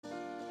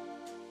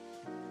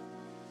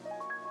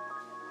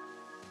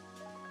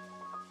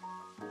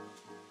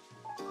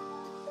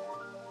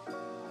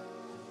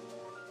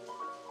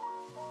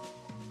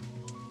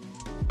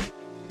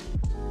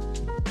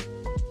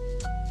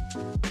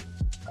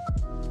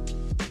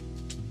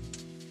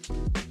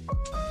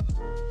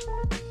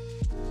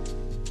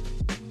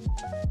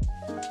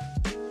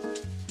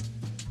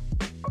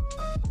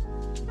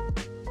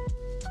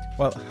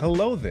Well,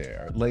 hello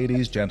there,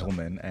 ladies,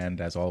 gentlemen, and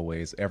as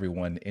always,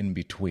 everyone in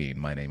between.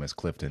 My name is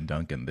Clifton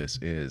Duncan. This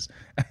is,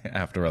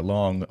 after a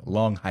long,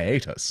 long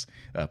hiatus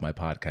of my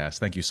podcast.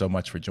 Thank you so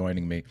much for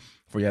joining me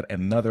for yet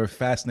another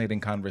fascinating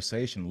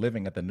conversation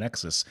living at the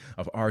nexus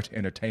of art,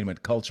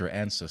 entertainment, culture,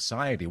 and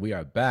society. We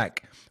are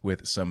back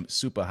with some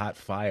super hot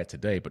fire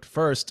today. But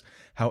first,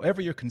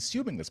 however you're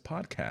consuming this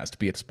podcast,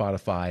 be it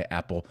Spotify,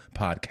 Apple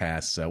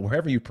Podcasts,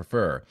 wherever you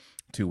prefer,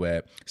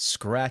 to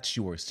scratch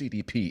your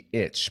CDP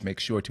itch, make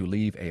sure to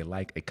leave a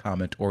like, a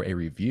comment, or a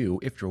review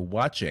if you're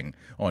watching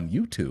on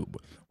YouTube.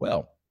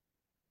 Well,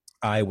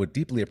 I would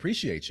deeply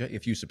appreciate you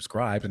if you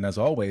subscribed. And as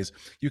always,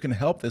 you can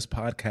help this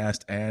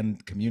podcast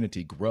and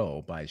community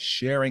grow by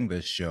sharing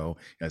this show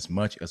as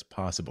much as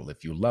possible.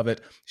 If you love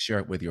it, share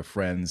it with your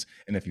friends.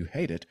 And if you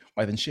hate it,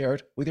 why then share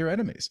it with your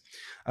enemies.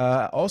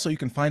 Also, you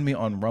can find me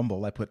on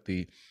Rumble. I put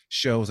the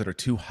shows that are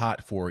too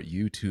hot for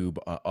YouTube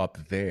up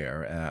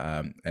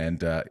there.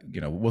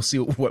 We'll see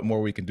what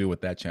more we can do with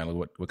that channel,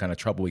 what kind of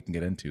trouble we can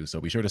get into. So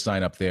be sure to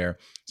sign up there.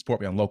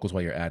 Support me on Locals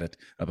while you're at it.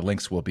 The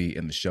links will be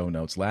in the show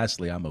notes.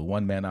 Lastly, I'm a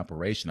one-man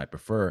operation. I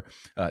prefer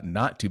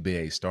not to be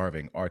a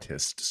starving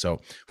artist.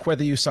 So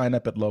whether you sign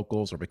up at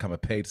Locals or become a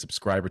paid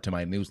subscriber to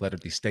my newsletter,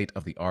 The State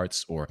of the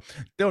Arts, or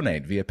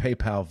donate via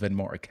PayPal,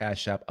 Venmo, or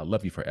Cash App, I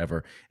love you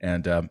forever.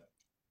 And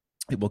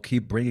it will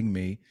keep bringing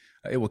me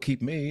it will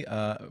keep me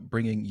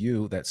bringing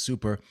you that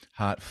super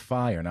hot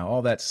fire. Now,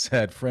 all that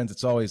said, friends,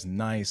 it's always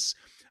nice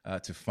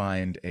to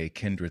find a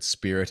kindred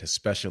spirit,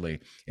 especially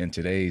in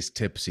today's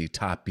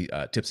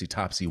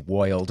tipsy-topsy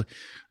world.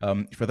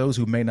 For those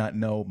who may not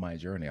know my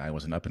journey, I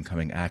was an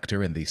up-and-coming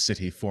actor in the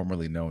city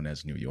formerly known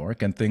as New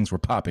York, and things were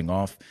popping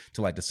off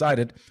till I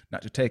decided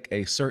not to take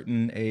a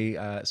certain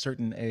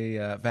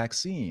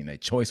vaccine, a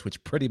choice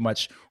which pretty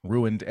much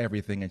ruined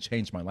everything and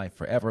changed my life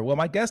forever. Well,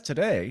 my guest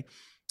today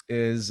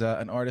is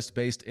an artist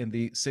based in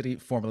the city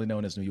formerly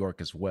known as New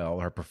York as well.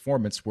 Her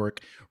performance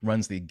work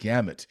runs the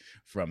gamut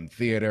from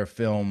theater,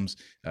 films,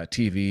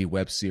 TV,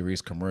 web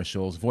series,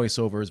 commercials,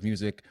 voiceovers,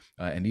 music,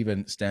 and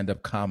even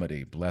stand-up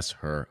comedy. Bless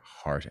her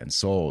heart and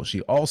soul.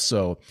 She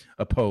also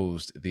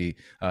opposed the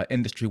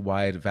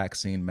industry-wide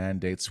vaccine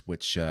mandates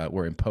which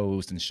were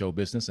imposed in show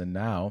business, and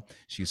now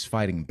she's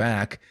fighting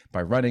back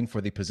by running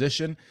for the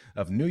position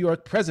of New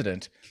York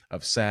president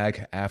of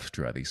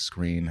SAG-AFTRA, the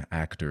Screen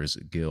Actors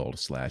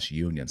Guild /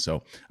 union.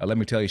 So let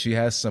me tell you, she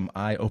has some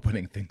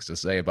eye-opening things to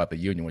say about the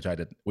union, which I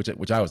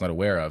was not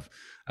aware of.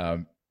 I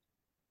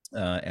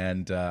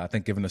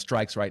think, given the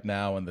strikes right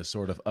now and the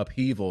sort of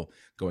upheaval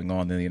going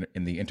on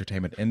in the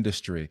entertainment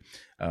industry,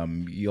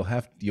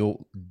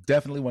 you'll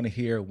definitely want to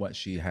hear what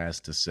she has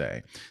to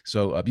say.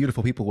 So,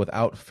 beautiful people,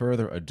 without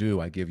further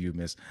ado, I give you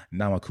Miss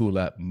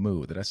Namakula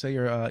Mu. Did I say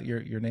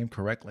your name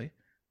correctly?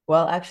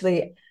 Well,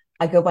 actually,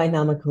 I go by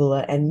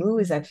Namakula, and Mu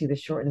is actually the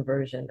shortened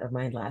version of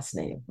my last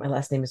name. My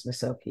last name is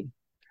Masoki.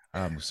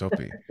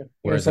 Musopi.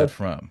 Where You're is that so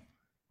from?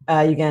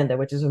 Uganda,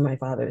 which is where my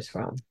father is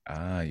from.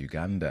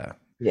 Uganda.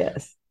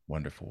 Yes.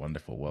 Wonderful,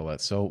 wonderful. Well,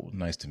 it's so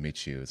nice to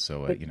meet you.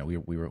 So,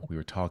 we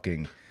were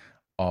talking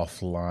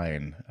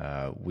offline.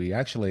 We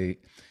actually,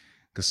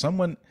 because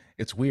someone,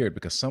 it's weird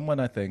because someone,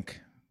 I think,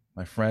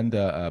 my friend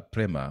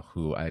Prima,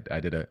 who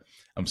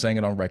I'm saying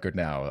it on record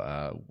now,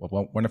 a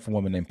wonderful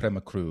woman named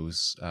Prima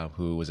Cruz,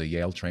 who was a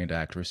Yale trained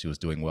actress who was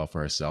doing well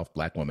for herself,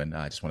 Black woman.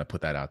 I just want to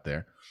put that out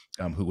there,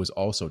 who was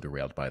also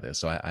derailed by this.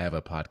 So I have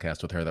a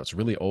podcast with her that's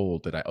really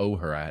old that I owe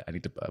her. I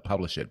need to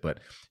publish it,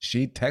 but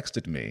she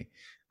texted me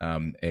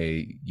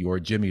a your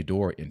Jimmy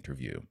Dore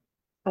interview.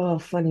 Oh,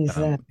 funny is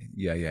that?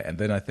 Yeah, yeah. And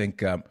then I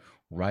think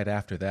right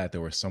after that,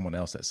 there was someone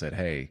else that said,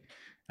 "Hey,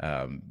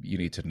 you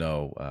need to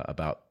know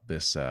about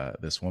this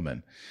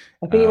woman,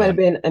 I think um,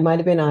 it might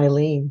have been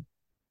Eileen.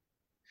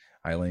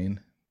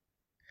 Eileen."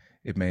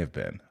 It may have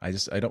been. I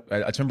don't.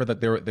 I remember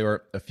that there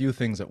were a few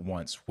things at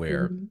once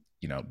where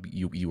Mhm.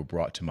 you were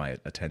brought to my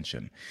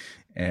attention,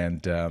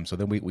 and so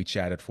then we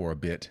chatted for a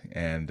bit,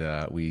 and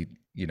we've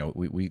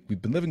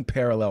been living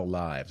parallel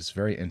lives. It's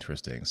very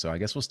interesting. So I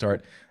guess we'll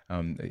start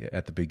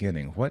at the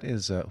beginning. What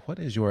is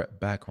your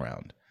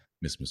background,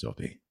 Miss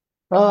Musopi?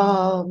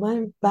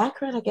 My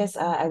background, I guess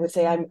I would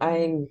say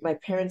my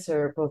parents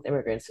are both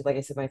immigrants. So like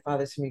I said, my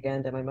father's from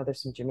Uganda, my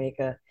mother's from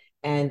Jamaica,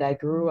 and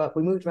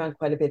we moved around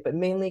quite a bit, but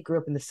mainly grew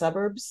up in the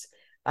suburbs.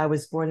 I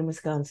was born in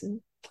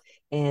Wisconsin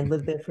and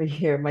lived there for a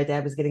year. My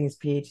dad was getting his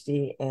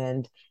PhD,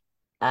 and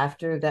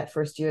after that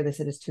first year, they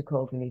said it's too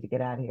cold. We need to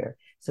get out of here.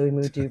 So we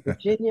moved to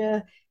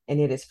Virginia, and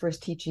he had his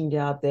first teaching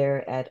job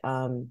there at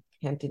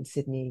Hampton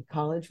Sydney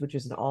College, which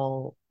was an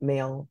all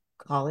male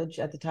college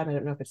at the time. I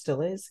don't know if it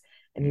still is.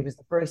 And he was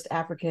the first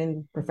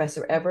African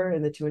professor ever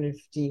in the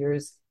 250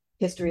 years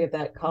history of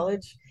that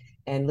college,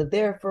 and lived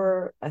there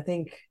for, I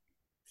think,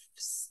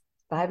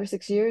 5 or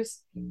 6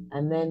 years,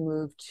 and then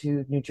moved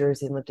to New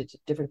Jersey and lived in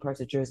different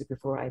parts of Jersey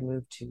before I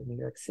moved to New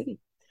York City.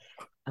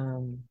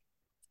 Um,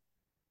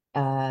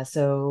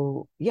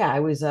 so yeah, I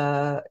was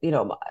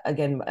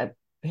again, my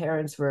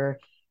parents were,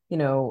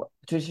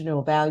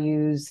 traditional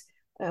values,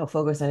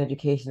 focus on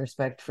education,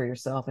 respect for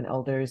yourself and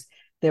elders.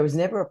 There was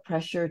never a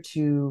pressure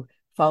to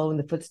follow in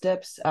the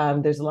footsteps.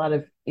 There's a lot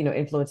of,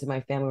 influence in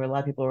my family where a lot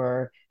of people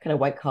are kind of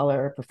white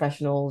collar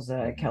professionals, Hmm.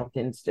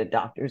 accountants,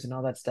 doctors, and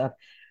all that stuff.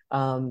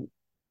 Um,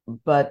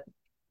 but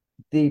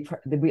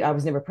I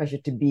was never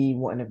pressured to be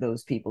one of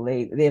those people.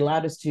 They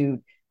allowed us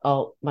to,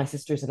 all my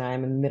sisters and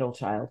I'm a middle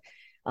child.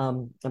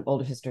 An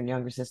older sister and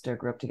younger sister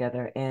grew up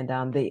together,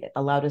 and they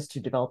allowed us to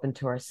develop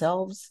into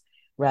ourselves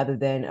rather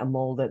than a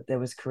mold that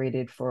was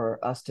created for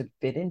us to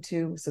fit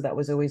into. So that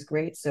was always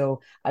great.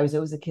 So I was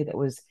always a kid that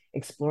was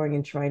exploring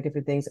and trying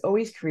different things,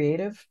 always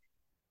creative,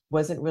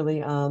 wasn't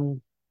really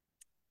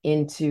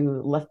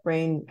into left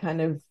brain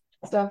kind of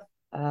stuff.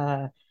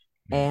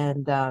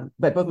 And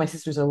but both my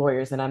sisters are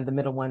lawyers and I'm the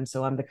middle one,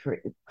 so I'm the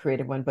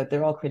creative one, but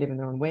they're all creative in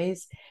their own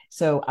ways.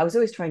 So I was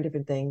always trying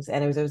different things,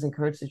 and I was always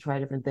encouraged to try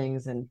different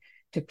things, and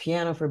took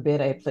piano for a bit.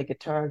 I played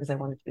guitar because I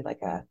wanted to be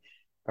like a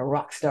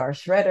rock star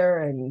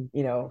shredder, and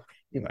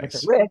do a bunch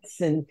of Nice. riffs,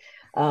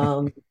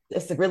 and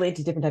just really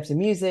into different types of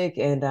music,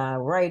 and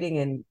writing,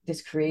 and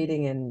just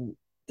creating, and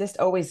just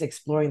always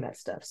exploring that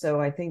stuff.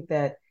 So I think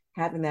that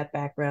having that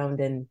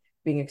background and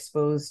being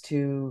exposed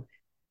to,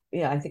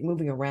 yeah, I think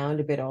moving around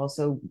a bit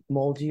also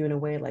molds you in a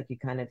way. Like you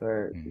kind of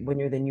are, Hmm. when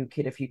you're the new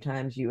kid a few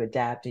times, you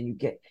adapt,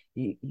 and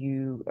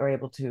you are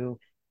able to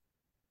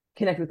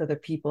connect with other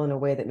people in a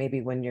way that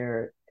maybe when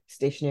you're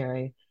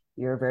stationary,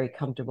 you're very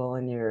comfortable,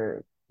 and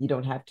you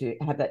don't have to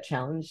have that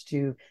challenge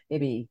to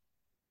maybe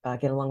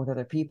get along with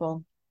other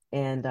people.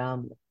 And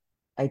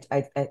I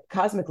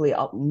cosmically,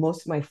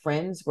 most of my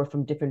friends were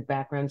from different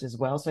backgrounds as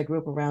well. So I grew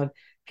up around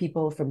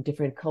people from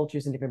different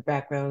cultures and different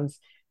backgrounds.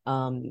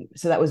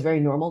 So that was very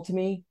normal to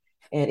me.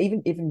 And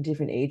even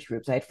different age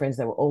groups. I had friends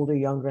that were older,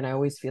 younger, and I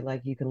always feel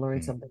like you can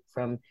learn something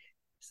from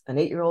an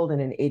 8-year-old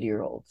and an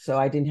 80-year-old. So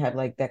I didn't have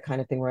like that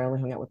kind of thing where I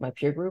only hung out with my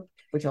peer group,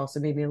 which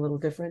also made me a little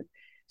different.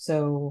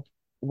 So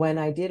when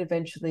I did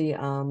eventually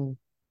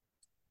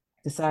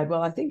decide,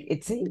 well, I think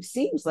it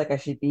seems like I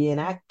should be an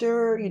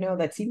actor.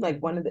 That seemed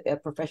like one of a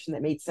profession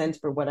that made sense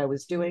for what I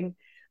was doing.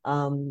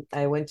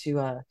 I went to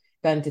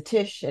got into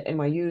Tisch at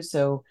NYU,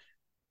 so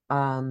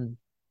um,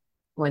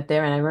 went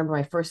there, and I remember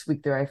my first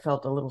week there, I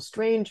felt a little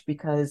strange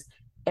because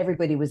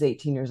everybody was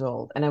 18 years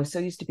old, and I was so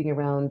used to being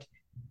around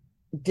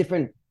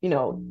different,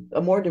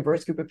 a more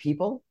diverse group of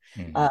people.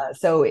 Hmm.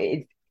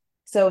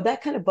 So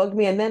that kind of bugged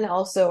me, and then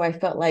also I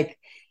felt like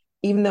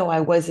even though I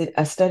wasn't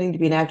studying to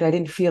be an actor, I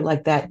didn't feel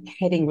like that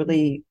heading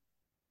really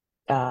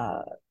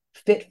uh,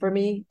 fit for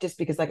me, just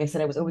because, like I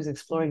said, I was always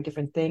exploring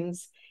different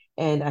things.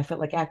 And I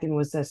felt like acting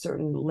was a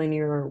certain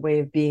linear way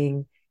of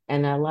being.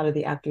 And a lot of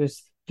the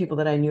actors, people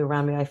that I knew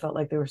around me, I felt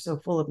like they were so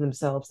full of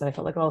themselves that I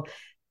felt like, oh,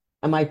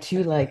 am I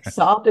too like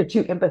soft or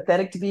too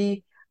empathetic to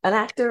be an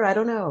actor? I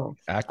don't know.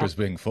 Actors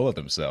being full of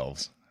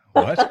themselves.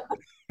 What?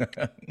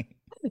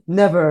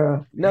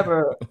 Never,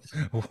 never.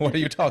 What are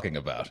you talking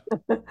about?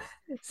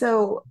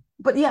 So,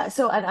 but yeah,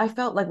 so I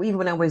felt like even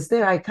when I was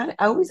there, I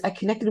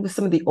connected with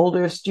some of the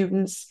older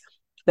students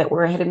that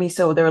were ahead of me.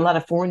 So there were a lot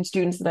of foreign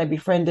students that I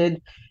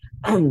befriended,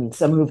 some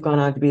who've gone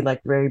on to be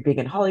like very big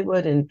in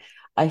Hollywood. And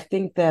I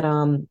think that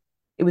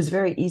it was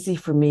very easy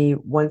for me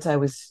once I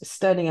was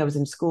studying, I was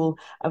in school,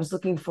 I was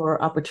looking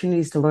for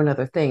opportunities to learn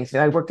other things.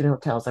 I worked in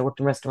hotels, I worked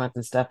in restaurants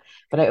and stuff,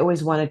 but I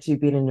always wanted to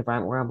be in an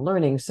environment where I'm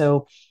learning.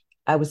 So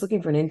I was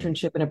looking for an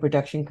internship in a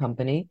production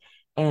company,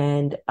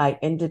 and I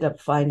ended up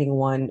finding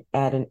one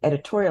at an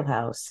editorial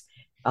house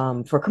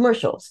for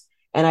commercials.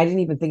 And I didn't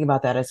even think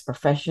about that as a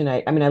profession.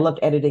 I mean, I loved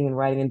editing and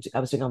writing, and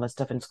I was doing all that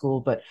stuff in school,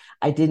 but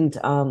I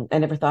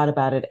never thought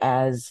about it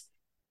as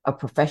a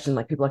profession,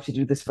 like people actually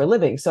do this for a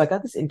living. So I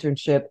got this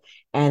internship,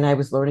 and I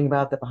was learning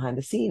about the behind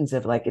the scenes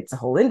of like it's a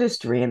whole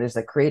industry, and there's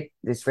like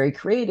it's very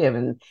creative,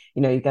 and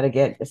you got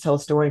to tell a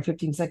story in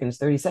 15 seconds,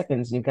 30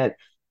 seconds, and you've got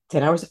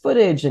 10 hours of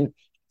footage. And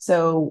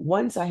so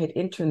once I had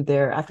interned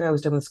there, after I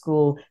was done with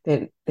school,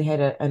 they had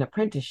an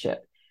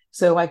apprenticeship.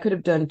 So I could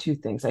have done two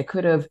things. I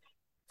could have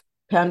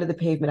pounded the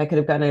pavement. I could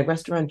have gotten a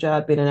restaurant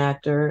job, been an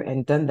actor,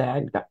 and done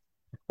that.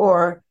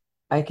 Or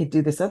I could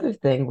do this other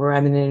thing where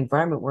I'm in an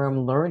environment where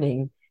I'm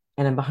learning,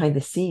 and I'm behind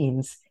the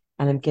scenes,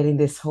 and I'm getting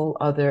this whole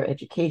other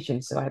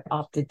education. So I've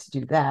opted to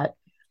do that.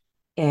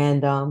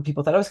 And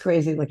people thought I was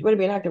crazy. Like, you want to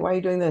be an actor? Why are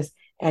you doing this?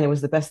 And it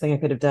was the best thing I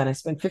could have done. I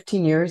spent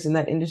 15 years in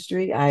that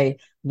industry. I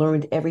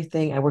learned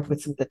everything. I worked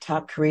with some of the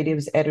top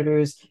creatives,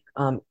 editors,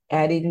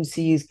 ad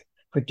agencies,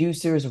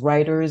 producers,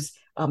 writers.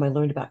 I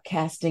learned about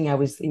casting. I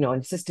was, an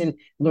assistant,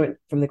 learned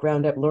from the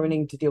ground up,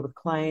 learning to deal with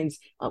clients,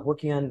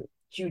 working on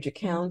huge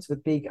accounts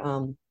with big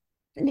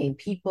name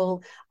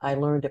people. I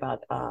learned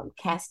about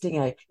casting.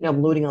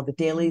 I'm loading all the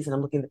dailies, and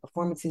I'm looking at the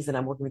performances, and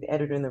I'm working with the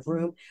editor in the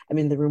room. I'm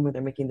in the room where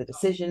they're making the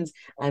decisions.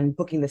 I'm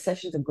booking the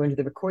sessions. I'm going to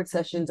the record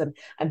sessions.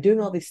 I'm doing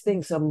all these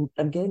things. So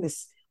I'm getting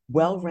this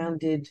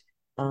well-rounded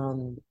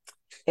um,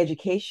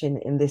 education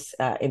in this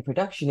in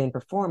production, in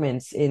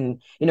performance, in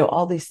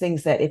all these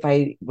things that if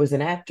I was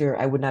an actor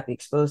I would not be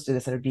exposed to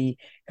this. It would be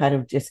kind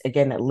of just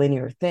again that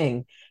linear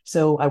thing.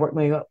 So I worked,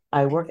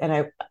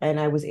 and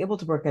I was able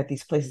to work at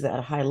these places at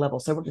a high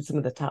level. So I worked at some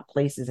of the top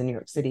places in New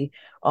York City,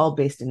 all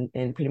based in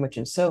pretty much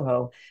in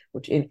Soho,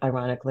 which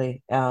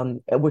ironically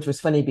which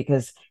was funny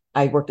because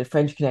I worked at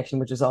French Connection,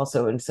 which is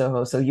also in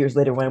Soho. So years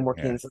later, when I'm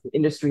working Yeah. in the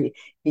industry,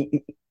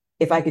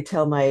 if I could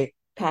tell my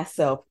past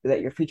self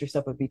that your future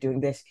self would be doing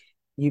this,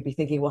 you'd be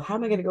thinking, well, how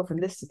am I going to go from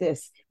this to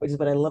this? Which is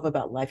what I love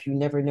about life. You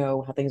never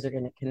know how things are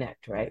going to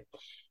connect, right?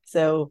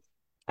 So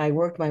I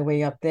worked my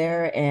way up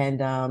there,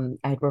 and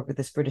I'd worked with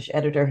this British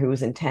editor who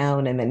was in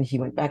town, and then he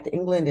went back to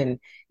England, and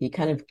he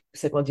kind of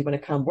said, well, do you want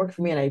to come work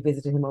for me? And I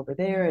visited him over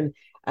there, and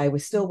I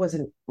was still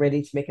wasn't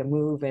ready to make a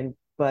move, and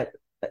but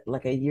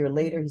like a year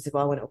later, he said,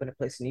 well, I want to open a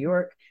place in New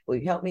York. Will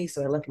you help me?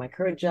 So I left my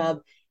current job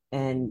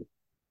and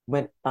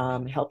went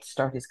helped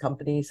start his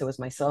company. So it was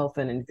myself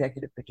and an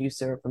executive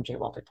producer from J.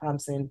 Walter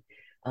Thompson,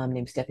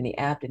 named Stephanie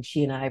Apt, and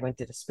she and I went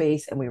to the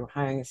space, and we were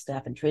hiring a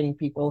staff and training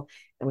people,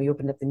 and we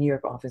opened up the New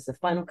York office of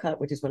Final Cut,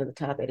 which is one of the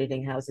top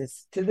editing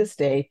houses to this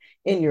day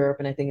in Europe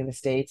and I think in the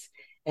States.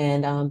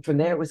 And from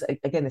there, it was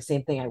again the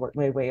same thing. I worked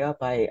my way up.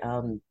 I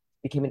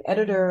became an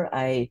editor.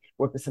 I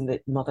worked with some of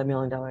the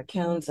multi-million dollar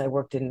accounts. I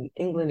worked in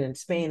England and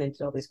Spain and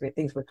did all these great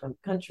things, worked on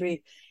the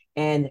country.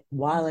 And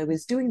while I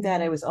was doing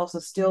that, I was also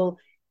still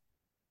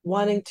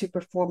wanting to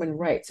perform and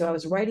write. So I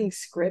was writing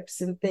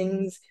scripts and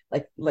things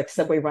like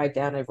Subway Ride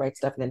Down. I write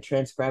stuff and then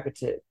transcribe it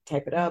to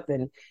type it up.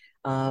 And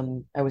I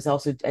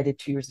did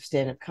 2 years of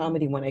stand-up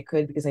comedy when I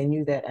could, because I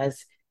knew that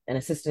as an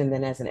assistant and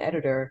then as an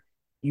editor,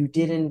 you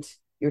didn't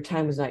your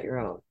time was not your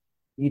own.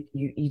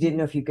 You didn't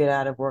know if you get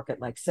out of work at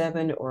like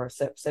 7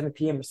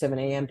 p.m. or 7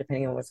 a.m.,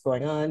 depending on what's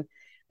going on.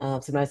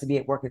 Sometimes I'd be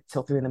at work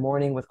until 3 in the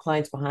morning with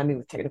clients behind me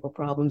with technical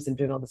problems and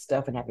doing all this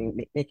stuff and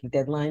making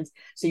deadlines.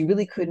 So you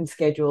really couldn't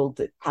schedule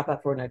to pop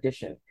out for an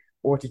audition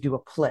or to do a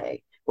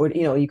play, or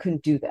you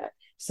couldn't do that.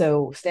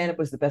 So stand up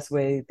was the best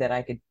way that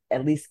I could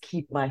at least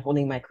keep my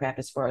holding my craft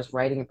as far as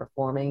writing and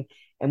performing.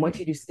 And once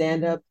you do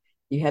stand up,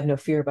 you have no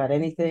fear about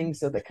anything.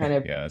 So that kind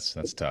of Yeah,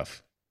 that's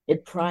tough.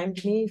 it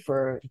primed me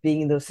for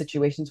being in those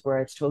situations where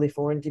it's totally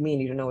foreign to me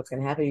and you don't know what's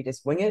going to happen. You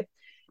just wing it.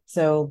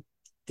 So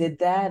did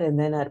that. And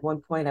then at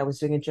one point I was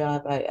doing a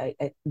job.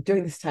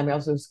 During this time, I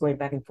also was going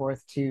back and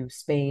forth to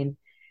Spain.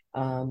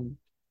 Um,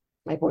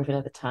 my boyfriend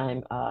at the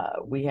time,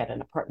 we had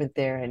an apartment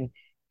there, and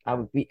I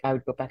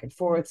would go back and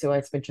forth. So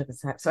I'd spend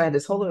this time. So I had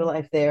this whole other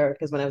life there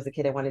because when I was a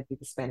kid, I wanted to be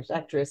the Spanish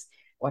actress,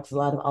 watched a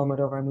lot of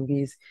Almodovar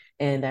movies.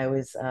 And I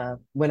was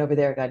went over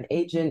there, got an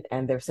agent,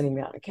 and they were sending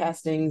me out to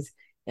castings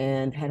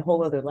and had a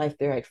whole other life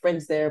there. I had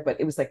friends there, but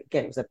it was like,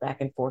 again, it was a back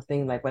and forth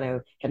thing. Like when I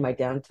had my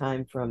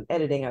downtime from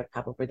editing, I would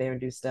pop over there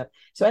and do stuff.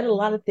 So I had a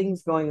lot of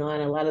things going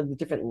on, a lot of the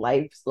different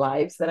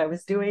lives that I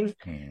was doing,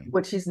 Hmm.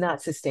 which is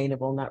not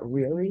sustainable, not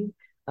really.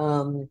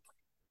 Um,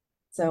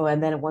 so,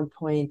 and then at one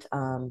point,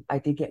 I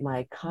did get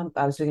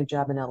I was doing a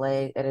job in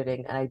LA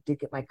editing, and I did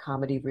get my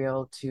comedy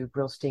reel to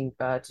Brillstein,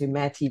 to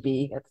Mad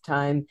TV at the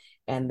time.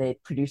 And the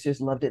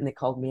producers loved it, and they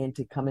called me in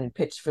to come in and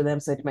pitch for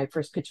them. So I did my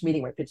first pitch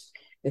meeting where I pitched,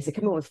 they said,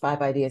 come in with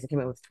 5 ideas. I came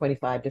in with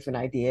 25 different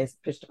ideas,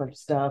 pitched a bunch of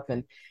stuff.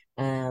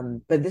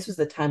 But this was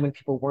the time when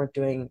people weren't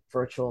doing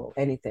virtual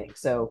anything.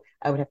 So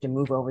I would have to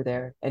move over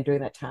there. And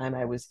during that time,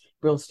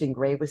 Brillstein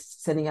Gray was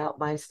sending out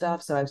my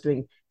stuff. So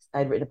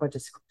I'd written a bunch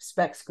of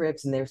spec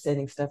scripts, and they were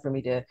sending stuff for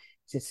me to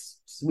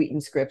sweeten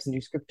scripts and do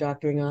script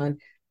doctoring on.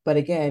 But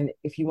again,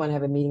 if you want to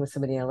have a meeting with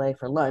somebody in LA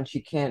for lunch,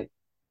 you can't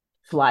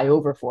fly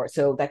over for it.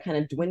 So that kind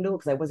of dwindled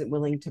because I wasn't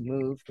willing to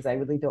move because I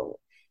don't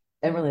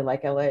really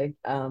like LA.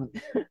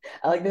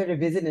 I like there to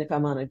visit and if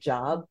I'm on a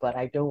job, but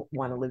I don't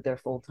want to live there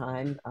full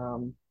time.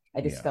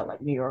 I just Yeah. felt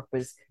like New York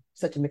was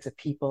such a mix of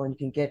people, and you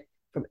can get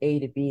from A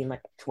to B in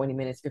like 20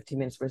 minutes, 15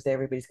 minutes, whereas there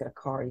everybody's got a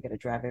car, you got to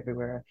drive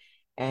everywhere.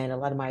 And a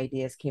lot of my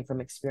ideas came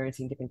from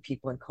experiencing different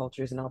people and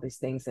cultures and all these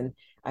things. And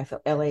I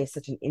felt LA is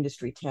such an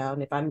industry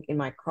town. If I'm in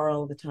my car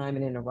all the time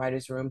and in a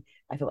writer's room,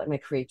 I feel like my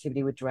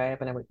creativity would dry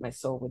up and my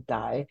soul would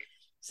die.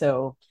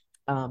 So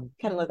kind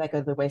of let that go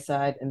to the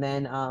wayside. And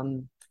then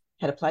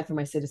had applied for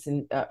my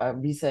citizen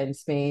visa in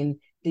Spain,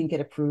 didn't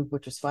get approved,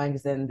 which was fine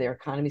because then their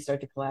economy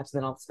started to collapse.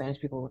 And then all the Spanish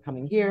people were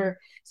coming here.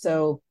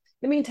 So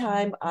in the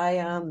meantime,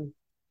 I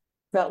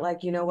felt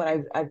like, you know what,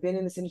 I've been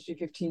in this industry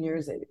 15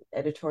 years,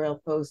 editorial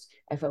post.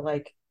 I felt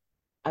like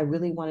I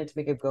really wanted to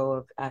make a go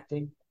of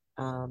acting.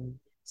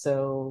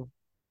 So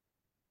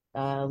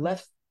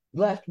left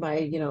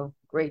my,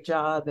 great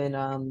job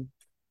and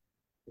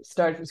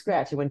started from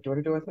scratch. I went door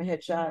to door with my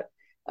headshot,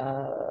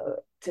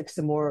 took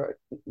some more,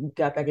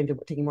 got back into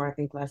taking more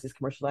acting classes,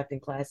 commercial acting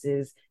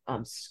classes,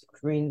 not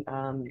screen,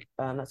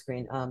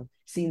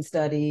 scene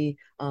study,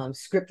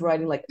 script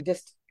writing, like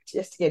just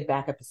to get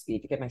back up to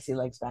speed, to get my sea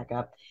legs back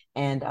up.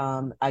 And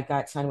I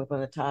got signed with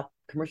one of the top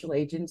commercial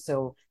agents,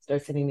 so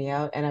started sending me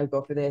out, and I would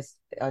go for this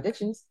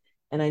auditions.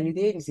 And I knew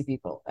the agency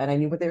people, and I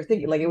knew what they were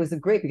thinking. Like it was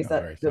great because Oh,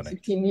 very those funny.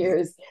 15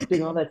 years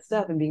doing all that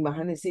stuff and being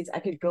behind the scenes, I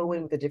could go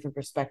in with a different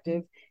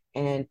perspective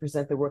and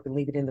present the work and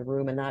leave it in the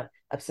room and not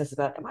obsess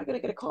about, am I going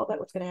to get a call back?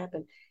 What's going to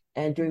happen?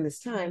 And during this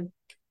time,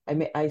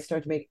 I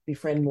started to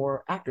befriend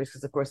more actors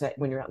because, of course,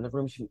 when you're out in the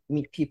room, you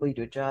meet people, you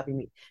do a job, you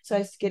meet. So I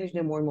was getting to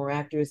know more and more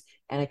actors,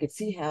 and I could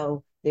see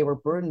how they were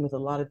burdened with a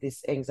lot of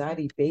this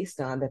anxiety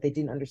based on that they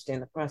didn't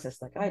understand the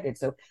process like I did.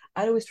 So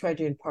I always tried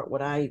to impart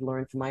what I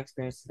learned from my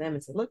experience to them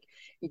and say, look,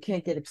 you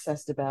can't get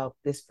obsessed about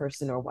this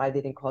person or why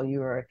they didn't call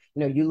you, or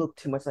you look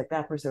too much like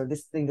that person, or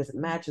this thing doesn't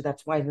match, or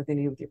that's why it's nothing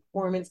to do with your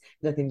performance,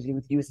 nothing to do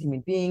with you as a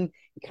human being.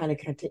 You kind of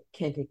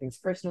can't take things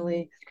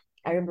personally.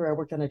 I remember I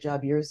worked on a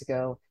job years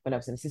ago when I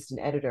was an assistant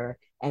editor,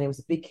 and it was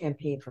a big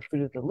campaign for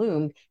Fruit of the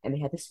Loom, and they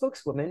had the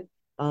spokeswoman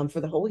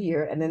for the whole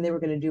year, and then they were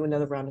going to do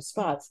another round of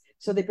spots.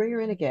 So they bring her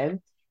in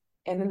again,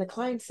 and then the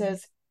client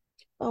says,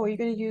 "Oh, are you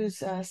going to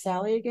use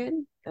Sally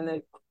again?" And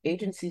the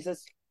agency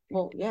says,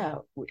 "Well, yeah,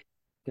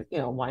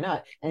 why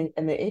not?" And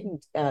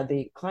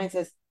the client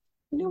says,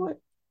 "You know what?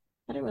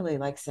 I don't really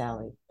like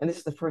Sally." And this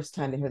is the first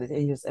time they heard this. And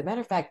he goes, "As a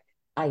matter of fact,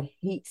 I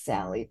hate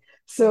Sally."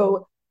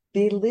 So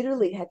they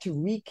literally had to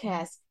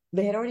recast.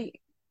 They had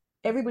already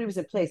everybody was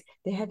in place.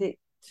 They had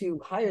to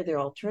hire their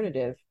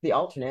alternative, the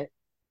alternate,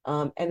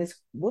 and this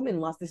woman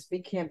lost this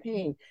big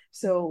campaign.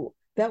 So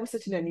that was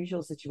such an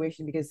unusual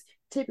situation because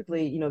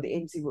typically,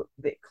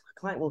 the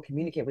client will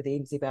communicate with the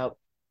agency about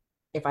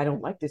if I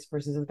don't like this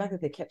person. So the fact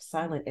that they kept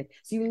silent, and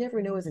so you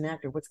never know as an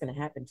actor what's going to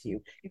happen to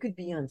you. You could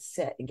be on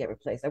set and get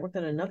replaced. I worked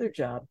on another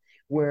job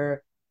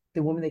where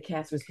the woman they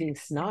cast was being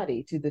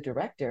snotty to the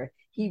director.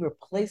 He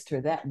replaced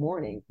her that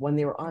morning when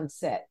they were on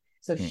set.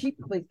 So Hmm. she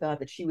probably thought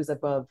that she was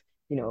above,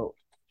 you know,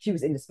 she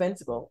was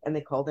indispensable, and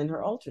they called in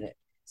her alternate.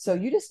 So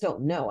you just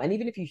don't know. And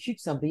even if you shoot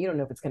something, you don't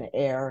know if it's going to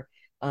air.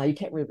 You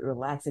can't really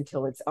relax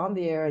until it's on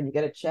the air and you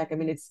got to check. I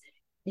mean,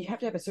 you have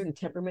to have a certain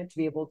temperament to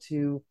be able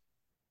to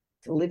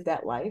live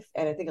that life.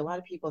 And I think a lot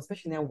of people,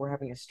 especially now we're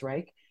having a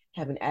strike,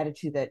 have an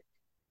attitude that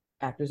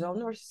actors are all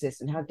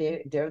narcissists and how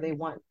dare they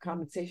want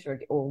compensation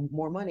or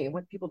more money. And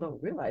what people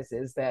don't realize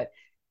is that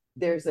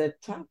there's a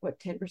top,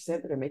 10%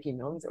 that are making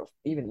millions, or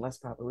even less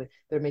probably,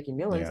 they're making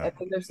millions. Yeah. And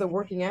then there's the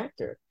working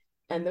actor.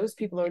 And those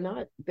people are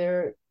not,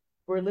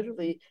 we're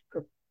literally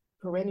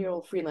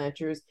perennial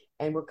freelancers,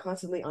 and we're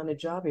constantly on a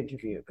job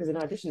interview because an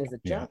audition is a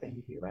Yeah. job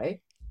interview, right?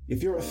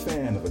 If you're a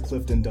fan of the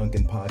Clifton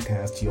Duncan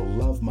podcast, you'll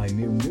love my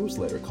new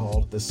newsletter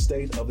called The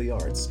State of the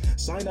Arts.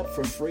 Sign up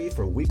for free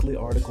for weekly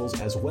articles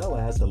as well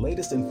as the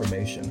latest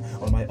information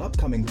on my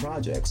upcoming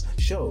projects,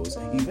 shows,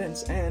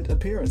 events, and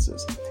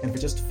appearances. And for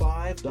just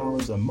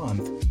 $5 a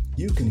month,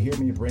 you can hear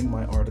me bring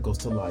my articles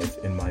to life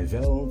in my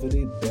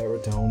velvety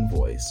baritone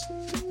voice.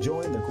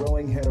 Join the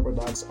growing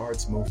heterodox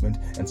arts movement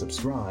and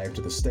subscribe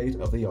to The State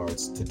of the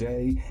Arts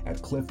today at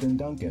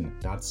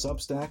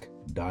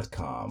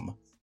cliftonduncan.substack.com.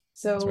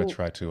 That's what I So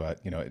try to,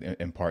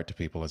 impart to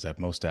people is that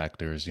most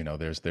actors,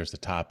 there's the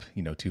top,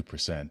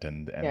 2%,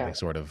 and they yeah.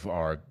 sort of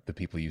are the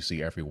people you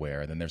see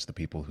everywhere. And then there's the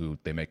people who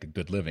they make a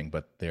good living,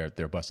 but they're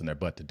busting their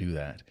butt to do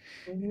that.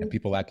 And Mhm.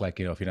 people act like,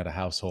 if you're not a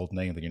household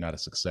name, then you're not a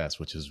success,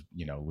 which is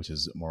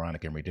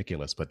moronic and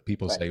ridiculous. But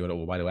people Right. say,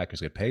 well, why do actors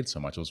get paid so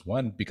much? Well, it's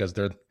one, because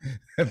they're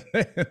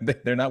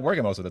they're not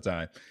working most of the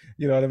time.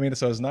 You know what I mean?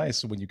 So it's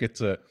nice when you get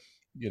to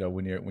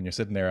when you're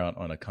sitting there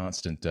on a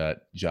constant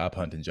job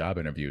hunt and job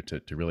interview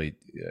to really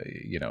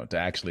to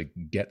actually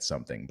get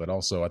something. But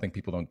also I think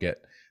people don't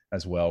get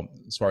as well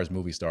as far as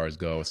movie stars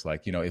go. It's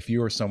like, if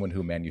you're someone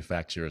who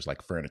manufactures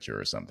like furniture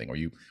or something, or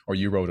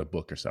you wrote a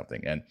book or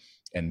something, and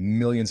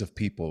millions of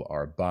people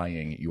are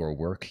buying your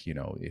work.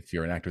 If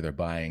you're an actor, they're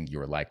buying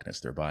your likeness,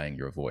 they're buying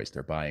your voice,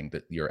 they're buying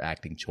your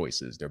acting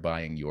choices, they're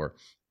buying your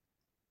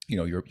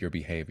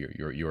behavior,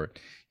 your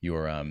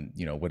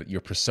what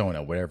your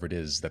persona, whatever it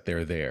is that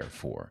they're there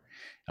for.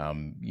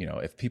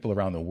 If people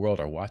around the world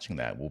are watching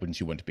that, well, wouldn't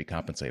you want to be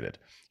compensated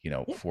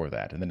Yeah. for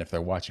that? And then if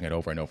they're watching it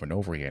over and over and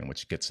over again,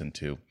 which gets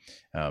into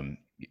a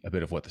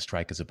bit of what the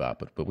strike is about,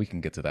 but we can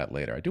get to that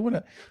later. I do want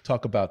to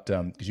talk about,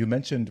 because you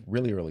mentioned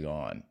really early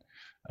on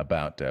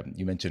about,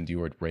 you mentioned you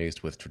were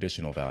raised with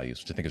traditional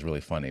values, which I think is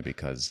really funny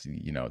because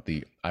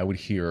I would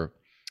hear,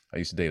 I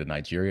used to date a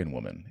Nigerian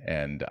woman,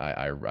 and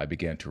I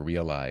began to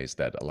realize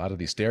that a lot of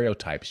these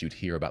stereotypes you'd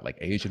hear about like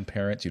Asian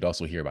parents, you'd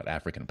also hear about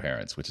African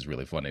parents, which is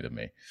really funny to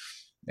me.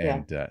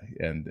 Yeah.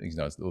 And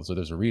so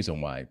there's a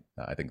reason why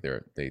I think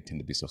they tend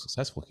to be so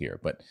successful here.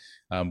 But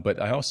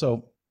I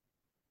also,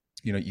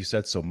 you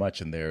said so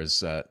much, and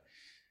there's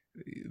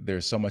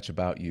so much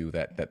about you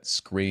that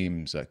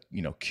screams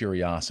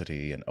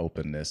curiosity and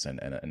openness, and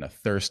a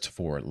thirst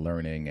for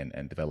learning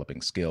and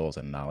developing skills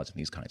and knowledge and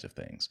these kinds of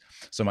things.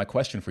 So my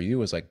question for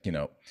you is, like,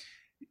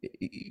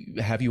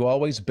 have you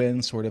always been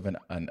sort of an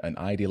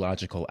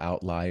ideological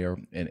outlier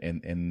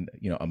in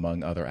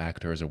among other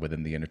actors or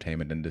within the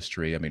entertainment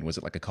industry? I mean, was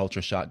it like a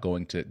culture shock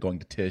going to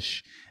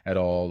Tisch at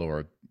all,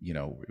 or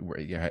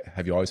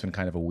have you always been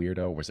kind of a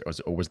weirdo,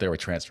 or was there a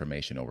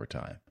transformation over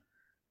time?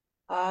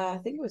 I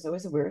think it was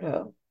always a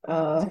weirdo.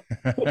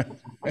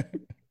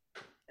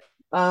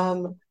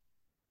 Um,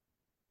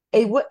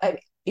 it would,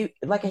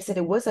 like I said,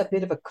 it was a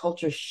bit of a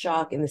culture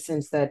shock in the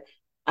sense that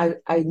I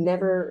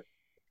never,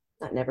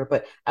 not never,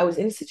 but I was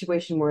in a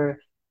situation where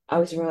I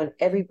was around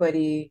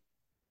everybody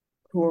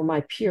who were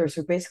my peers,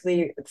 who were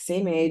basically at the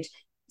same age,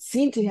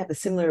 seemed to have a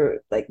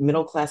similar, like,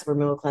 middle class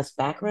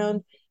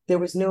background. There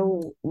was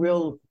no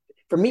real,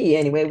 for me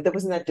anyway, there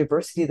wasn't that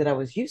diversity that I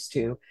was used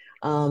to.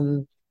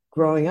 um,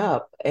 growing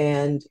up.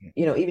 And,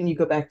 even you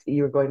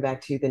were going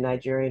back to the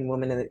Nigerian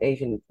woman and the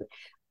Asian,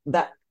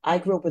 that I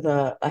grew up with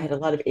I had a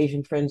lot of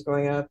Asian friends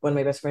growing up. One of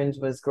my best friends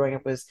was growing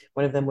up was,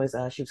 one of them was,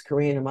 she was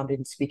Korean. Her mom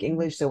didn't speak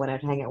English. So when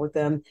I'd hang out with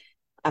them,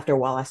 after a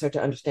while, I started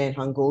to understand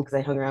Hangul because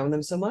I hung around with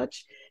them so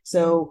much.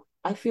 So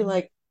I feel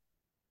like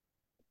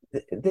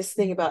this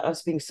thing about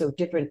us being so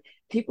different,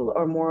 people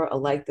are more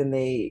alike than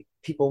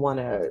people want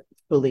to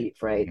believe,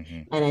 right?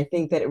 Hmm. And I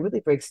think that it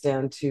really breaks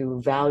down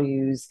to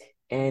values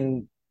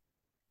and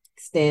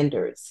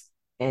standards,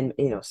 and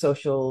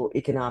social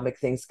economic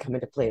things come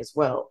into play as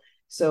well.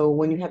 So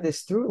when you have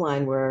this through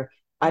line where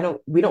I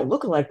don't we don't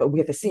look alike, but we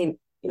have the same,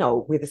 we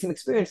have the same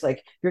experience,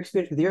 like your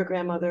experience with your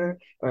grandmother,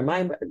 or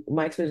my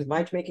experience with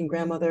my Jamaican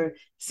grandmother,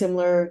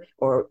 similar,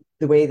 or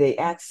the way they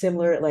act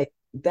similar, like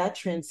that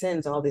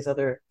transcends all these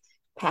other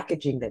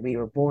packaging that we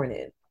were born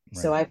in.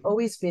 So Right. I've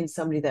always been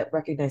somebody that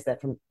recognized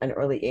that from an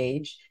early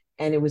age.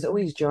 And it was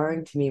always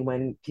jarring to me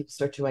when people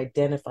start to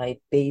identify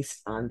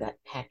based on that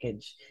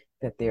package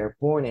that they're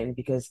born in,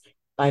 because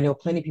I know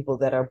plenty of people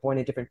that are born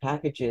in different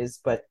packages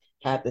but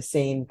have the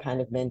same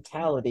kind of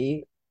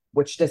mentality,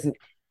 which doesn't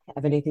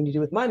have anything to do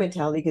with my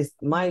mentality because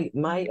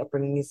my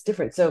upbringing is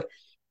different. So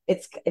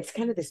it's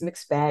kind of this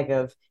mixed bag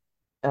of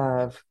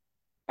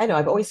I know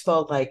I've always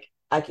felt like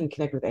I can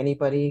connect with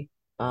anybody.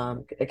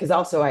 Because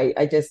also I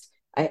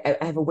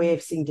have a way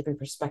of seeing different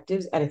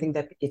perspectives, and I think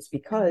that it's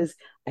because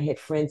I had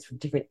friends from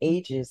different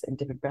ages and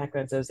different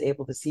backgrounds. I was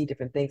able to see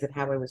different things and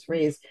how I was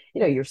raised.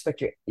 You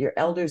respect your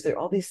elders. There are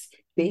all these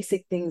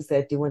basic things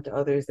that do unto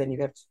others. Then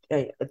you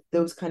have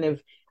those kind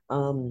of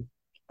um,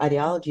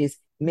 ideologies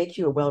make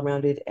you a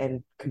well-rounded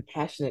and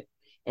compassionate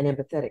and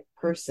empathetic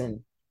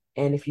person.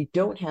 And if you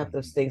don't have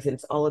those Hmm. things, and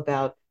it's all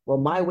about, well,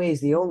 my way is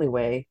the only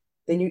way,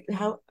 then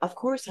how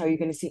are you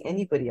going to see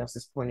anybody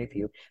else's point of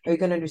view? How are you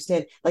going to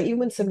understand? Like, even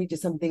when somebody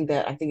does something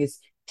that I think is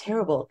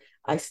terrible,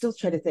 I still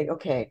try to think,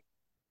 okay,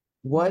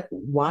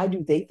 why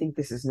do they think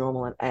this is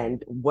normal,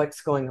 and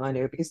what's going on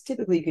here? Because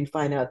typically you can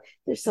find out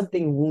there's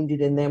something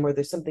wounded in them, or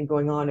there's something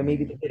going on, or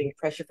maybe they're Hmm. getting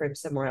pressure from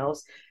somewhere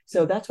else.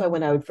 So that's why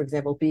when I would, for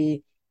example,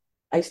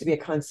 I used to be a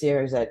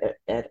concierge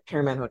at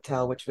Paramount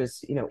Hotel, which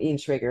was, Ian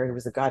Schrager, who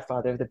was the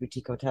godfather of the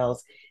boutique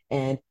hotels.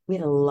 And we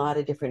had a lot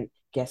of different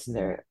guests in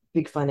there,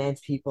 big finance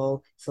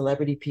people,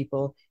 celebrity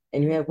people.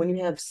 And when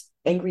you have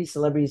angry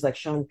celebrities like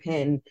Sean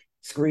Penn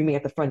screaming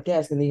at the front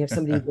desk, and then you have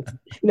somebody that's,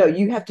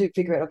 you have to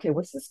figure out, okay,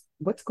 what's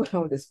going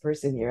on with this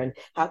person here? And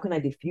how can I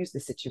diffuse the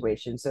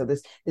situation? So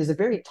there's a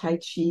very Tai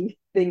Chi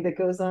thing that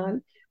goes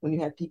on when you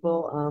have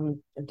people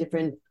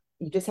different,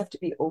 you just have to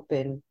be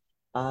open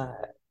uh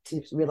to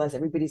realize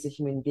everybody's a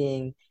human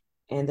being,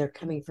 and they're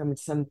coming from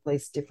some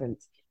place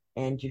different,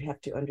 and you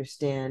have to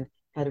understand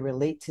how to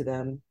relate to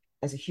them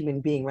as a human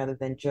being rather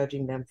than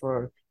judging them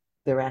for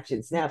their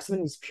actions. Now, if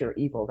somebody's pure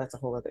evil, that's a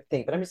whole other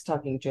thing, but I'm just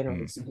talking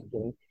generally Hmm.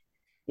 speaking.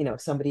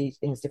 Somebody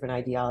has different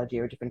ideology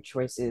or different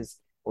choices,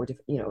 or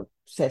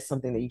says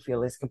something that you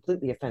feel is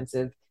completely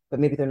offensive, but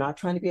maybe they're not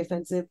trying to be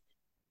offensive.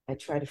 I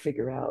try to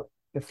figure out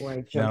before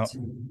I jump Now,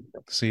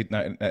 to. see,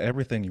 now,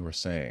 everything you were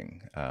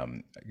saying,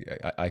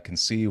 I can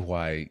see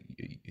why,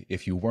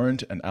 if you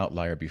weren't an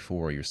outlier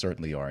before, you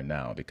certainly are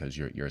now because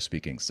you're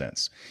speaking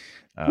sense.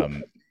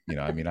 Um,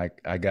 I mean,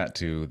 I got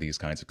to these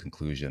kinds of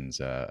conclusions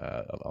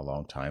a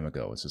long time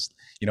ago. It's just,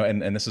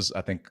 and this is,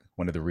 I think,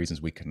 one of the reasons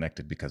we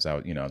connected because I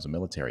was a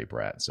military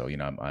brat. So,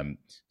 I'm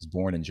was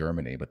born in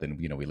Germany, but then,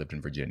 we lived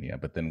in Virginia,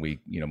 but then we,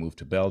 moved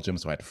to Belgium.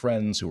 So I had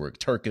friends who were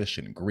Turkish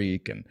and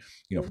Greek and,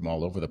 from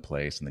all over the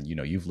place. And then,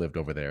 you've lived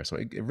over there. So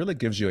it really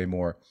gives you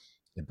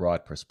a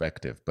broad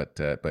perspective.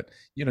 But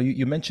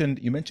you mentioned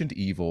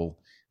evil.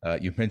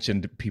 You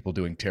mentioned people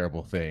doing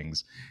terrible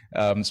things.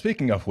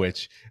 Speaking of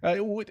which,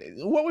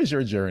 what was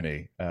your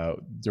journey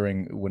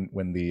during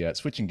when the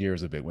switching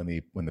gears a bit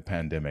when the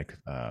pandemic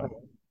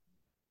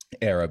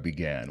era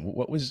began?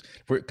 What was,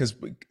 because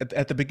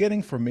at the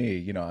beginning for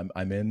me,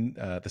 I'm in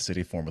the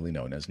city formerly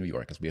known as New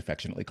York, as we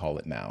affectionately call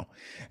it now,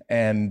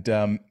 and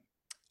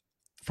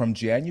from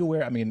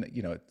January, I mean,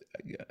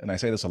 and I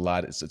say this a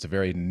lot, it's a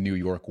very New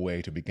York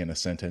way to begin a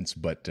sentence,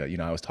 but,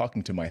 I was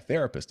talking to my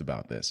therapist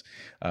about this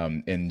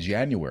in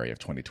January of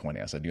 2020.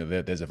 I said,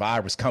 there's a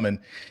virus coming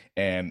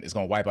and it's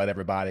going to wipe out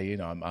everybody.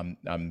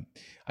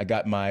 I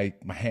got my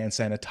hand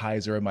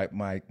sanitizer,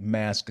 my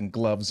mask and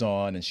gloves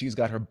on, and she's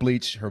got her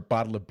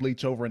bottle of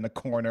bleach over in the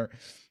corner.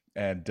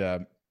 And,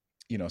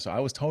 so I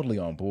was totally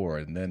on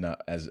board. And then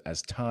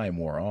as time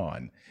wore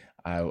on,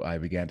 I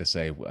began to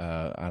say,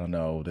 I don't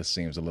know, this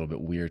seems a little bit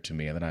weird to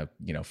me. And then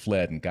I,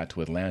 fled and got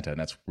to Atlanta, and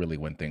that's really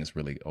when things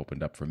really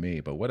opened up for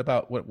me. But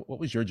what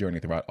was your journey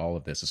throughout all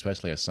of this,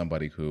 especially as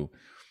somebody who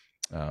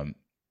um,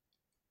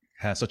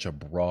 has such a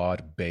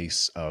broad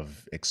base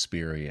of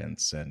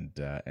experience and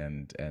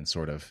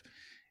sort of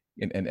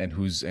and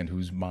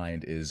whose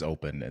mind is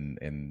open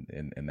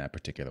in that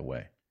particular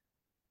way?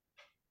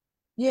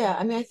 Yeah,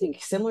 I mean, I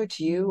think similar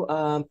to you,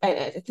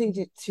 I think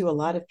to a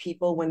lot of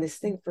people, when this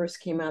thing first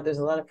came out, there's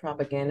a lot of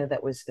propaganda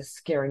that was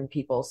scaring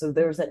people. So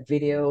there was that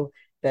video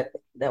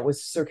that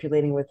was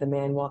circulating with the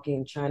man walking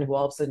in China who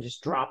all of a sudden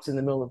just drops in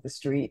the middle of the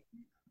street.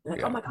 Like,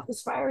 oh Yeah. my God,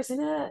 this virus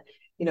in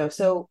it.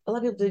 So a lot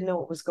of people didn't know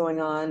what was going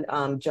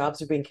on.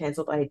 Jobs were being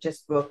canceled. I had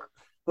just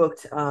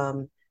booked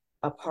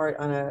a part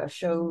on a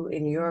show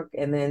in New York,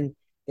 and then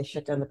they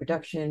shut down the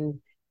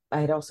production. I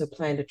had also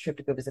planned a trip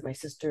to go visit my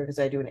sister because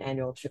I do an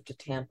annual trip to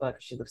Tampa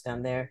because she lives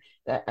down there.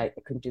 That I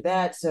couldn't do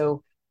that.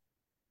 So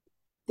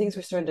things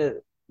were starting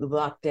to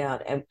lock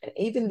down. And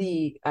even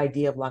the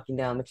idea of locking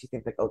down makes you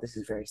think like, oh, this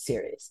is very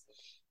serious.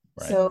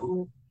 Right.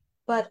 So,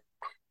 but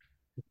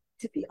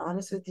to be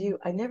honest with you,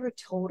 I never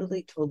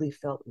totally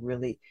felt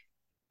really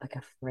like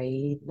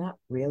afraid. Not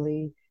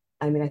really.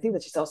 I mean, I think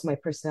that's just also my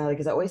personality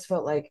because I always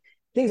felt like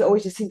things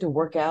always just seem to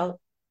work out.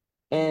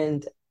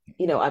 And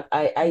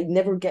I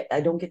never get,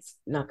 I don't get,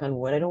 knock on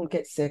wood, I don't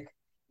get sick,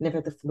 never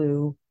had the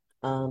flu.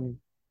 Um,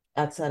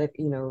 Outside of,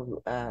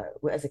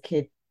 as a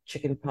kid,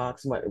 chicken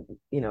pox, what,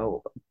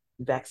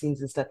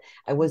 vaccines and stuff.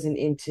 I wasn't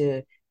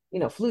into,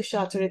 flu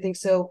shots or anything.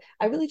 So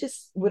I really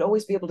just would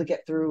always be able to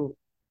get through,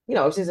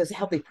 I was just a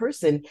healthy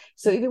person.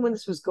 So even when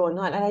this was going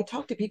on, and I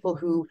talked to people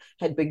who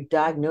had been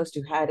diagnosed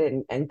who had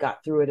it and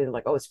got through it and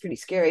like, oh, it's pretty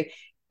scary.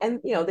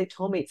 And, they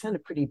told me it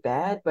sounded pretty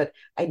bad, but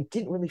I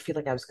didn't really feel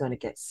like I was going to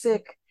get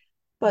sick.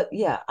 But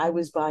yeah, I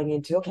was buying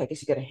into, okay, I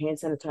guess you got to hand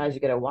sanitize, you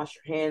got to wash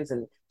your hands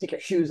and take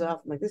your shoes off.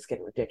 I'm like, this is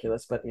getting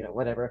ridiculous, but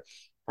whatever.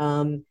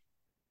 Um,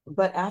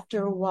 but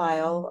after a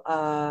while,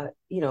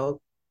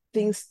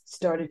 things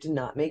started to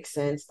not make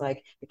sense.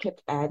 Like it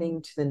kept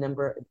adding to the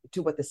number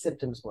to what the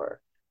symptoms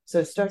were. So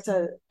it starts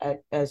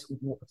as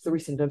three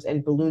symptoms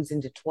and balloons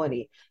into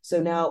 20.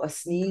 So now a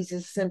sneeze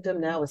is a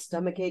symptom, now a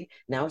stomach ache,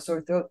 now a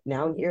sore throat,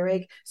 now an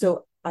earache.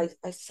 So I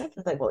said,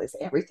 like, well, is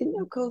everything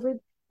now COVID?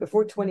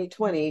 Before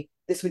 2020,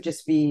 this would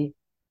just be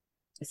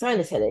a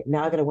sinus headache.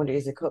 Now I gotta wonder,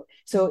 is it COVID?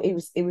 So it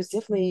was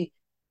definitely,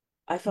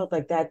 I felt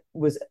like that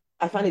was,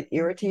 I found it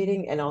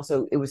irritating and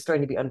also it was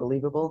starting to be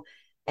unbelievable.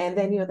 And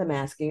then, the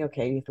masking,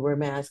 okay, you have to wear a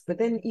mask. But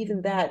then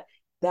even that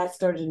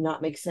started to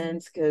not make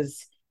sense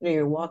because,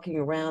 you're walking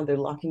around, they're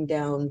locking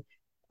down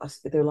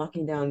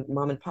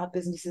mom and pop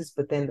businesses,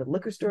 but then the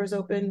liquor store is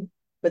open,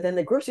 but then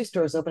the grocery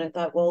store is open. I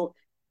thought, well,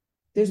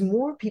 there's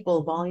more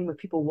volume of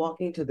people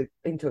walking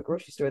into a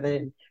grocery store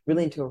than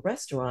really into a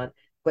restaurant.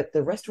 But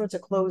the restaurants are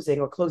closing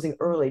or closing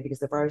early because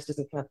the virus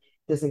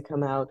doesn't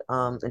come out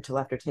until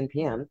after 10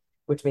 p.m.,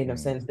 which made no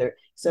sense Mm. there.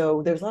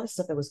 So there's a lot of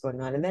stuff that was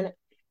going on. And then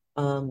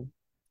um,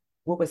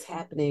 what was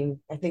happening,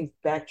 I think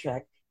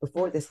backtrack,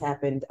 before this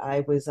happened, I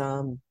was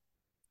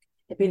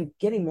had been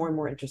getting more and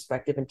more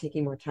introspective and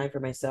taking more time for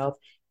myself.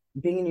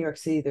 Being in New York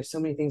City, there's so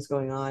many things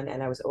going on,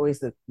 and I was always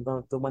the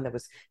one that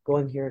was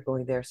going here,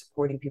 going there,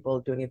 supporting people,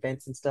 doing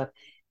events and stuff.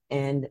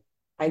 And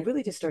I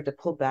really just started to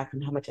pull back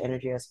from how much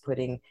energy I was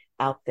putting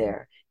out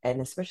there, and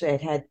especially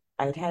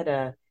I'd had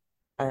a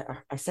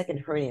second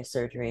hernia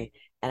surgery,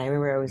 and I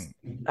remember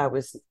I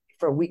was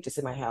for a week just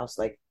in my house,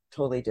 like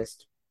totally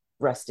just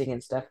resting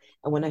and stuff.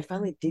 And when I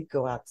finally did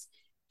go out,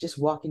 just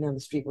walking down the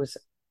street was,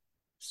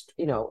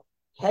 you know,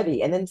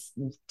 heavy. And then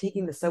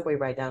taking the subway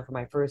ride down for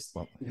my first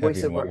Well, heavy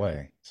in what voiceover,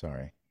 way?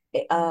 Sorry.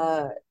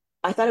 uh,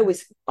 I thought it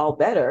was all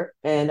better.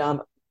 And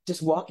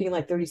just walking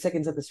like 30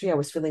 seconds up the street, I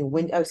was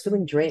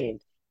feeling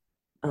drained.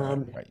 Right,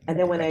 Um, right. and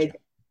then I when gotcha. I,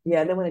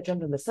 yeah, and then when I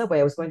jumped on the subway,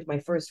 I was going to my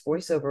first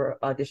voiceover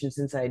audition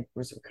since I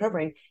was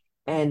recovering.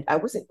 And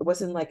it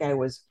wasn't like I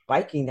was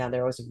biking down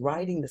there. I was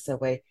riding the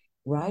subway.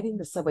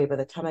 By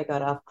the time I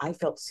got off, I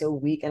felt so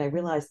weak. And I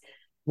realized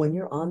when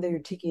you're on there, you're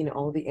taking in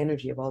all the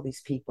energy of all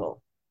these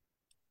people.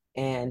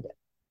 And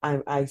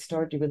I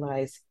started to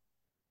realize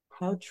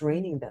how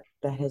draining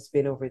that has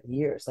been over the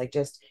years. Like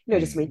just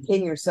Mm.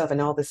 maintaining yourself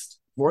and all this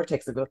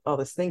vortex of all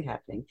this thing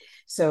happening.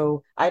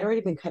 So I'd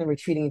already been kind of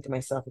retreating into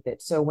myself a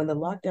bit. So when the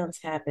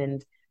lockdowns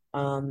happened,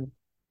 um,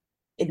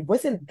 it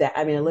wasn't that,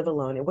 I mean, I live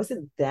alone. It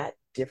wasn't that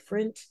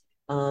different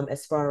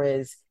as far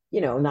as,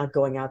 not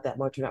going out that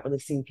much or not really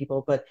seeing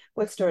people. But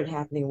what started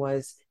happening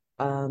was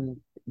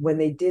when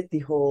they did the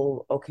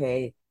whole,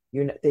 okay,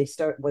 they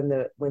start when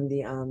the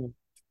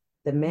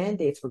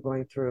mandates were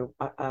going through,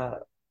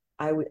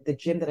 the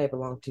gym that I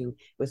belonged to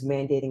was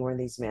mandating wearing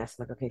these masks.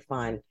 I'm like, okay,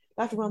 fine.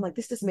 After a while, I'm like,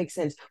 this doesn't make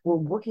sense. We're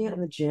working out in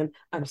the gym.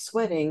 I'm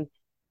sweating.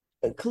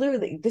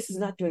 Clearly, this is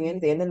not doing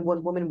anything. And then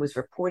one woman was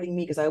reporting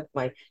me because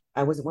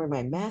I wasn't wearing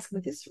my mask. I'm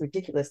like, this is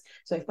ridiculous.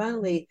 So I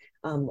finally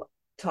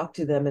talked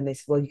to them, and they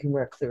said, well, you can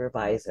wear a clear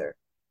visor,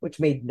 which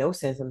made no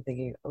sense. I'm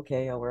thinking,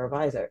 okay, I'll wear a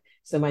visor.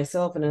 So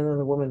myself and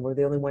another woman were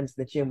the only ones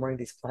in the gym wearing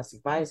these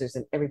plastic visors,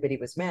 and everybody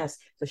was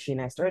masked. So she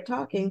and I started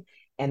talking,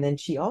 and then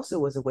she also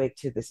was awake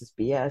to this is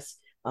BS.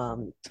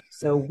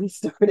 So we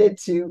started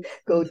to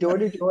go door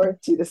to door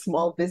to the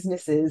small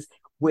businesses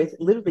with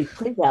literally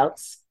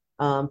printouts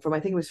from, I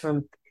think it was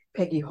from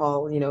Peggy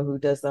Hall, who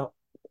does the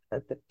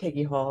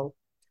Peggy Hall,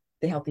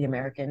 the Healthy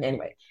American.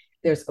 Anyway,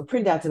 there's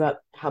printouts about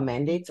how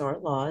mandates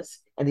aren't laws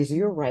and these are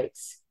your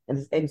rights.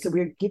 And so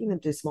we were giving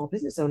them to small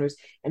business owners,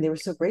 and they were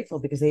so grateful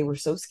because they were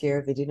so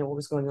scared. They didn't know what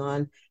was going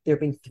on. They were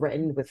being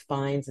threatened with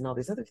fines and all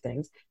these other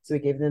things. So we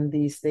gave them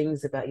these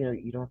things about,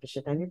 you don't have to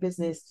shut down your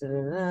business. Da,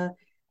 da, da.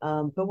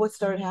 But what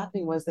started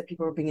happening was that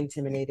people were being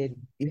intimidated.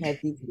 You had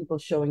these people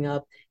showing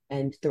up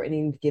and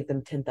threatening to give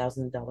them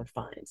 $10,000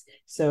 fines.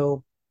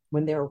 So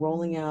when they were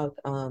rolling out,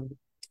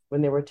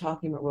 when they were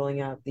talking about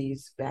rolling out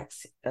these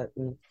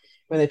when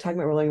they're talking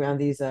about rolling around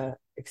these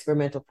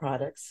experimental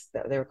products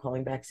that they were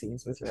calling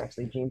vaccines, which were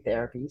actually gene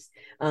therapies,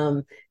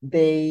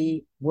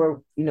 they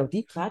were,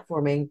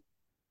 deplatforming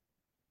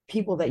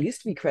people that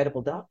used to be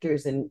credible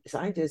doctors and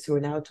scientists who are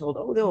now told,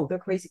 oh, no, they're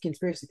crazy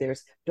conspiracy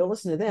theorists. Don't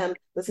listen to them.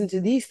 Listen to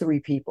these three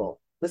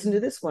people. Listen to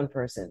this one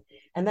person.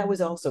 And that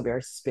was also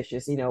very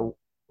suspicious.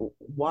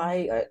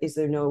 Why is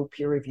there no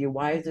peer review?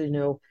 Why is there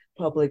no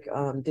public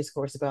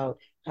discourse about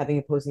having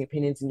opposing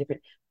opinions and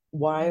different?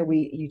 Why are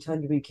you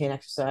telling people you can't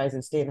exercise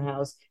and stay in the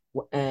house?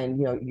 And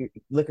your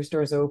liquor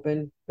stores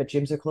open, but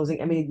gyms are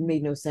closing. I mean, it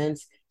made no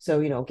sense.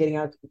 So getting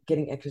out,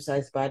 getting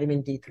exercise,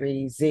 vitamin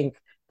D3, zinc,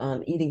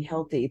 eating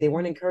healthy. They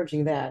weren't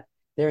encouraging that.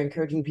 They're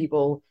encouraging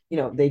people,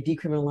 they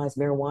decriminalized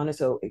marijuana.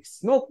 So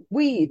smoke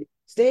weed,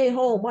 stay at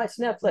home, watch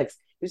Netflix.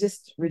 It was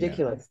just Yeah.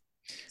 ridiculous.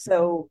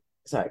 So,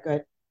 sorry, go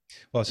ahead.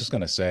 Well, I was just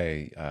going to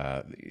say,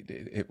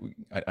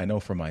 I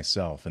know for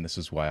myself, and this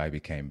is why I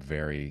became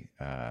very,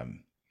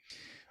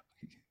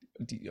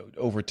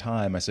 over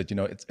time, I said,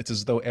 it's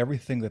as though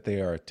everything that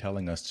they are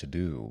telling us to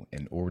do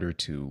in order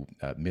to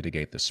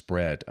mitigate the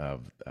spread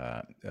of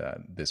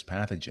this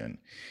pathogen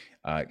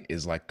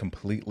is like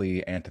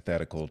completely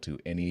antithetical to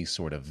any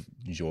sort of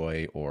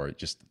joy or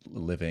just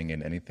living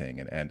in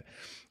anything. And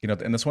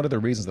that's one of the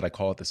reasons that I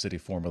call it the city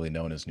formerly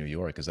known as New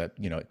York, is that,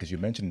 because you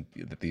mentioned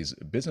that these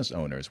business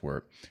owners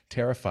were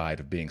terrified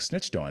of being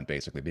snitched on,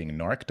 basically being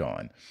narked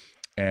on.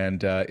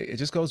 And it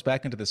just goes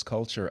back into this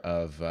culture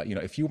of,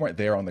 if you weren't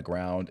there on the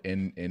ground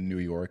in New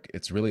York,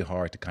 it's really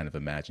hard to kind of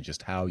imagine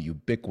just how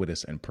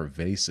ubiquitous and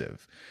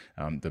pervasive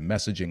the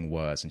messaging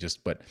was.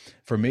 But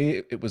for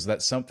me, it was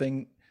that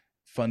something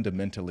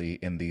fundamentally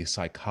in the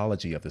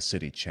psychology of the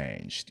city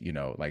changed.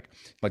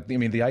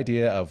 The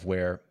idea of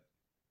where,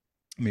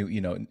 I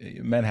mean,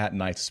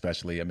 Manhattanites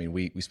especially. I mean,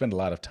 we spend a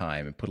lot of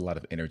time and put a lot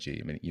of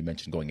energy. I mean, you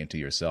mentioned going into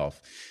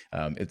yourself.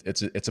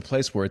 It's a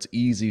place where it's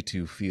easy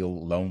to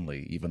feel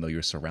lonely, even though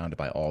you're surrounded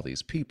by all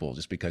these people,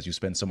 just because you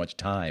spend so much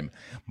time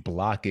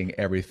blocking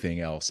everything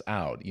else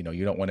out.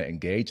 You don't want to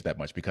engage that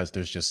much because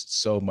there's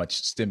just so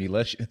much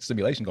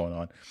stimulation going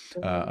on,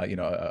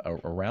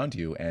 around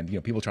you,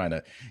 and people trying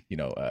to,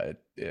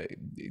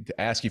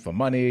 to ask you for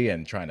money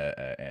and trying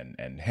to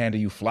and hand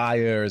you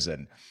flyers,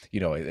 and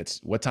it's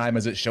what time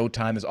is it,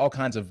 showtime. There's all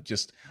kinds of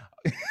just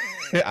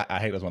I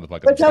hate those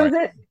motherfuckers. What I'm time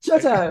sorry. is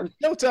it?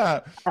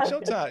 Showtime.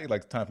 Showtime.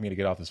 Like, time for me to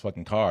get off this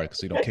fucking car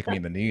so you don't kick me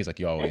in the knees like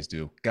you always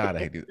do. God,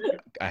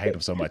 I hate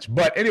them so much.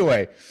 But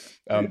anyway,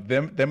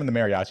 them and the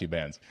mariachi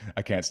bands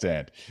I can't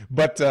stand.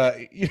 But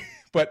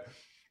but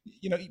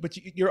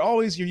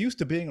you're used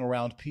to being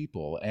around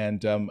people,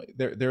 and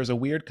there's a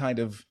weird kind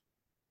of,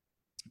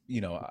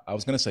 I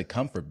was going to say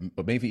comfort,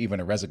 but maybe even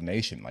a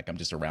resignation. Like, I'm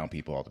just around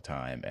people all the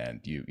time,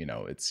 and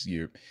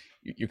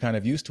you're kind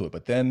of used to it.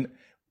 But then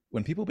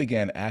when people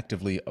began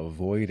actively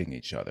avoiding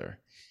each other,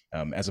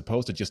 as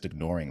opposed to just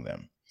ignoring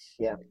them,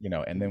 Yeah.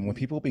 and then when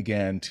people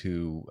began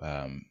to,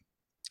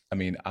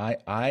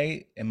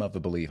 I am of the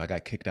belief, I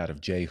got kicked out of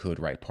J. Hood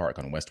Wright Park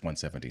on West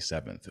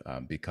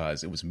 177th,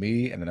 because it was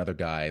me and another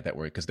guy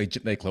because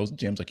they closed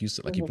the gyms, like you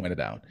said, like you pointed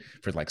out,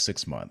 for like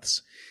 6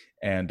 months,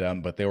 and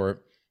but there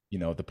were,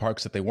 the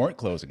parks that they weren't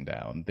closing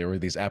down, there were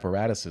these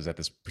apparatuses at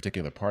this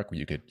particular park where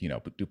you could,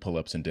 do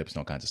pull-ups and dips and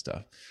all kinds of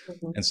stuff.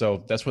 Mm-hmm. And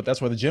so that's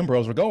where the gym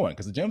bros were going,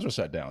 because the gyms were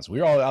shut down. So we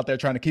were all out there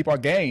trying to keep our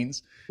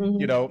gains,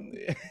 Mm-hmm.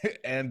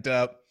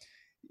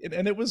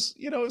 and it was,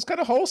 it was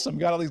kind of wholesome. You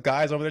got all these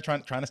guys over there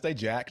trying to stay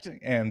jacked,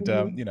 and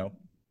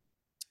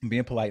Mm-hmm.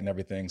 being polite and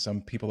everything.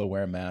 Some people are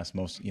wearing masks,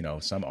 most,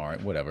 some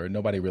aren't, whatever.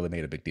 Nobody really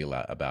made a big deal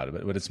about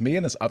it. But it's me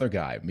and this other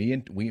guy, me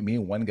and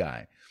one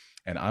guy.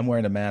 And I'm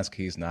wearing a mask,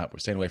 he's not. We're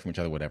staying away from each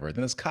other, whatever.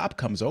 Then this cop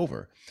comes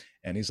over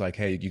and he's like,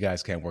 "Hey, you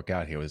guys can't work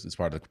out here. It's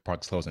part of the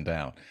park's closing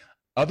down."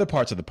 Other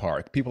parts of the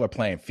park, people are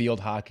playing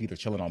field hockey. They're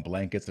chilling on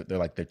blankets.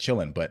 They're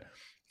chilling. But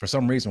for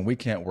some reason, we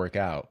can't work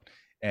out.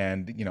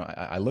 And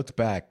I looked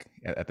back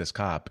at this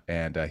cop,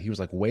 and he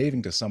was like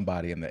waving to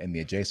somebody in the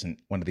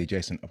one of the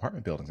adjacent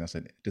apartment buildings. And I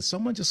said, "Did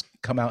someone just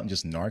come out and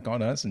just narc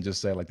on us and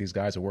just say, like, these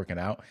guys are working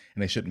out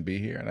and they shouldn't be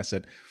here?" And I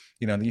said,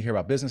 you hear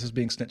about businesses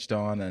being snitched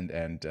on,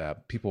 and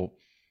people,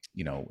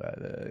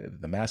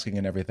 the masking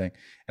and everything.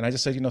 And I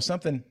just said,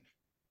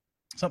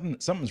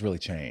 something's really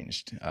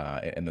changed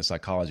in the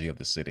psychology of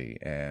the city,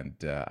 and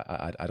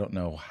I don't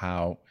know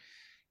how,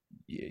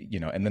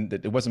 and then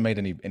it wasn't made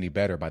any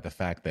better by the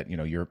fact that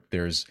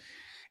there's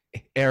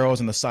arrows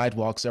on the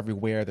sidewalks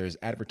everywhere. There's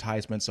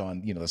advertisements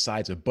on the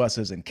sides of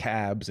buses and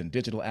cabs, and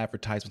digital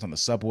advertisements on the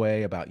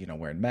subway about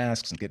wearing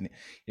masks and getting.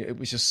 It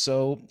was just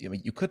so,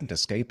 you couldn't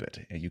escape it.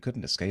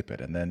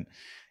 And then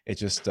it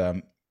just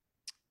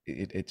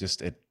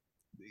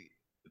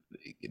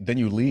then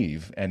you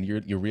leave and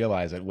you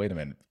realize that, wait a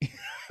minute,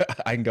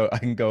 I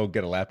can go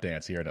get a lap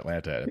dance here in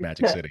Atlanta at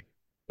Magic City.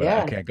 but I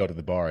Yeah. can't go to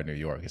the bar in New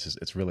York.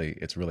 It's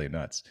really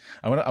nuts.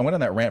 I went on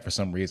that rant for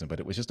some reason, but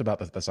it was just about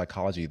the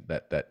psychology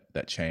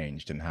that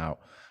changed and how.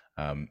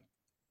 Um,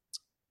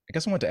 I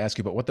guess I wanted to ask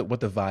you about what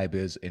the vibe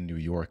is in New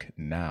York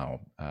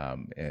now,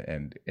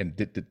 and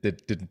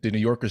did New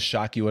Yorkers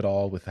shock you at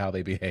all with how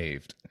they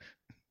behaved?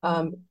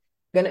 Um,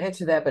 gonna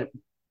answer that, but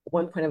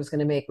one point I was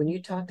gonna make when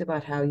you talked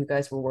about how you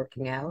guys were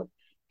working out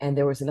and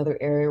there was another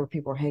area where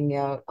people were hanging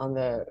out on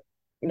the,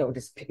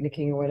 just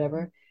picnicking or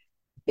whatever.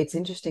 It's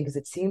interesting because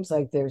it seems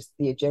like there's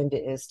the agenda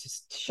is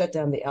to shut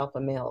down the alpha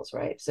males,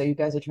 right? So you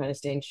guys are trying to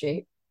stay in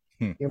shape.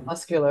 Hmm. You're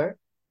muscular,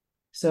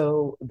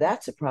 so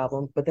that's a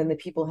problem. But then the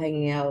people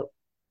hanging out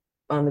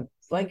on the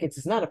blankets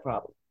is not a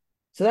problem.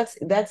 So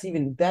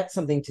that's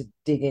something to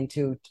dig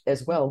into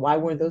as well. Why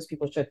weren't those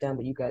people shut down,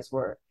 but you guys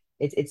were?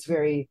 It's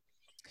very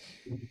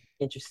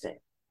interesting.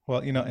 Well,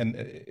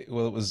 and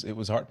well, it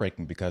was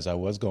heartbreaking because I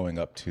was going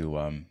up to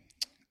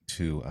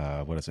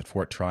what is it,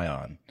 Fort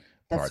Tryon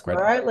That's Park, right?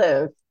 where I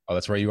live. Oh,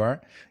 that's where you are.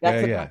 Yeah,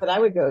 That's the yeah. park that I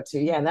would go to.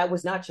 Yeah, and that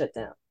was not shut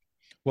down.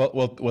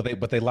 Well,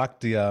 they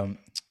locked the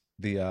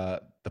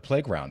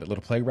playground, the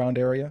little playground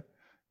area.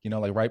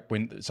 Like right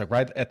when it's like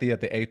right at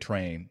the A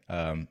train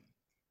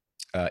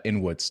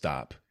Inwood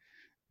stop.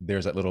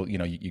 There's that little,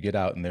 you get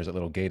out and there's a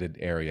little gated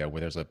area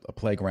where there's a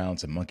playground,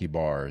 some monkey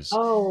bars,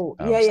 Oh,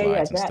 yeah, yeah,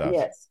 yeah. slides and That stuff.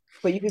 yes.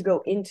 But you could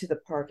go into the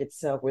park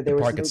itself where The there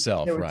was park no there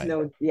itself, was right?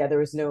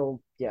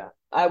 no yeah.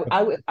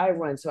 I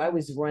run, so I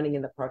was running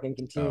in the park and Oh,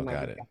 continuing my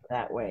got it. workout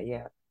that way.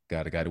 Yeah.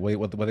 Got it.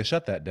 Well, they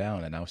shut that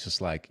down, and I was just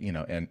like,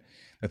 and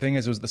the thing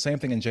is, it was the same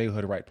thing in J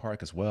Hood Wright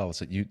Park as well. Is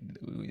that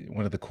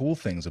one of the cool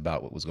things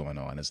about what was going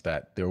on is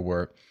that there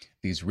were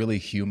these really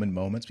human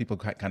moments, people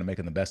kind of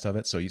making the best of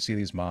it. So you see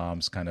these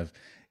moms kind of,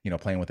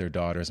 playing with their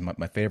daughters.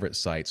 My favorite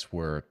sites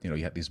were, you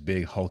had these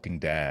big hulking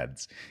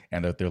dads,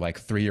 and they're like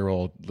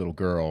 3-year-old little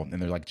girl, and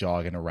they're like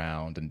jogging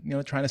around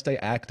and trying to stay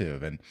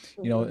active, and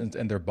Hmm.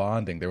 and they're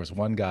bonding. There was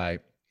one guy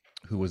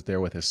who was there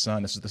with his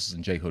son. This is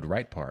in J Hood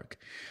Wright Park.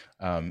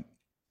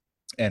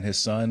 And his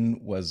son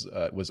was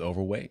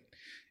overweight,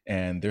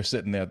 and they're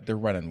sitting there, they're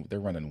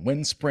running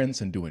wind sprints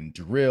and doing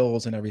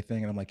drills and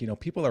everything, and I'm like,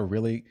 people are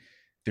really,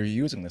 they're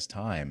using this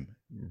time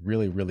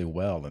really, really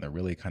well, and they're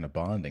really kind of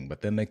bonding.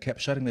 But then they kept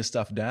shutting this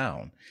stuff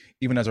down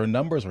even as our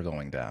numbers were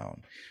going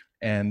down.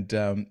 And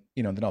then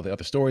all the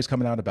other stories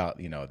coming out about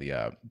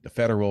the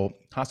federal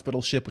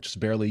hospital ship, which is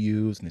barely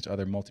used, and these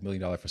other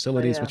multi-million-dollar Oh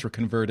facilities yeah. which were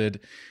converted,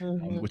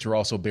 Hmm. which were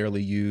also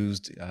barely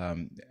used.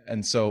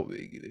 And so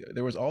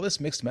there was all this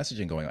mixed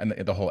messaging going on,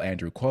 and the whole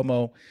Andrew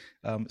Cuomo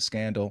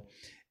scandal.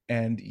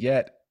 And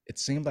yet it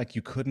seemed like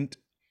you couldn't,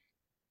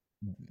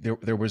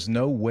 there was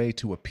no way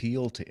to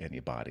appeal to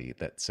anybody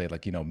that say,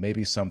 like,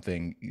 maybe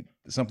something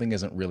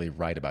isn't really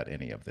right about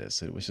any of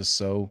this. It was just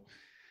so.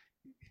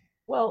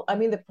 Well, I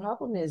mean, the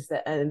problem is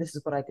that, and this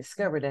is what I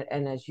discovered,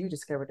 and as you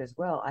discovered as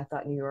well, I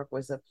thought New York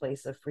was a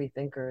place of free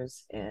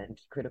thinkers and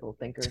critical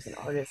thinkers and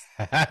artists.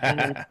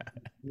 And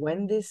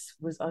when this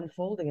was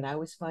unfolding and I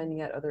was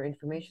finding out other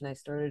information, I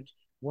started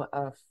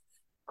a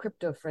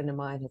crypto friend of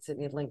mine had sent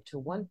me a link to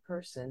one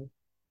person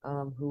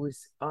who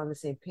was on the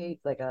same page,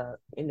 like a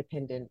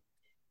independent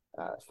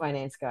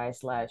finance guy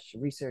slash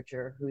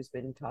researcher who's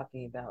been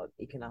talking about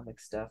economic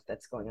stuff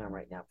that's going on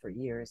right now for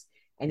years.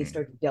 And he Mm,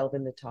 started to delve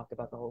in to talk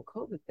about the whole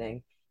COVID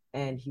thing.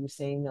 And he was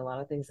saying a lot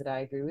of things that I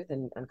agree with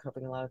and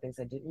uncovering a lot of things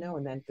I didn't know.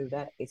 And then through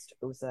that, it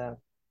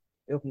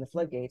opened the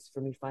floodgates for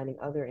me finding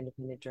other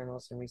independent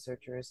journalists and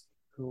researchers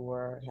who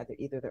had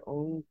either their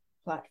own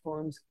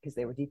platforms because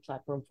they were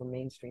deplatformed from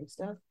mainstream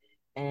stuff,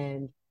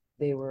 and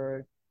they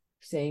were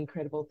saying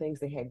credible things.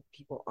 They had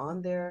people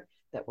on there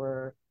that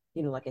were,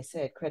 like I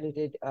said,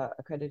 accredited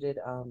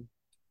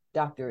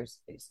doctors,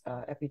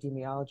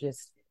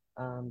 epidemiologists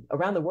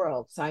around the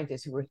world,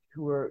 scientists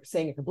who were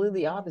saying a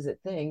completely opposite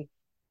thing,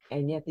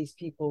 and yet these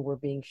people were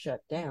being shut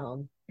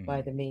down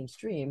by mm, the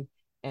mainstream.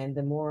 And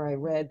the more I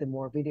read, the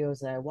more videos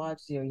that I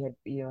watched. You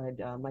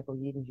had Michael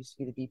Yeadon, who used to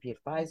be the VP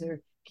at Pfizer,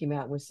 came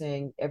out and was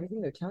saying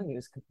everything they're telling you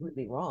is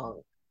completely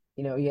wrong.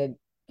 You had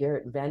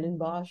Garrett Vanden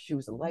Bosch, who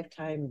was a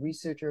lifetime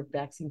researcher,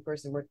 vaccine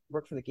person,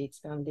 worked for the Gates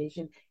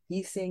Foundation.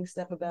 He's saying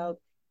stuff about,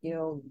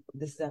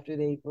 this is after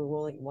they were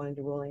wanting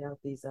to rolling out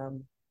these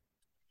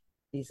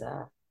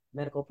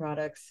medical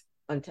products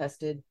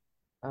untested,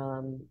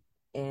 um,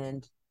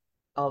 and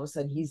all of a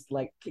sudden he's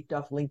like kicked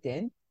off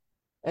LinkedIn,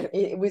 and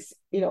it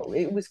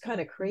was kind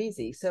of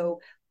crazy. So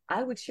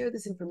I would share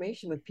this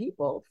information with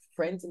people,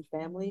 friends and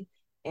family,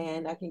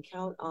 and I can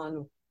count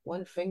on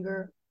one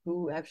finger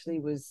who actually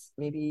was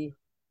maybe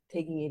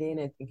taking it in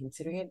and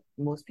considering it.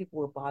 Most people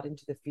were bought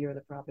into the fear of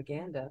the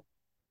propaganda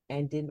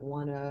and didn't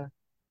want to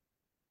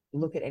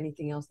look at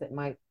anything else that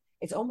might.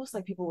 It's almost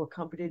like people were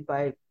comforted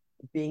by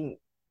being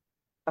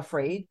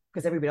afraid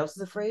because everybody else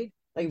is afraid.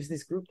 Like it was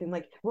this group thing,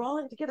 like we're all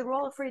in together, we're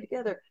all afraid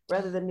together,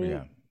 rather than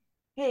yeah. me.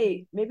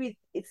 Hey, maybe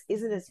it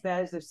isn't as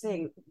bad as they're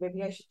saying.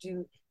 Maybe I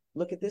should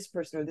look at this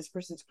person, or this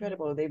person's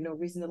credible, or they have no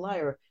reason to lie,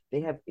 or they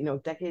have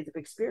decades of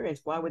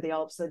experience. Why would they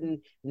all of a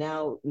sudden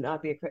now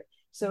not be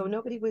so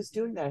nobody was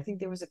doing that. I think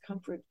there was a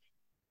comfort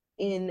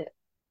in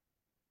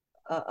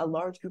a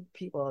large group of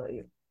people,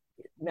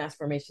 mass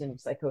formation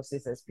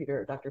psychosis, as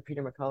Dr.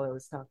 Peter McCullough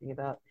was talking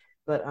about.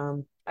 But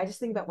I just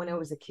think about when I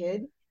was a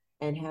kid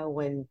and how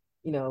when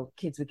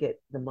kids would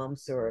get the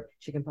mumps or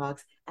chicken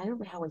pox. I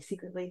remember how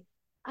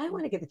I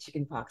want to get the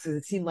chicken pox because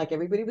it seemed like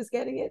everybody was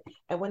getting it.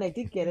 And when I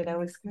did get it, I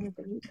was kind of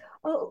thinking,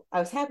 oh, I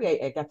was happy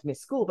I got to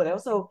miss school, but I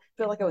also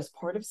felt like I was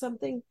part of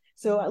something.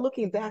 So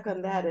looking back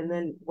on that and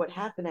then what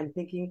happened, I'm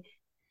thinking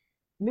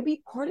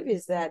maybe part of it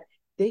is that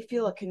they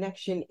feel a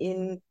connection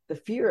in the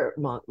fear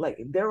monk, like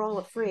they're all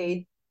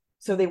afraid,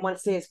 so they want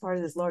to stay as part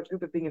of this large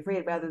group of being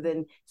afraid rather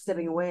than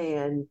stepping away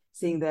and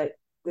seeing that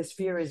this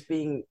fear is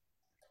being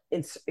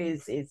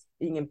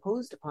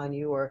imposed upon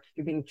you, or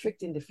you're being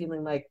tricked into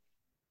feeling like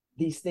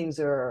these things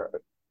are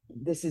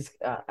this is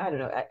I don't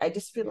know. I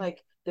just feel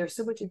like there's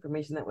so much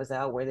information that was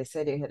out where they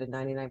said they had a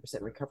 99%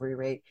 recovery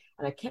rate,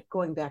 and I kept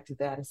going back to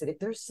that. I said, if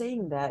they're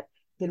saying that,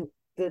 then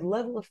the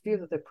level of fear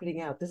that they're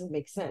putting out doesn't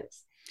make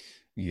sense.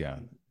 Yeah.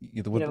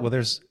 You Well, know,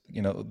 there's,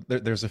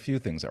 there's a few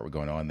things that were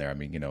going on there. I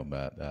mean,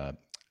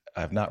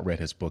 I've not read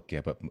his book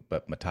yet,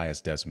 but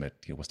Matthias Desmet,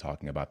 he was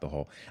talking about the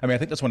whole. I mean, I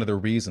think that's one of the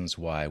reasons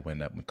why when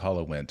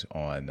McCullough went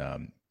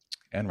on,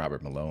 and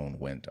Robert Malone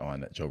went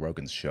on Joe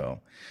Rogan's show,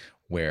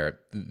 where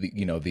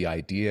the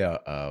idea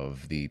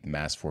of the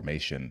mass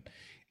formation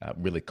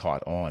really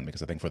caught on,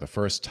 because I think for the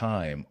first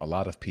time, a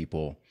lot of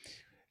people,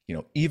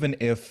 even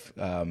if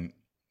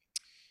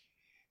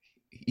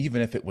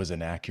it was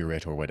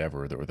inaccurate or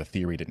whatever, or the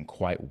theory didn't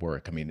quite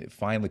work. I mean,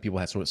 finally, people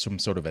had some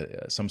sort of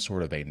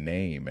a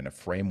name and a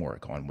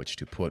framework on which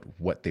to put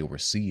what they were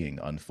seeing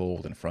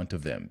unfold in front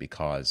of them.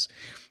 Because,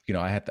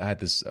 I had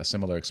this a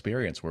similar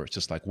experience where it's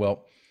just like,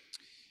 well,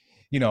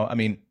 I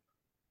mean,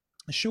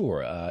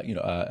 sure,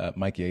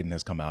 Mike Yaden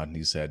has come out and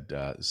he said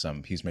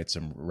he's made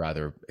some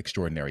rather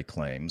extraordinary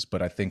claims,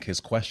 but I think his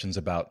questions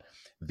about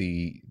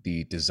the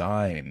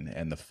design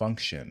and the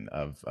function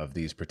of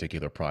these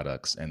particular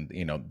products, and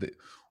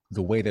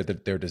the way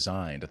that they're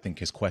designed, I think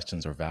his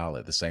questions are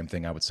valid. The same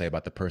thing I would say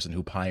about the person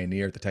who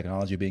pioneered the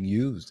technology being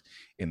used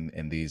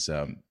in these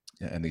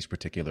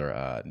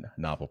particular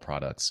novel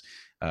products.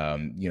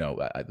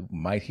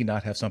 Might he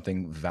not have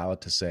something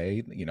valid to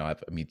say? You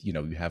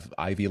have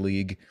Ivy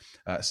League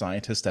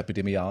scientists,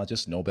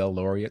 epidemiologists, Nobel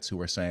laureates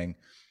who are saying,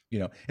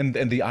 and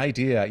the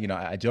idea,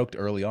 I joked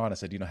early on, I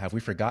said, have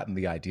we forgotten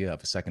the idea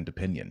of a second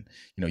opinion?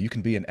 You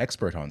can be an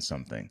expert on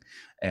something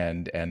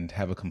and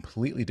have a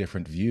completely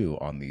different view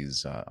on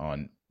these,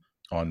 on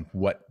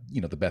what,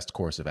 the best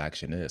course of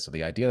action is. So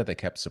the idea that they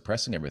kept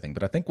suppressing everything,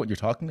 but I think what you're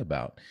talking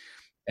about,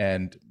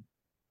 and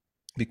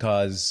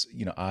because,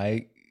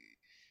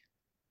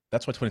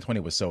 that's why 2020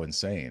 was so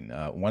insane.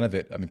 One of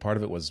it, I mean, part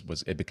of it was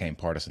it became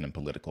partisan and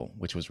political,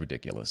 which was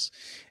ridiculous.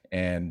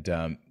 And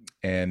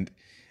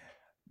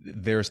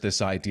there's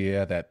this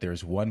idea that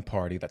there's one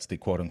party that's the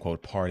quote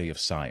unquote party of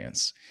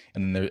science,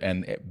 and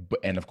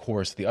of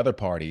course the other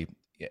party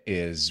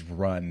is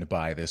run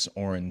by this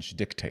orange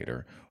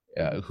dictator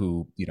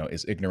who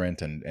is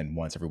ignorant and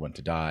wants everyone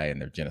to die,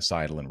 and they're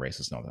genocidal and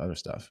racist and all that other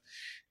stuff.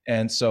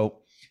 And so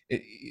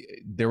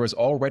there was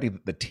already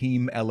the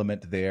team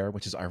element there,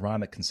 which is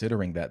ironic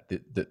considering that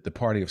the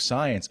party of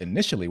science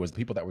initially was the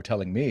people that were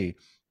telling me,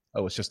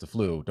 oh, it's just the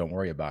flu, don't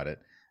worry about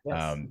it.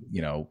 yes.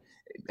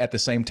 At the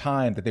same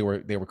time that they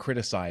were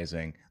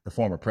criticizing the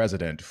former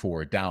president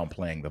for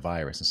downplaying the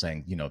virus and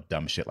saying,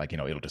 dumb shit like,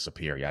 it'll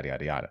disappear, yada,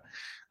 yada,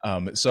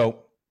 yada.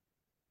 So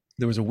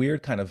there was a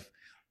weird kind of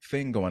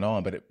thing going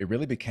on, but it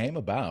really became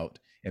about,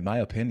 in my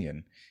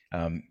opinion,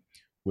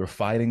 we're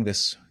fighting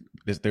this,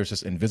 there's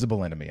this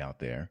invisible enemy out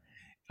there.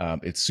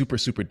 It's super,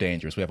 super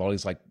dangerous. We have all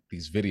these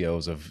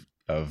videos of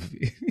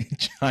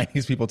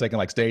Chinese people taking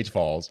like stage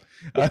falls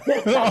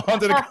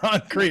onto the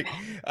concrete.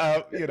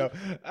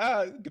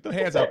 Get their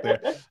hands out there.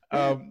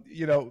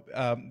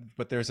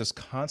 But there's this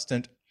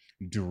constant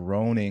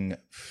droning,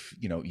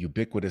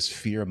 ubiquitous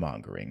fear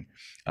mongering.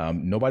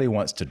 Nobody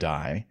wants to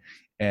die,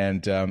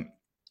 and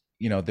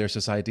there's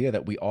this idea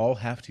that we all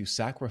have to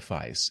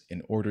sacrifice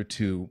in order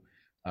to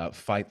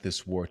fight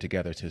this war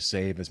together to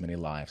save as many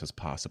lives as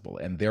possible.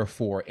 And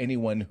therefore,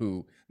 anyone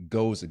who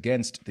goes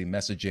against the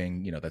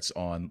messaging, that's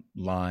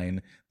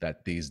online,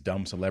 that these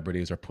dumb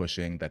celebrities are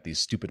pushing, that these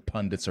stupid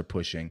pundits are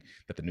pushing,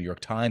 that the New York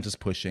Times is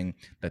pushing,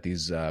 that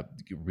these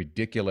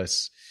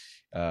ridiculous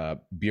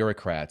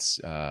bureaucrats,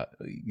 like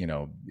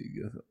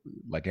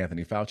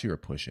Anthony Fauci are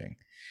pushing.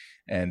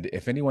 And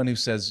if anyone who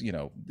says,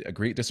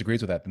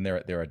 disagrees with that, then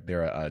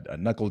they're a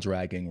knuckle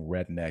dragging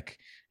redneck,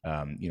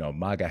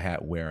 MAGA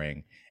hat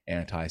wearing,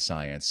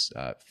 anti-science,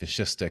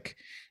 fascistic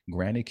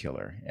granny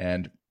killer.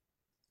 And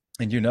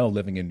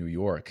living in New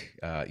York,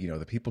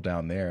 the people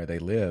down there, they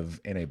live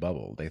in a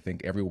bubble. They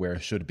think everywhere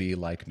should be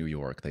like New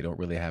York. They don't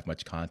really have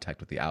much contact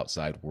with the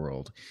outside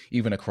world,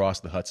 even across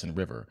the Hudson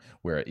River,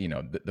 where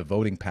the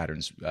voting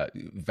patterns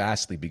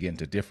vastly begin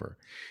to differ.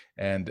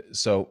 And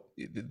so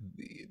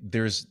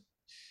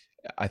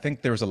I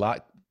think there's a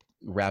lot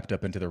wrapped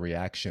up into the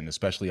reaction,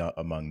 especially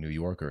among New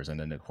Yorkers. And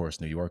then, of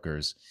course, New York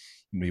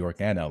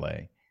and LA,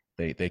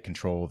 they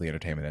control the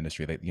entertainment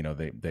industry.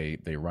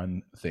 They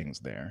run things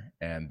there,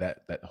 and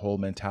that whole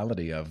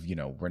mentality of,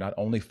 we're not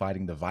only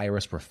fighting the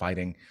virus, we're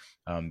fighting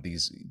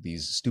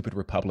these stupid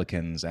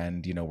Republicans,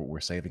 and we're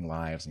saving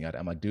lives. And yet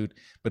I'm like, dude.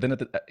 But then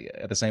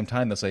at the same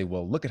time, they'll say,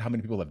 well, look at how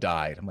many people have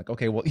died. I'm like,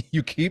 okay, well,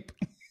 you keep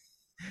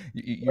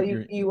Well,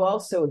 you're you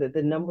also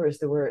the numbers,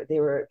 there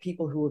were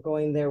people who were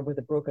going there with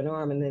a broken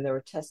arm, and then they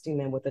were testing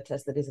them with a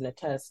test that isn't a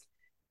test,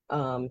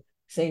 um,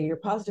 saying you're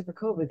positive for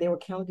COVID. They were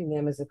counting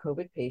them as a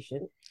COVID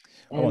patient,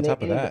 Oh, on and they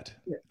top of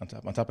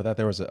didn't. that,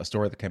 there was a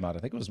story that came out. I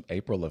think it was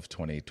April of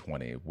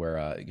 2020,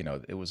 where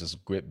it was this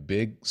great,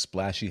 big,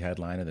 splashy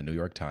headline in the New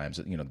York Times.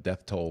 That,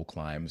 death toll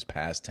climbs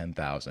past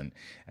 10,000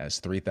 as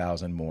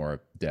 3,000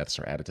 more deaths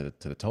are added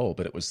to the toll.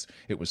 But it was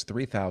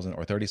 3,000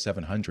 or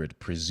 3,700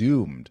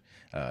 presumed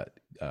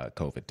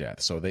COVID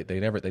deaths. So they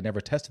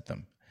never tested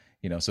them.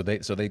 So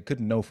they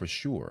couldn't know for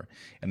sure.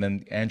 And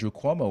then Andrew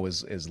Cuomo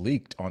is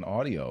leaked on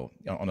audio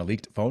on a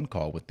leaked phone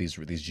call with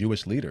these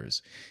Jewish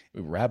leaders,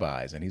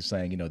 rabbis, and he's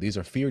saying, these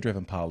are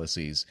fear-driven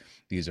policies.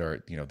 These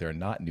are, they're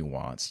not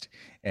nuanced,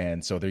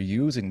 and so they're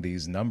using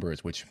these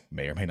numbers, which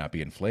may or may not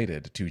be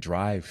inflated, to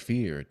drive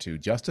fear, to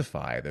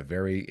justify the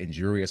very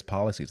injurious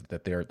policies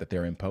that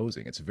they're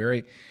imposing. It's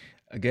very,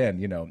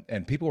 again,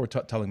 and people were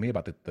telling me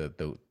about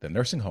the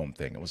nursing home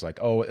thing. It was like,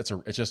 oh, it's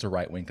just a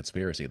right wing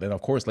conspiracy. Then,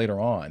 of course,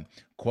 later on,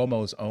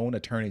 Cuomo's own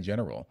attorney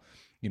general,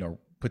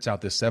 puts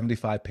out this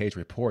 75-page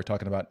report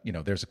talking about,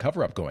 there's a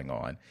cover up going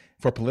on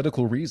for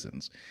political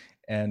reasons,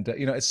 and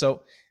it's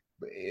so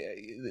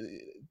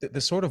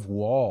the sort of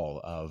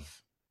wall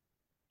of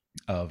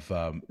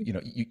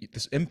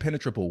this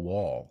impenetrable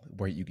wall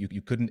where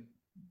you couldn't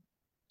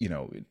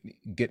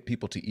get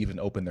people to even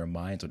open their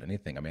minds on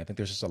anything. I mean, I think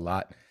there's just a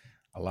lot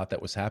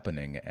that was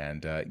happening,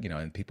 and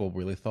and people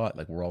really thought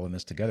like we're all in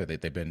this together.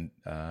 They've been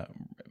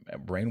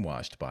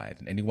brainwashed by it,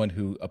 and anyone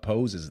who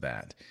opposes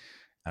that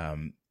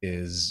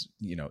is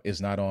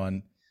not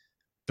on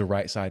the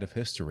right side of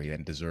history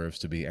and deserves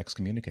to be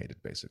excommunicated,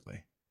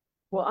 basically.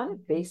 Well, on a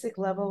basic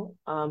level,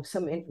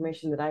 some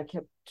information that I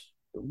kept,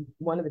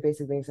 one of the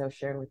basic things I was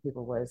sharing with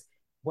people was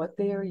what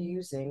they are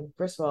using.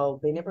 First of all,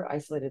 they never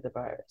isolated the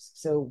virus.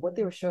 So what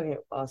they were showing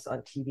us on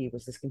TV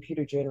was this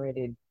computer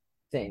generated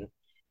thing.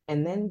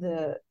 And then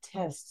the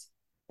test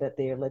that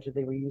they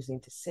allegedly were using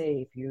to say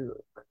if you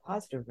are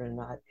positive or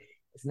not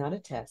is not a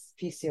test.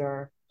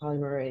 PCR,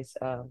 polymerase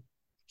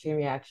chain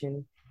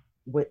reaction,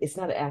 it's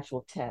not an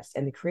actual test.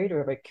 And the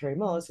creator of it, Carrie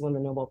Mullis, who won the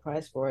Nobel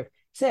Prize for it,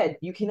 said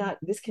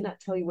this cannot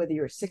tell you whether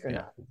you're sick or Yeah.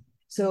 not.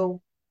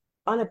 So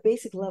on a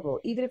basic level,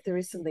 even if there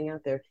is something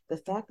out there, the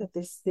fact that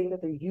this thing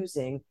that they're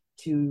using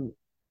to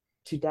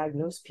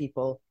diagnose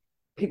people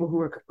who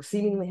are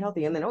seemingly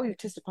healthy, and then, oh, you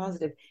tested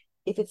positive.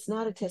 If it's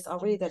not a test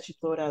already, that should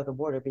blow it out of the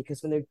water,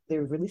 because when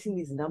they're releasing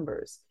these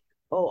numbers,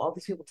 oh, all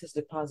these people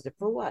tested positive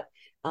for what?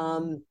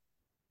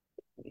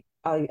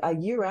 A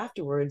year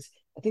afterwards,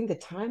 I think the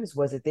Times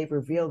was it, they've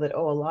revealed that,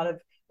 oh,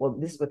 well,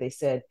 this is what they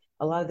said,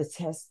 a lot of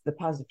the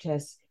positive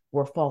tests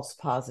were false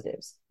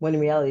positives, when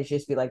in reality, it should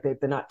just be like, they're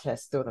not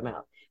tests, throw them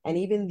out. And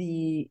even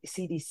the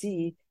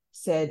CDC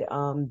said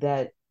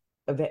that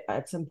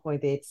at some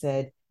point they had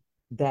said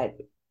that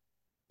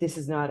this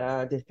is not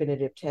a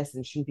definitive test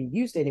and shouldn't be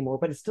used anymore,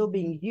 but it's still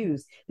being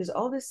used. There's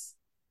all this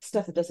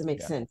stuff that doesn't make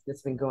Yeah. sense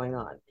that's been going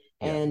on.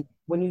 Yeah. And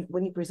when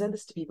you present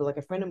this to people, like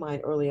a friend of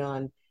mine early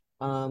on,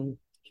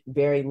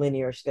 very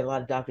linear, she's got a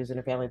lot of doctors in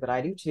her family, but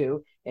I do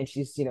too. And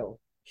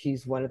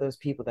she's one of those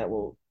people that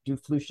will do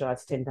flu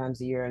shots 10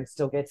 times a year and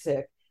still get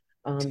sick.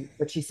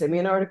 But she sent me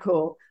an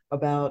article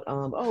about,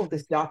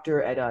 this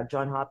doctor at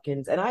John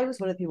Hopkins. And I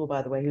was one of the people,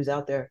 by the way, who's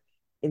out there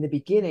in the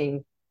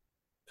beginning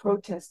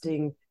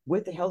protesting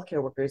with the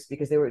healthcare workers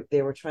because they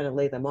were trying to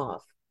lay them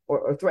off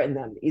or threaten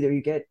them. Either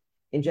you get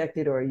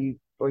injected or you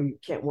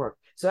can't work.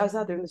 So I was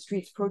out there in the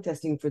streets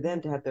protesting for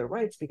them to have their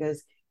rights,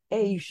 because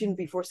you shouldn't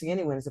be forcing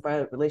anyone. It's a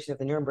violation of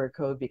the Nuremberg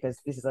Code because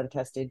this is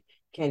untested,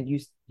 can't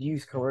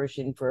use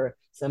coercion for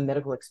some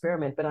medical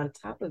experiment. But on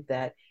top of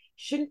that,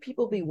 shouldn't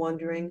people be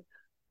wondering,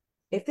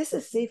 if this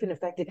is safe and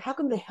effective, how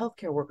come the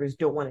healthcare workers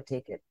don't want to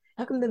take it?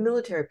 How come the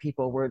military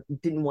people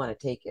didn't want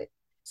to take it?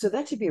 So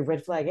that should be a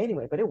red flag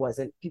anyway, but it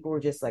wasn't. People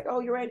were just like, "Oh,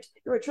 you're right.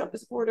 You're a Trump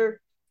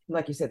supporter."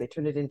 Like you said, they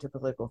turned it into a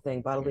political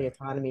thing. Bodily Yeah.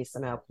 autonomy is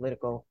somehow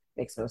political,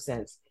 makes no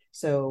sense.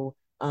 So,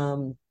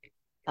 on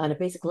a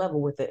basic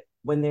level, with it,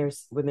 when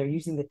they're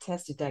using the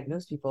test to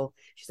diagnose people,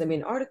 she sent me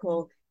an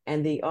article,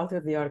 and the author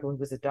of the article, who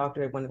was a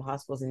doctor at one of the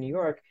hospitals in New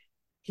York,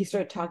 he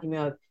started talking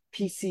about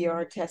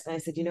PCR tests, and I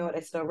said, you know what?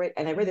 I said, all right,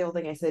 and I read the whole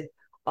thing. I said,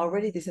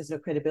 already this has no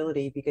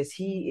credibility, because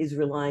he is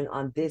relying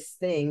on this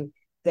thing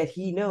that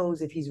he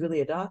knows, if he's really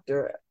a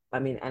doctor. I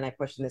mean, and I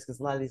question this because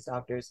a lot of these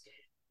doctors,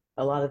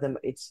 a lot of them,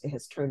 it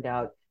has turned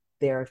out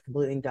they're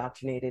completely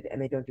indoctrinated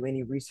and they don't do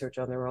any research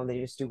on their own. They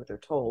just do what they're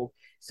told.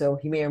 So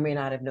he may or may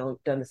not have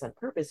done this on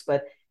purpose,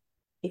 but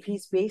if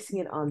he's basing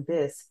it on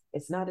this,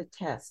 it's not a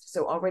test.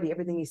 So already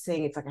everything he's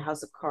saying, it's like a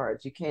house of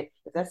cards. You can't,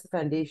 if that's the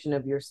foundation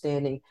of your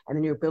standing and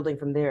then you're building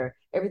from there,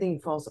 everything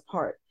falls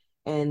apart.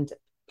 And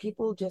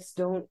people just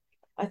don't,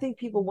 I think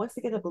people, once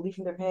they get a belief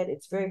in their head,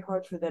 it's very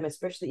hard for them,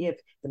 especially if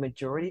the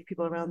majority of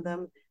people around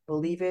them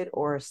believe it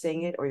or are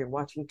saying it, or you're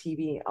watching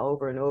TV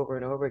over and over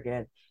and over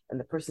again, and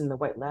the person in the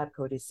white lab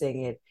coat is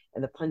saying it,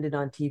 and the pundit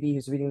on TV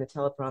who's reading the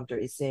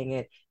teleprompter is saying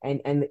it,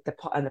 and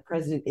the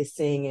president is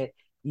saying it.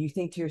 You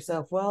think to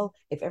yourself, well,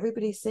 if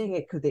everybody's saying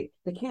it, could they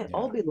can't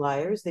all Yeah. be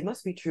liars. They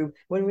must be true.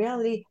 When in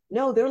reality,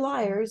 no, they're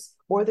liars,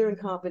 or they're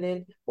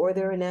incompetent, or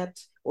they're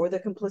inept, or they're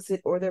complicit,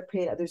 or they're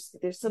paid.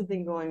 There's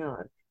something going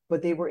on,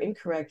 but they were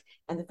incorrect.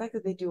 And the fact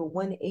that they do a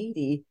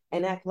 180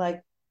 and act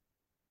like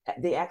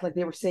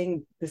they were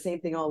saying the same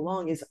thing all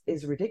along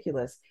is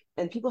ridiculous,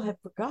 and people have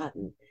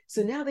forgotten.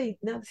 So now the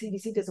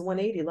CDC does a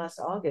 180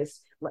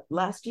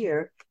 last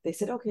year. They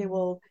said, okay,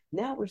 well,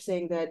 now we're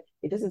saying that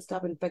it doesn't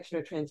stop infection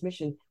or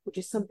transmission, which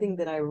is something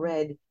that I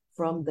read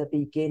from the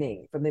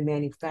beginning. From the Yeah.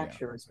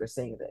 manufacturers were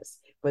saying this,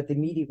 but the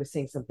media was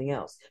saying something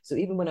else. So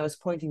even when I was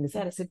pointing this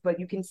out, I said, but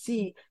you can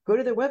see, go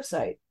to their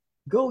website,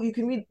 go, you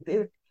can read.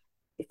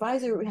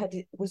 Pfizer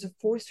was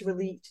forced to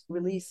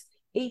release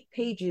 8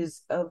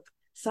 pages of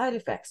side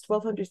effects,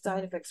 1,200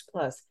 side effects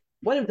plus,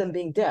 one of them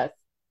being death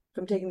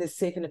from taking this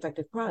safe and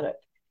effective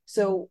product.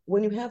 So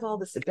when you have all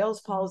this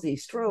Bell's palsy,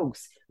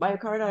 strokes,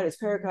 myocarditis,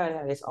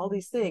 pericarditis, all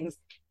these things,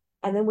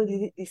 and then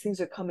when these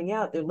things are coming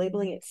out, they're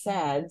labeling it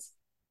SADS,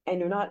 and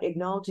you're not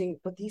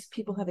acknowledging, but these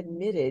people have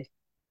admitted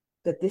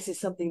that this is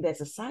something that's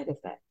a side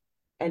effect.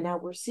 And now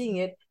we're seeing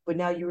it, but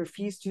now you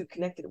refuse to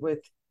connect it with.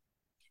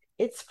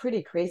 It's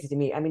pretty crazy to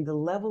me. I mean, the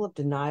level of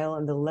denial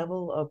and the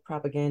level of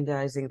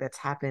propagandizing that's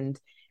happened,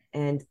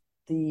 and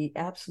the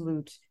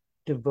absolute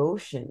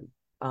devotion,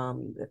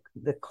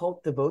 the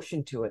cult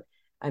devotion to it.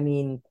 I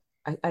mean,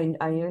 I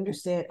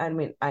understand. I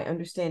mean, I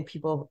understand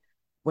people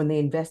when they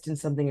invest in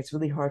something, it's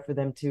really hard for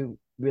them to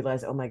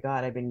realize, oh my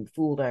God, I've been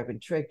fooled, I've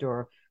been tricked,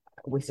 or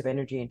a waste of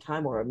energy and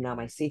time, or now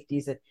my safety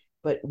is it.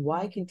 But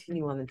why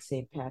continue on the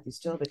same path? You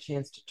still have a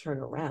chance to turn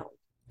around.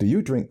 Do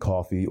you drink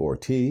coffee or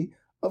tea?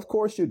 Of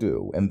course you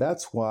do, and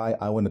that's why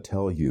I want to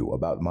tell you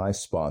about my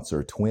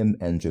sponsor, Twin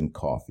Engine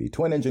Coffee.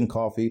 Twin Engine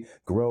Coffee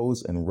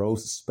grows and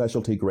roasts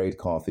specialty grade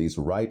coffees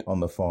right on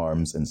the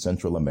farms in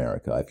Central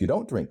America. If you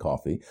don't drink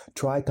coffee,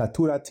 try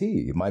Caturra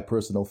tea, my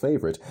personal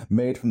favorite,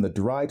 made from the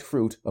dried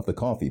fruit of the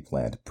coffee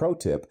plant. Pro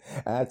tip,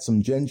 add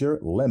some ginger,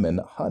 lemon,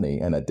 honey,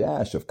 and a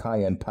dash of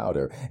cayenne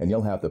powder, and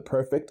you'll have the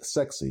perfect,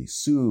 sexy,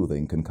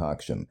 soothing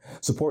concoction.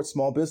 Support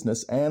small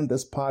business and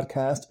this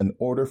podcast and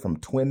order from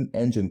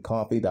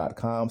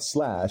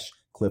twinenginecoffee.com/Clifton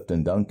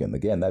Duncan.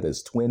 Again, that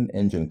is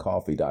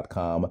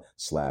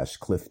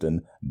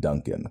twinenginecoffee.com/Clifton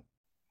Duncan.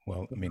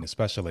 Well, I mean,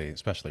 especially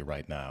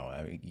right now,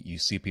 I mean, you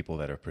see people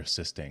that are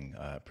persisting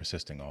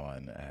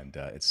on, and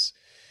it's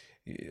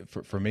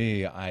for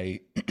me. I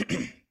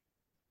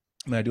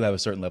mean, I do have a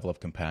certain level of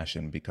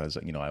compassion because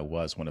I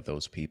was one of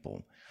those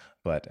people,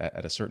 but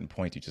at a certain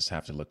point, you just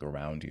have to look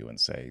around you and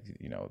say,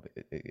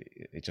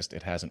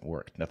 it hasn't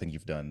worked. Nothing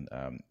you've done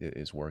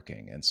is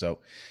working. And so,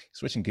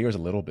 switching gears a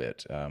little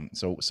bit,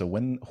 so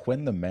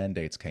when the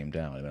mandates came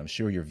down, and I'm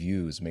sure your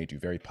views made you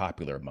very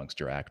popular amongst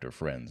your actor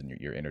friends and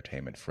your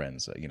entertainment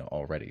friends,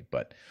 already.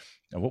 But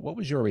what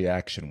was your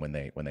reaction when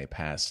they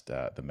passed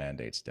the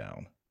mandates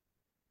down?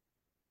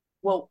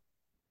 Well,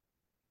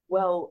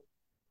 well,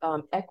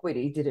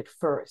 Equity did it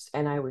first,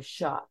 and I was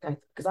shocked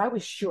because I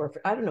was sure.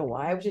 I don't know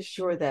why. I was just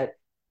sure that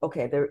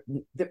okay,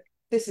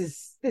 this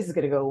is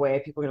going to go away.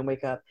 People are going to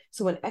wake up.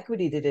 So when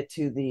Equity did it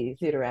to the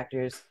theater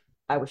actors,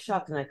 I was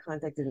shocked, and I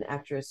contacted an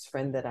actress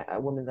friend a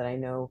woman that I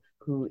know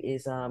who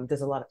is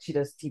does a lot of she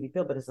does TV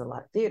film, but does a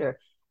lot of theater.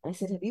 And I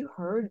said, have you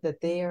heard that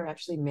they are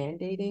actually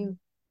mandating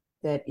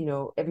that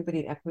everybody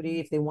in Equity,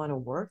 if they want to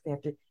work, they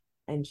have to.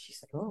 And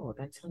she's like, oh,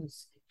 that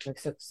sounds like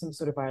some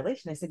sort of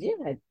violation. I said,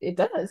 yeah, it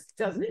does,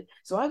 doesn't it?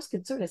 So I was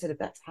concerned. I said, if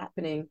that's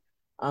happening,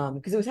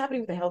 because it was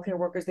happening with the healthcare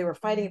workers, they were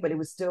fighting it, but it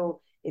was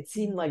still, it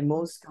seemed like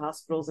most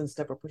hospitals and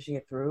stuff were pushing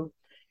it through.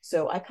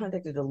 So I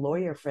contacted a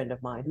lawyer friend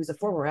of mine who's a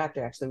former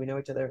actor. Actually, we know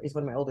each other. He's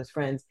one of my oldest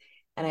friends,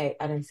 and I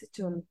said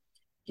to him,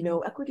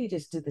 Equity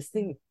just did this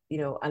thing,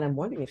 and I'm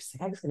wondering if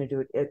SAG's going to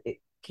do it.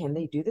 Can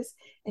they do this?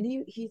 And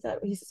he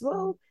says,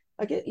 well,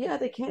 I get, yeah,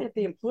 they can if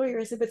the employer.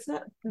 I said, but it's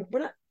not. We're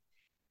not.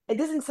 It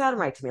doesn't sound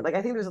right to me. Like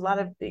I think there's a lot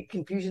of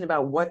confusion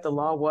about what the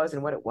law was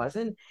and what it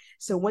wasn't.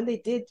 So when they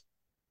did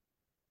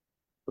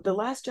the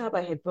last job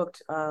I had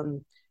booked,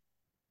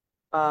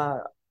 uh,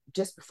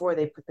 just before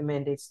they put the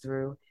mandates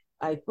through,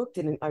 I booked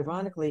it, and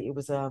ironically, it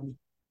was a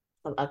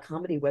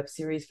comedy web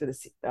series for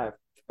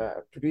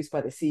produced by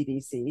the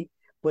CDC,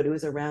 but it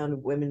was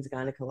around women's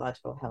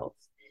gynecological health.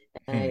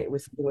 And Hmm. it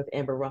was with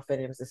Amber Ruffin.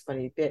 It was this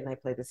funny bit, and I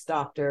played this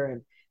doctor,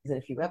 and was in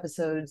a few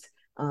episodes.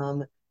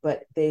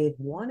 But they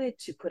wanted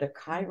to put a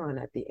chyron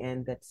at the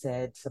end that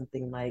said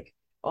something like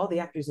all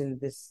the actors in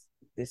this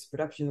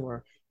production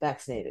were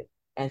vaccinated.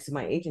 And so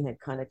my agent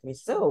had contacted me,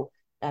 so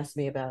asked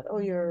me about, oh,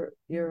 you're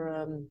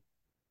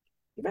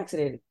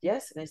vaccinated,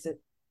 yes? And I said,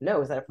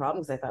 no, is that a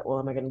problem? Because I thought, well,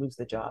 am I going to lose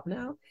the job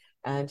now?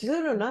 And she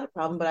said, no, no, not a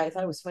problem. But I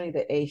thought it was funny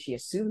that A, she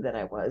assumed that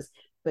I was,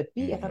 but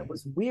B, I thought it Hmm.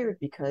 was weird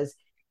because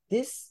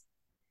this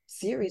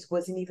series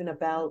wasn't even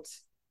about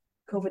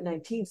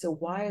COVID-19. So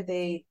why are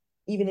they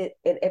even at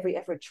every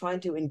effort trying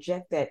to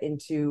inject that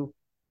into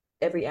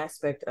every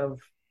aspect of?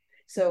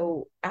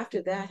 So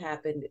after that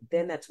happened,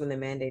 then that's when the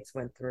mandates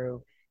went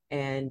through.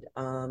 And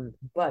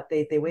but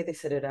the way they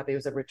set it up, it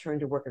was a return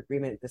to work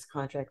agreement, this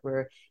contract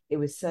where it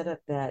was set up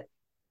that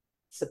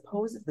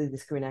supposedly the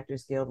Screen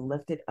Actors Guild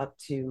left it up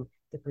to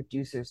the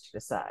producers to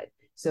decide.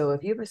 So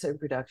if you have a certain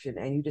production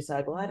and you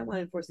decide, well, I don't want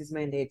to enforce these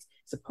mandates,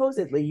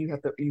 supposedly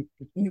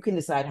you can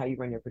decide how you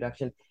run your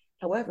production.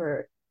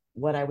 However,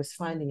 what I was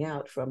finding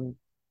out from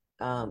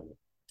um,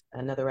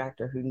 another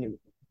actor who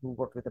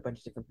worked with a bunch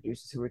of different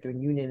producers who were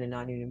doing union and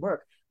non-union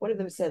work, one of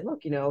them said,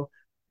 look,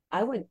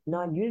 I went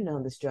non-union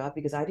on this job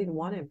because I didn't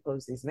want to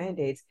impose these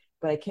mandates,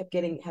 but I kept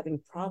having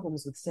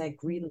problems with SAG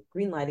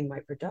greenlighting my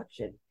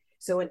production.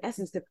 So in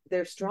essence,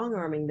 they're strong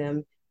arming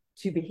them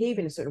to behave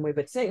in a certain way,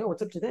 but saying, "Oh,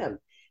 it's up to them."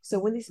 So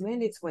when these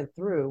mandates went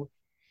through,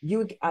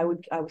 I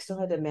still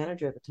had a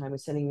manager at the time who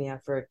was sending me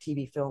out for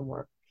TV film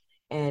work,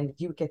 and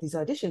you would get these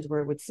auditions where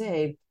it would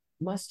say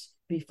must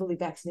be fully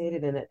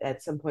vaccinated and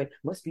at some point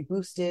must be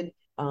boosted,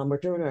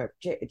 Moderna,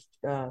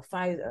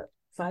 Pfizer,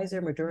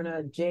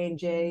 Moderna,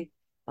 J&J,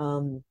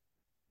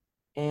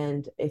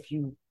 and if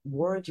you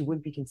weren't, you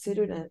wouldn't be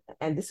considered.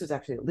 And this was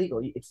actually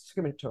illegal; it's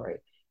discriminatory.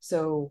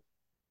 So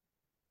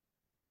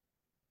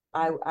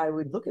I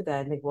would look at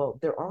that and think, well,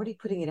 they're already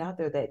putting it out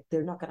there that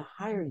they're not going to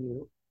hire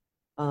you.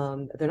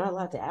 They're not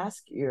allowed to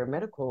ask your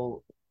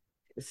medical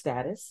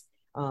status.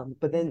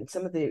 But then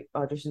some of the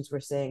auditions were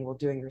saying, well,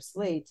 during your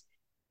slate,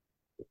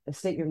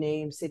 state your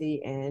name,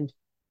 city, and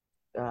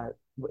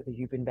whether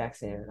you've been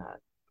vaccinated or not.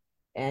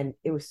 And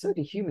it was so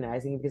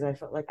dehumanizing because I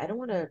felt like I don't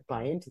want to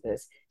buy into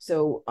this.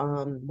 So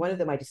one of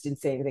them, I just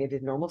didn't say anything. I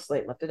did normal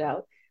slate, left it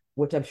out,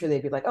 which I'm sure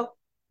they'd be like, oh,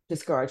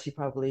 discard. She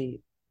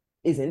probably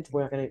isn't.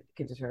 We're not going to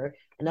consider her.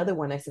 Another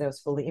one, I said I was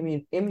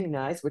fully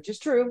immunized, which is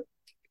true.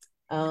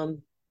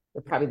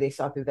 Probably they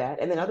saw through that.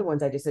 And then other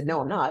ones, I just said,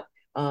 no, I'm not.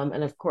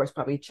 And of course,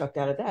 probably chucked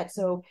out of that.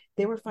 So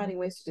they were finding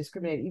ways to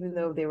discriminate, even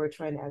though they were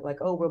trying to act like,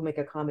 oh, we'll make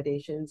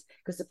accommodations,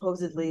 because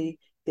supposedly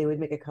they would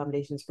make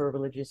accommodations for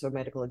religious or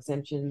medical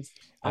exemptions.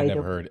 I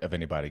never heard of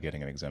anybody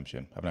getting an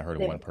exemption. I've not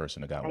heard of one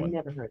person who got one.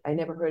 I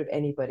never heard of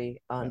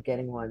anybody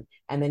getting one.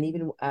 And then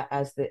even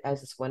as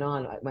this went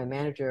on, my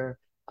manager,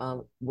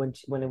 when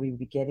we would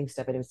be getting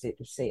stuff, and it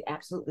would say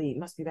absolutely it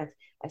must be back.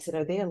 I said,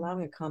 are they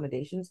allowing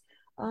accommodations?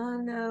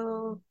 Oh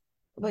no.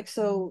 Like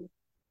so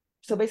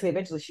basically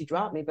eventually she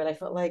dropped me, but I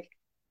felt like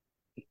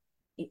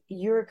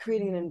you're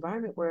creating an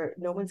environment where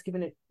no one's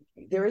given it,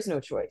 there is no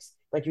choice.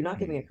 Like you're not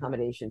giving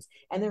accommodations.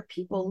 And there are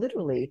people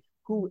literally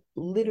who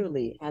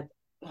literally have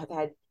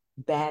had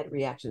bad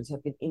reactions,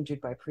 have been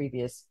injured by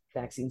previous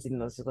vaccines, even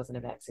though this wasn't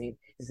a vaccine.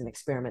 It's an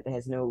experiment that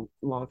has no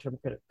long-term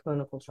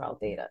clinical trial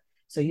data.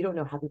 So you don't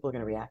know how people are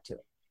going to react to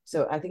it.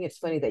 So I think it's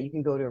funny that you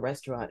can go to a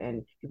restaurant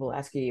and people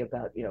ask you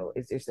about,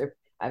 is there,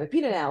 I have a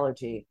peanut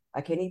allergy,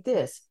 I can't eat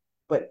this,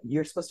 but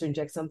you're supposed to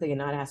inject something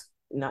and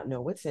not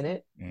know what's in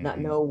it, not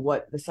know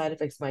what the side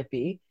effects might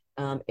be.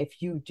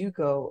 If you do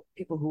go,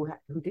 people who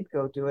did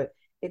go do it,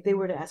 if they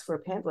were to ask for a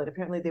pamphlet,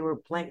 apparently they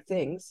were blank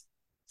things,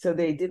 so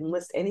they didn't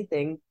list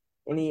anything,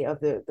 any of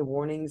the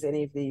warnings,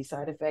 any of the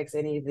side effects,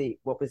 any of the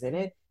what was in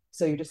it.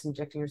 So you're just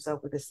injecting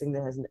yourself with this thing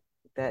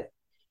that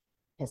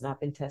has not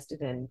been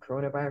tested, and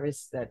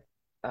coronavirus that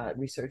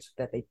research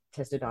that they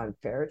tested on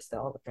ferrets, that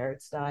all the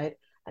ferrets died.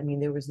 I mean,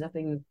 there was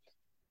nothing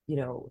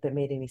that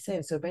made any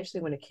sense. So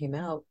eventually when it came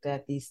out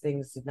that these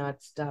things did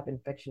not stop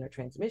infection or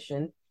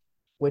transmission,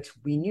 which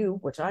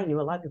I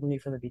knew, a lot of people knew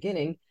from the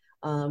beginning,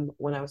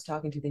 when I was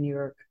talking to the New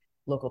York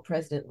local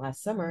president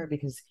last summer,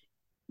 because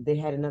they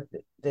had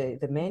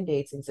the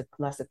mandates in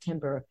last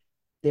September,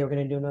 they were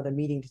going to do another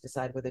meeting to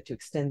decide whether to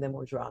extend them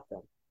or drop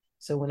them.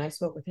 So when I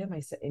spoke with him,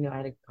 I said, I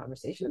had a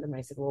conversation with him.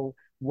 I said, well,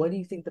 what do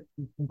you think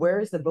where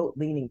is the vote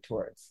leaning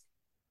towards?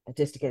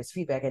 Just to get his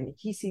feedback. And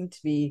he seemed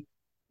to be,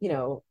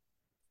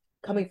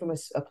 coming from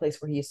a place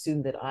where he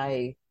assumed that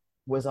I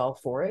was all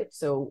for it.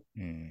 So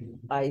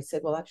I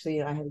said, well,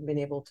 actually, I haven't been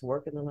able to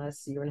work in the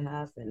last year and a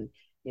half. And,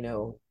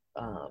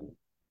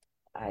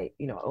 I,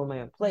 own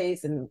my own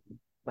place and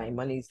my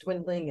money's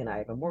dwindling and I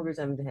have a mortgage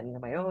I'm handling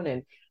on my own.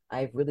 And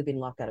I've really been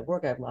locked out of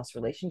work. I've lost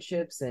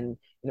relationships and,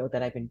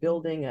 that I've been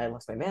building. I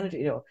lost my manager,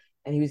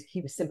 and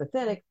he was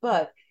sympathetic,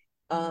 but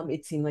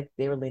it seemed like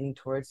they were leaning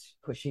towards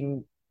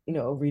pushing,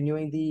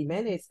 renewing the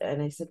mandates.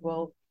 And I said,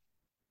 well,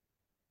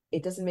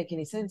 it doesn't make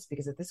any sense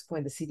because at this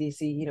point the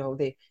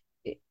CDC,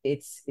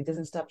 it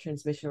doesn't stop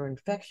transmission or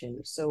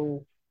infection.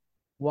 So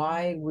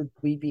why would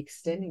we be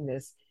extending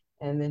this?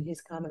 And then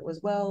his comment was,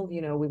 well,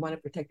 we want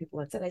to protect people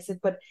outside. I said,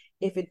 but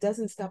if it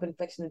doesn't stop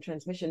infection and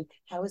transmission,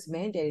 how is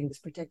mandating this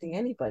protecting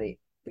anybody?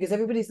 Because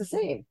everybody's the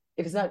same.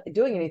 If it's not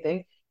doing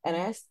anything. And I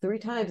asked 3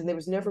 times and there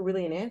was never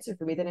really an answer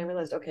for me. Then I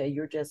realized, okay,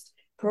 you're just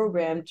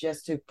programmed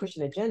just to push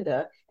an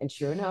agenda. And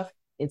sure enough,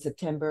 in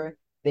September,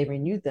 they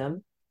renewed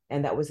them.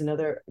 And that was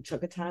another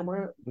chunk of time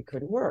where we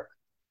couldn't work.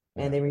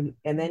 And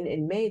and then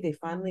in May, they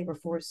finally were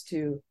forced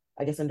to,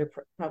 under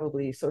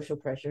probably social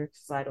pressure,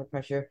 societal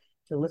pressure,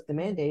 to lift the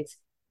mandates.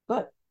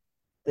 But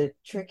the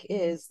trick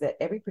is that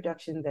every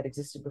production that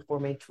existed before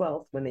May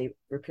 12th, when they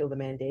repealed the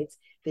mandates,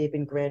 they've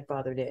been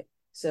grandfathered in.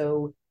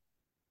 So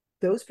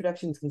those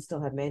productions can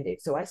still have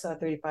mandates. So I saw a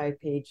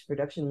 35-page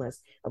production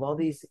list of all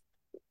these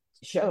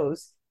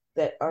shows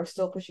that are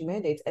still pushing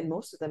mandates, and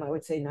most of them, I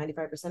would say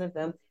 95% of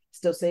them,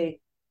 still say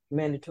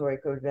mandatory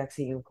COVID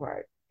vaccine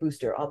required,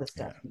 booster, all this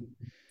stuff.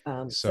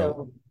 Yeah. Um, So,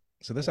 so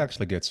so this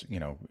actually gets,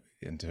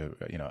 into,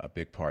 a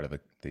big part of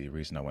the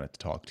reason I wanted to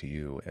talk to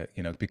you,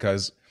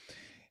 because,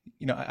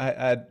 I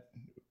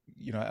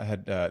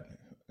had,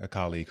 a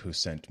colleague who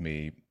sent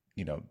me,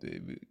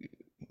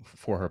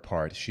 for her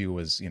part, she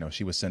was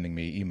sending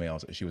me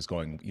emails that she was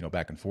going,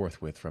 back and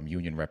forth with from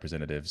union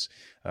representatives,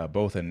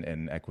 both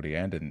in equity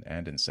and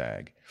in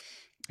SAG.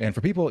 And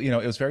for people,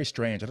 it was very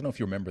strange. I don't know if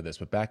you remember this,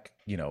 but back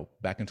in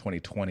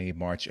 2020,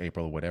 March,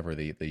 April, whatever,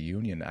 the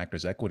union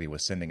Actors Equity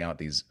was sending out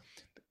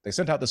they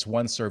sent out this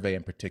one survey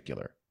in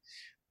particular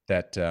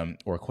that,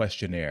 or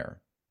questionnaire.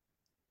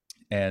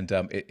 And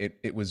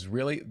it was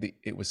really,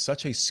 it was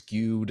such a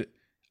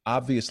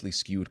obviously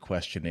skewed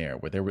questionnaire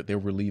where they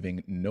were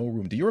leaving no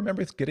room. Do you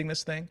remember getting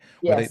this thing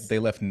where yes. they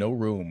left no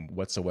room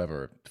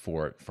whatsoever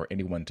for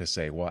anyone to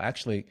say, well,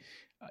 actually,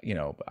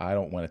 I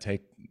don't want to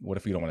take. What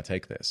if you don't want to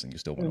take this and you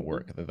still want to Mm-hmm.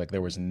 work? Like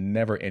there was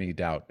never any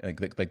doubt.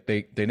 Like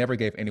they never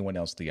gave anyone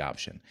else the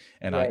option.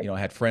 And Right. I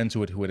had friends who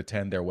would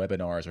attend their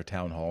webinars or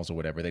town halls or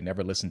whatever. They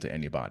never listened to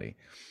anybody.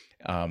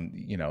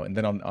 And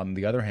then on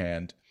the other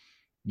hand,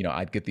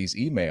 I'd get these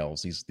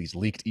emails, these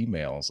leaked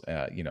emails,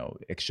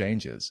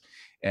 exchanges,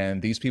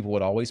 and these people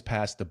would always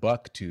pass the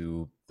buck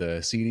to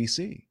the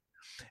CDC.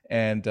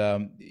 And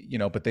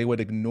but they would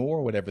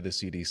ignore whatever the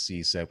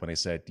CDC said when they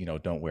said,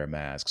 don't wear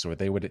masks, or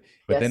they would.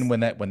 But then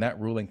Yes. when that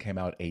ruling came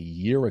out a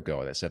year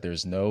ago, that said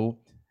there's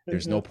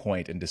Mm-hmm. no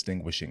point in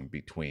distinguishing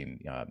between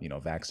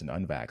vaxxed and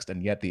unvaxxed,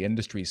 and yet the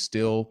industry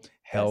still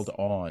held Yes.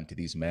 on to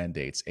these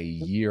mandates a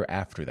year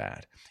after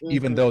that,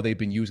 even Mm-hmm. though they've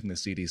been using the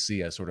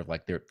CDC as sort of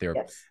like Yes.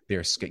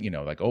 their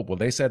like, oh well,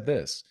 they said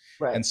this.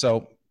 Right. And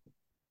so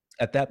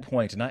at that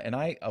point, and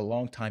I a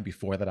long time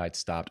before that, I'd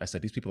stopped. I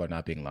said these people are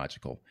not being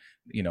logical.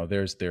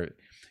 There's there,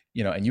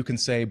 and you can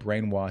say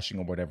brainwashing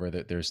or whatever.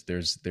 That there's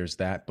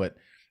that, but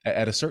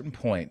at a certain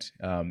point,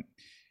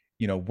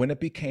 when it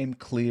became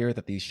clear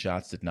that these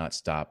shots did not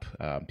stop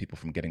people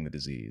from getting the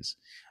disease,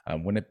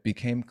 when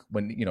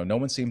no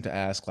one seemed to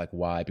ask like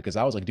why, because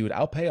I was like, dude,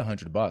 I'll pay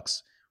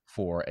 $100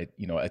 for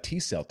a T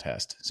cell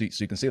test, so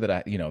you can see that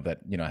I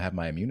have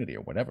my immunity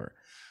or whatever.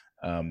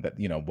 That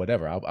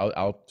whatever,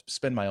 I'll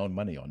spend my own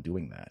money on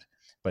doing that.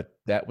 But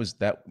that was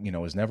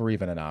never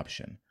even an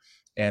option.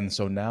 And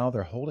so now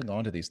they're holding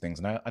on to these things,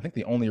 and I think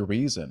the only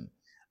reason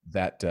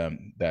that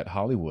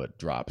Hollywood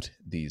dropped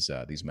these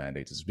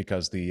mandates is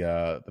because the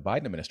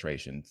Biden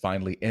administration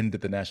finally ended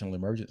the national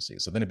emergency.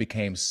 So then it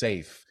became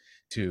safe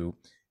to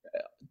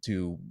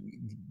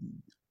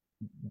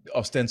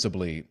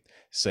ostensibly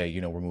say,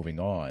 we're moving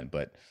on,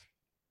 but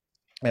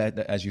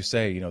as you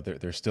say,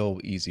 there's still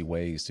easy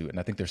ways to, and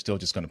I think they're still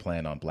just going to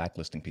plan on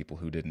blacklisting people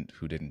who didn't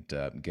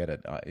get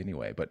it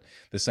anyway. But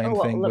the Oh same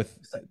well. thing with,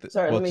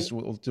 Sorry. well, Let just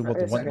me. the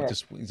Sorry. one, Go ahead.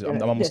 just Go I'm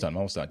ahead. almost done. I'm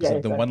almost done. Yeah. Because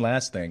Yeah. the Go ahead. one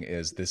last thing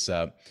is this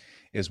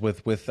is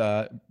with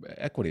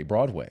Equity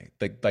Broadway.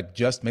 Like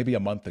just maybe a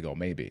month ago,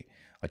 maybe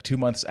like 2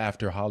 months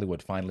after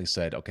Hollywood finally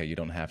said, okay, you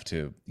don't have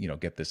to,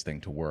 get this thing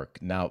to work.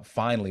 Now,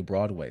 finally,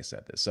 Broadway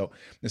said this. So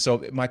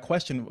my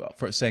question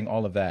for saying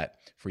all of that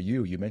for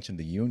you mentioned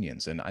the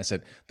unions. And I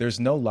said, there's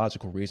no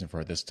logical reason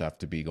for this stuff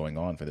to be going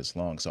on for this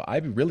long. So I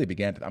really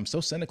I'm so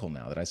cynical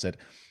now that I said,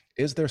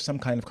 is there some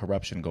kind of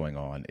corruption going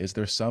on? Is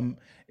there something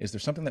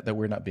that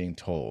we're not being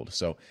told?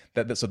 So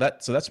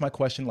that's my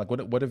question. Like,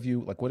 what have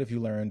you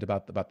learned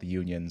about the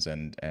unions,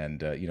 and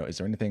is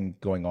there anything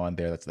going on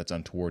there that's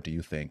untoward, do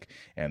you think?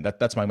 And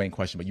that's my main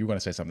question. But you were going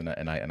to say something,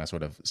 and I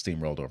sort of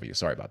steamrolled over you.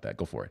 Sorry about that.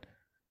 Go for it.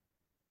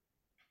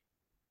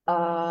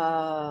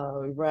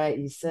 Right.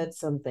 You said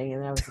something,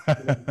 and I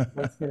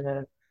was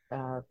gonna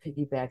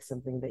piggyback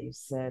something that you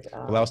said.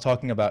 Well, I was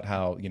talking about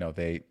how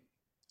they.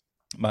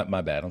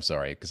 My bad. I'm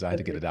sorry because I had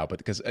to get Okay. it out. But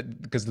because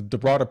the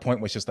broader point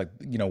was just like,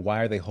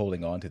 why are they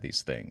holding on to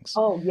these things?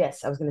 Oh,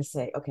 yes, I was going to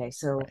say. Okay,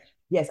 so Right.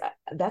 yes,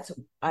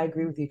 I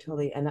agree with you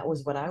totally, and that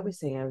was what I was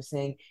saying. I was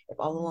saying if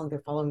all along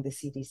they're following the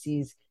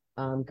CDC's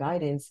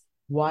guidance,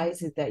 why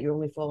is it that you're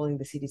only following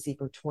the CDC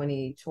for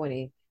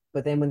 2020,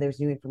 but then when there's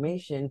new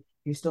information,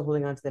 you're still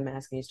holding on to the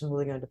mask and you're still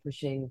holding on to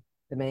pushing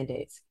the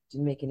mandates?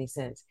 Didn't make any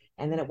sense.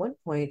 And then at one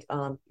point,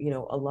 a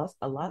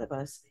lot of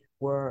us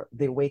were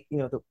the awake,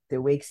 the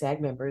awake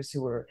SAG members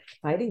who were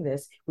fighting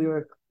this. We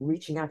were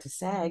reaching out to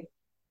SAG,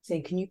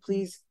 saying, "Can you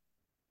please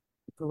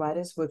provide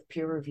us with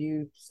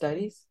peer-reviewed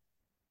studies?"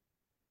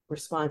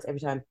 Response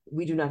every time,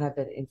 "We do not have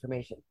that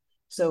information."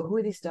 So who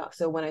are these docs?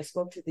 So when I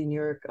spoke to the New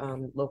York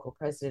local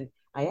president,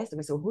 I asked him,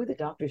 I said, "Who are the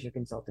doctors you're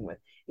consulting with?"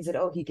 He said,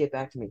 "Oh, he'd get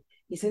back to me."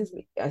 He sends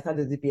me, I thought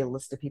there'd be a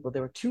list of people.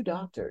 There were two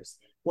doctors.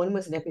 One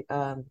was an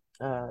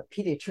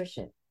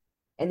pediatrician.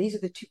 And these are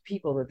the two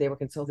people that they were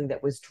consulting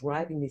that was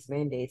driving these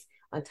mandates.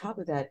 On top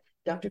of that,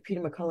 Dr.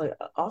 Peter McCullough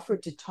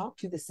offered to talk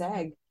to the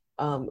SAG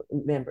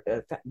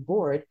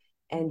board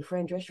and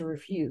Fran Drescher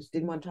refused,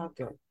 didn't want to talk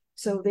to him.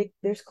 So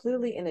there's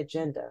clearly an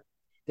agenda.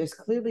 There's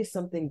clearly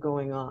something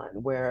going on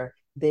where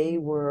they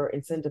were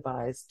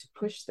incentivized to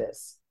push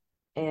this.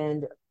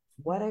 And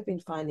what I've been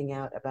finding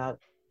out about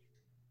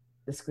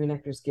the Screen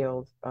Actors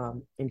Guild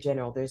in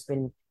general, there's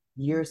been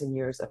years and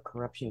years of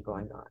corruption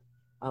going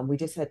on. We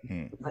just had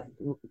in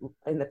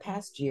the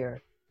past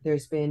year,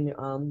 there's been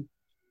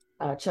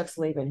Chuck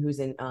Slavin, who's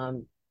in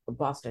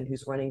Boston,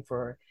 who's running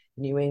for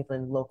New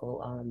England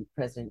local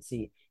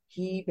presidency.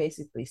 He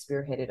basically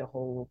spearheaded a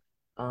whole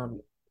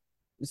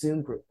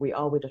Zoom group. We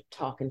all would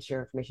talk and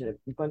share information.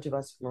 A bunch of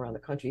us from around the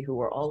country who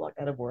were all locked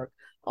out of work,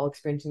 all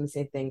experiencing the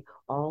same thing,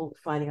 all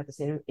finding out the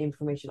same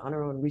information on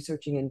our own,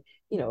 researching and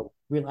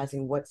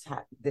realizing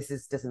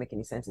this doesn't make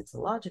any sense. It's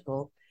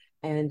illogical,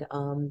 and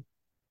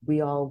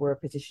we all were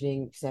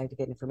petitioning SAG to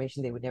get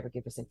information. They would never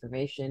give us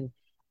information.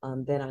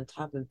 Then on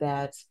top of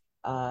that,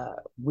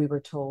 we were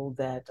told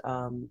that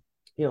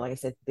like I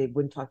said, they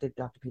wouldn't talk to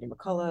Dr. Peter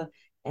McCullough.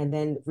 And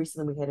then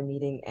recently we had a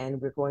meeting,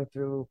 and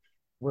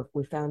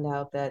we found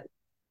out that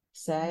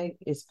SAG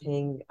is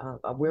paying,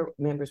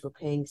 members were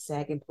paying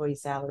SAG employee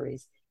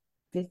salaries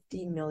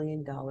 $50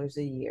 million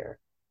a year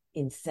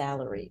in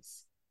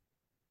salaries.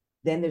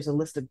 Then there's a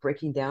list of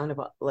breaking down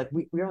about, like,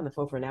 we were on the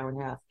phone for an hour and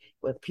a half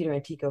with Peter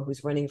Antico,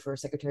 who's running for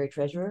Secretary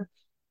Treasurer,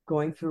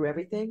 going through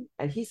everything.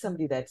 And he's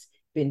somebody that's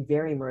been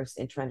very immersed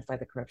in trying to fight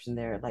the corruption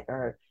there. Like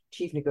our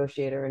chief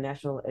negotiator,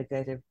 national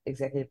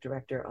executive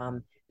director,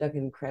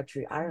 Duncan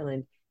Crabtree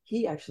Ireland,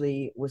 he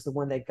actually was the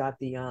one that got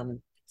the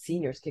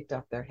seniors kicked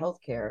off their health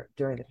care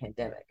during the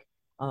pandemic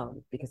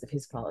because of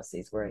his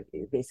policies, where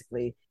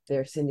basically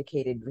their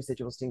syndicated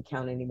residuals didn't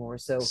count anymore.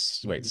 So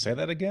wait, say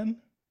that again.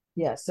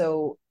 Yeah,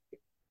 so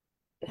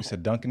you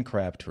said Duncan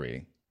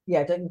Crabtree.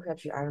 Yeah, Duncan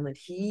Crabtree Ireland.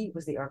 He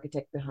was the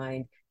architect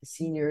behind the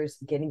seniors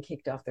getting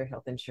kicked off their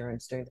health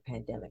insurance during the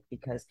pandemic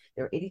because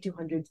there were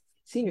 8,200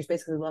 seniors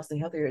basically lost their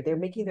health care. They're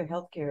making their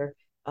health care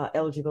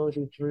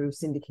eligibility through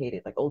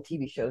syndicated, like old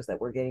TV shows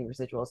that were getting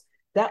residuals.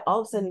 That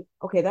all of a sudden,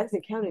 okay, that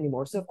doesn't count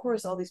anymore. So of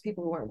course, all these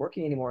people who aren't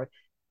working anymore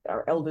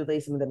are elderly.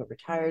 Some of them are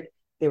retired.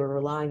 They were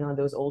relying on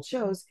those old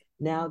shows.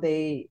 Now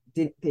they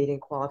didn't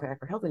qualify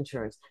for health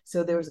insurance.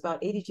 So there was about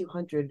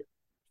 8,200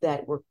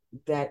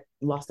 that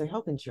lost their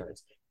health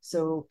insurance.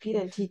 So Pete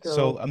Antico.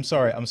 So I'm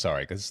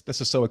sorry, because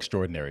this is so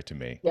extraordinary to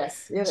me.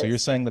 Yes. So you're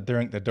saying that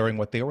during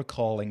what they were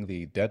calling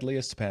the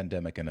deadliest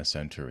pandemic in a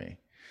century,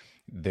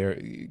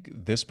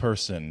 this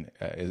person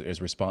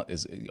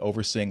is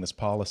overseeing this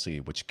policy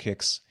which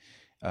kicks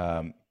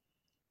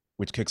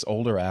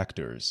older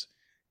actors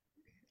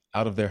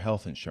out of their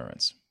health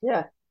insurance.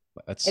 Yeah.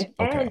 That's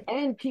okay.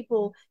 And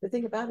people, the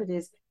thing about it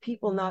is he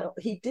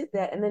did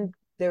that, and then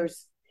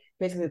there's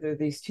basically there are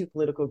these two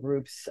political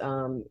groups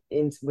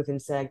within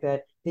SAG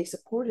that they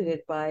supported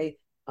it by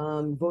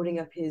voting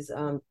up his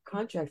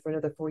contract for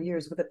another 4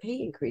 years with a pay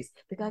increase.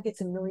 The guy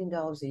gets $1 million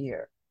a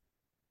year.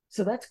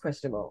 So that's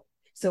questionable.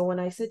 So when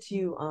I said to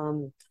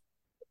you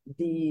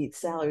the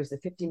salaries, the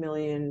 $50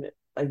 million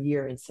a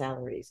year in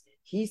salaries,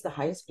 he's the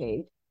highest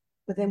paid.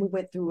 But then we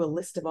went through a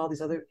list of all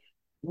these other,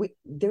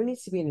 there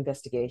needs to be an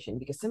investigation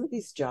because some of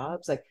these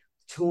jobs, like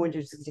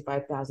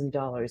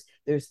 $265,000,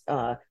 there's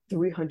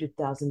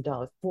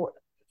 $300,000 for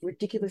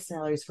ridiculous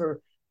salaries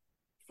for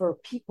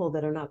people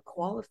that are not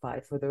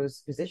qualified for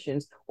those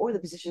positions, or the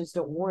positions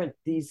don't warrant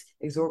these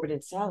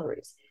exorbitant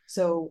salaries.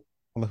 So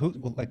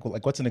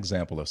what's an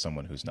example of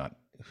someone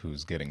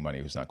who's getting money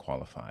who's not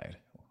qualified?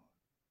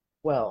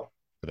 Well,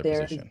 for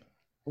their position.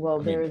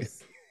 Well,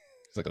 it's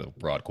like a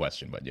broad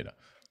question, but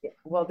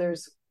Well,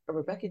 there's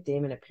Rebecca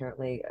Damon.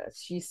 Apparently,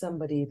 she's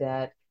somebody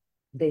that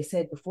they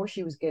said before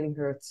she was getting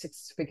her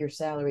 6-figure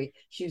salary,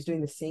 she was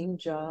doing the same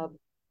job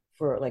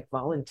for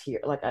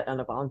on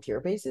a volunteer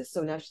basis.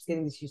 So now she's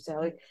getting this huge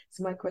salary.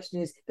 So my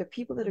question is, the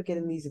people that are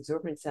getting these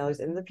exorbitant salaries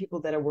and the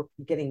people that are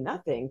getting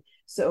nothing.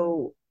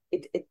 So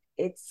it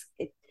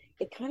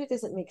kind of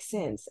doesn't make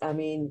sense. I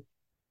mean,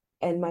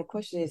 and my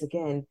question is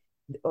again.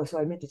 So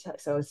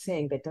I was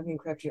saying that Duncan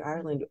Crabtree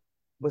Ireland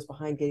was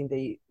behind getting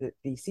the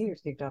seniors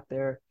kicked off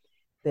their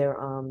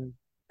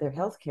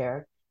health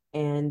care,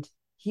 and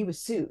he was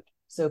sued.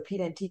 So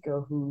Pete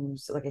Antico,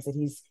 who's, like I said,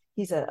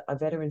 he's a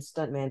veteran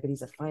stuntman, but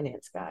he's a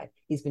finance guy.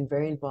 He's been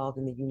very involved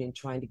in the union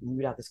trying to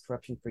root out this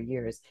corruption for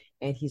years,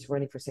 and he's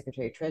running for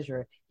Secretary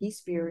Treasurer. He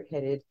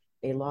spearheaded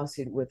a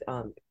lawsuit with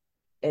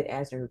Ed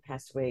Asner, who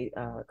passed away a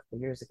couple of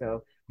years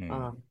ago,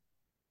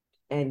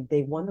 and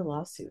they won the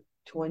lawsuit,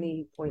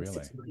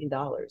 $20.6 million.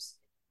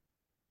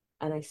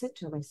 And I said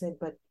to him,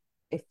 but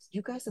if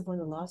you guys have won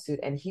the lawsuit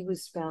and he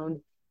was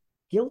found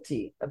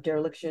guilty of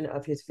dereliction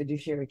of his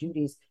fiduciary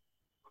duties,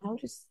 how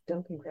does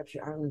Duncan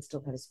Crabtree Ireland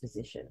still have his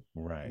position?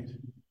 Right.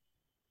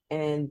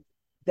 And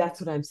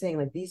that's what I'm saying.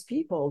 Like, these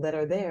people that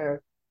are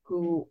there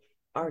who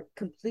are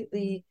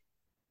completely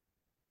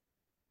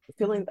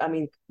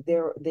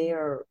they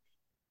are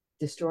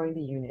destroying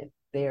the union.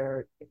 They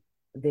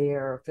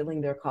are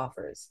filling their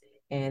coffers,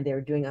 and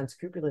they're doing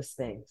unscrupulous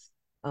things.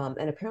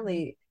 And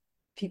apparently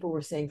people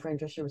were saying, Fran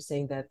Drescher was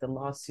saying that the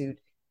lawsuit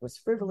was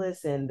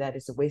frivolous and that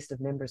it's a waste of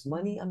members'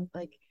 money. I'm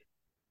like,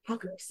 how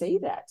can we say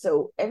that?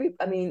 So I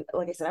mean,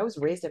 like I said, I was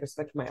raised to have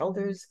respect for my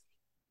elders,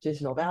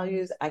 traditional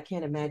values. I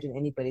can't imagine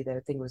anybody that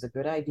I think it was a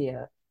good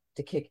idea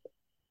to kick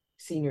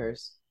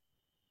seniors,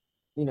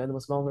 the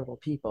most vulnerable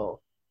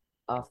people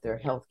off their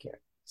health care.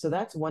 So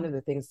that's one of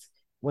the things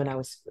when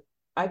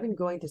I've been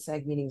going to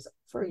SAG meetings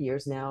for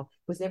years now,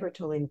 was never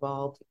totally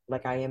involved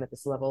like I am at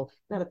this level,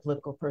 not a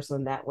political person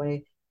in that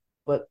way.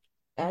 But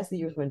as the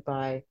years went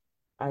by,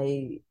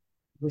 I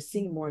was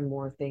seeing more and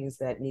more things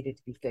that needed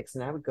to be fixed.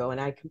 And I would go,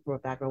 and I come from a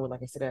background where,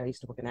 like I said, I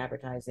used to work in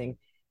advertising,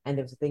 and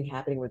there was a thing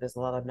happening where there's a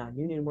lot of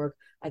non-union work.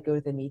 I'd go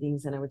to the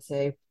meetings and I would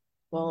say,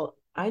 well,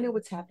 I know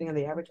what's happening on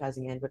the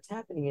advertising end. What's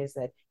happening is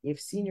that you have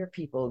senior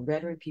people,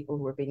 veteran people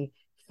who are being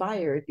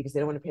fired because they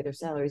don't want to pay their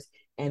salaries,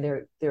 and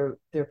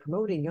they're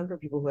promoting younger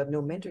people who have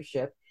no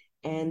mentorship,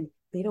 and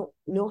they don't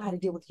know how to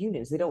deal with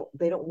unions. They don't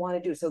want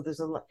to do so.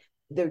 There's a lot.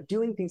 They're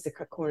doing things to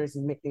cut corners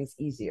and make things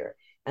easier,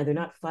 and they're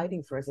not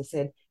fighting for, as I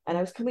said. And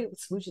I was coming up with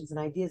solutions and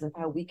ideas of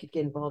how we could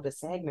get involved as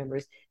SAG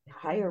members,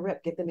 hire a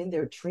rep, get them in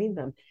there, train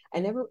them.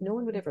 And no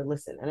one would ever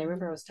listen. And I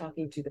remember I was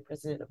talking to the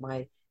president of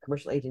my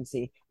commercial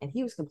agency, and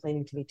he was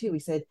complaining to me too. He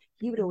said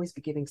he would always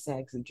be giving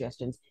SAG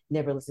suggestions,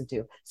 never listened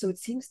to. So it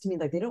seems to me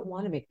like they don't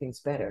want to make things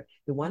better.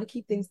 They want to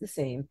keep things the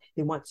same.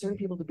 They want certain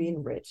people to be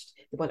enriched.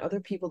 They want other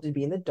people to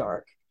be in the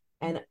dark.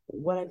 And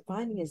what I'm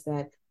finding is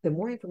that the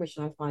more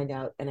information I find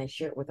out and I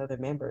share it with other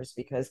members,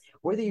 because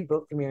whether you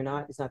vote for me or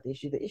not is not the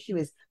issue. The issue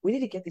is we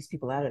need to get these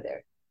people out of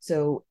there.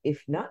 So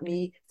if not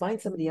me, find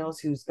somebody else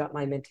who's got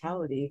my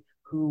mentality,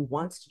 who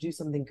wants to do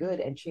something good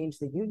and change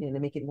the union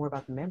and make it more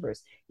about the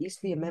members. It used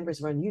to be a members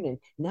run union.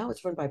 Now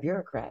it's run by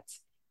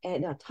bureaucrats.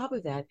 And on top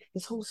of that,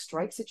 this whole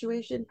strike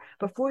situation,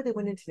 before they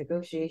went into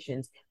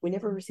negotiations, we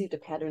never received a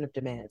pattern of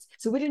demands.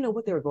 So we didn't know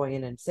what they were going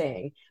in and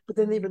saying. But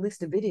then they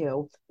released a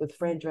video with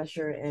Fran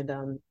Drescher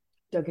and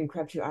Duncan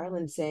Crabtree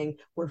Ireland saying,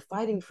 we're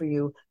fighting for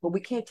you, but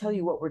we can't tell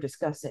you what we're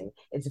discussing.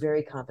 It's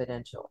very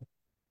confidential.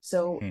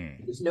 So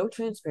there's no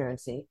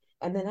transparency.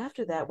 And then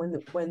after that,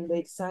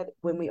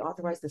 when we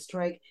authorized the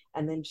strike,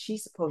 and then she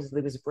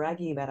supposedly was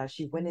bragging about how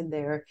she went in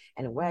there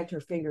and wagged her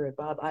finger at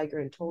Bob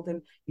Iger and told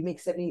him, "You make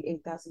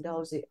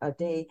 $78,000 a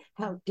day.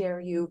 How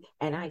dare you?"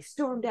 And I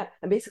stormed out.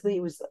 And basically,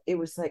 it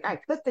was like I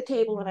flipped the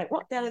table and I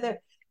walked out of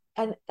there.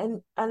 And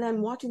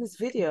I'm watching this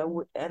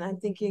video and I'm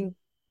thinking,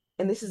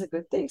 and this is a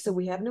good thing. So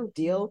we have no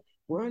deal.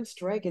 We're on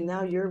strike, and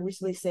now you're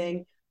recently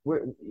saying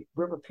we're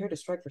prepared to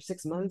strike for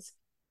 6 months.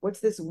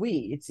 What's this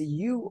we? It's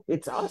you.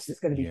 It's us. It's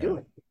going to be Yeah.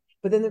 doing.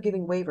 But then they're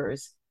giving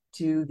waivers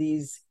to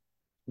these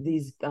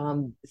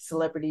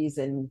celebrities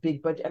and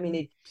big budget. I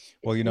mean,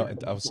 Well,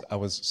 I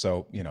was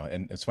so,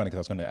 and it's funny because I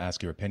was going to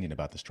ask your opinion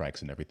about the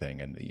strikes and everything,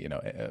 and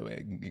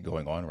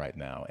going on right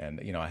now, and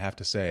I have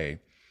to say,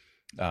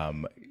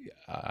 um,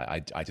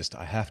 I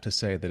have to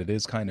say that it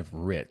is kind of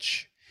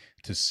rich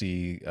to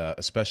see,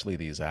 especially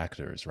these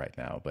actors right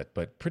now, but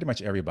pretty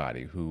much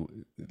everybody who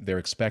they're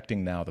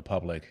expecting now the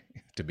public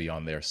to be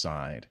on their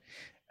side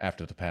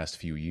after the past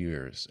few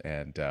years,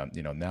 and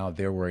now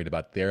they're worried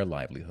about their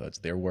livelihoods,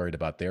 they're worried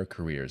about their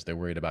careers, they're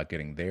worried about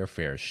getting their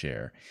fair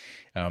share,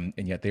 and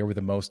yet they were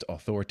the most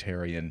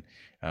authoritarian,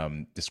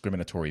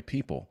 discriminatory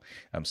people.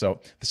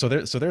 So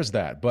there's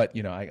that. But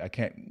I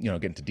can't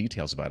get into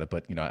details about it.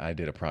 But I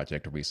did a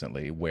project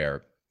recently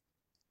where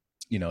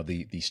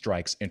the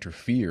strikes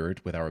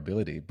interfered with our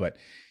ability. But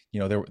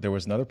there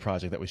was another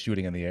project that was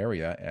shooting in the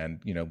area,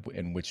 and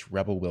in which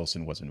Rebel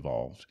Wilson was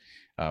involved,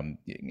 and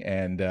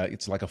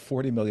it's like a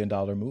 $40 million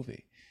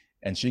movie,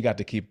 and she got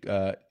to keep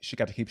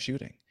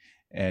shooting.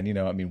 And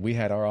I mean, we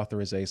had our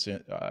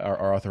authorization,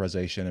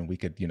 and we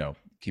could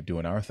keep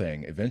doing our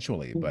thing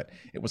eventually. But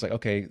it was like,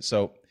 okay,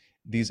 so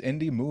these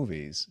indie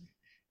movies,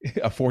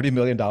 a $40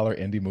 million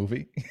indie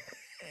movie.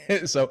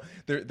 So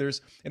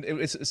there's, and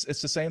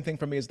it's the same thing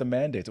for me as the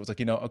mandates. It was like,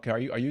 okay,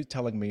 are you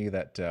telling me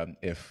that,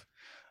 if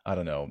I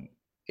don't know,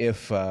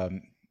 if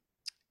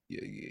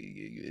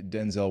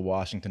Denzel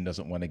Washington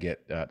doesn't want to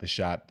get the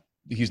shot,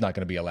 he's not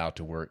going to be allowed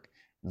to work?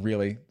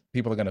 Really,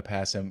 people are going to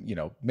pass him.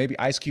 Maybe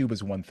Ice Cube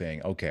is one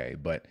thing, okay,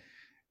 but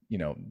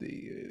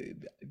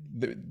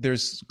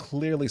there's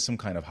clearly some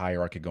kind of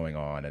hierarchy going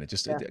on, and yeah.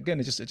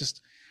 it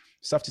just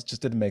stuff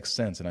just didn't make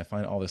sense. And I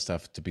find all this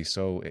stuff to be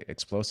so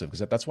explosive,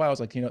 because that's why I was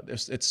like,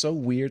 it's so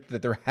weird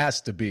that there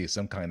has to be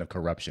some kind of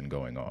corruption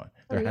going on.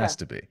 Oh, There yeah. has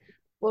to be.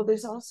 Well,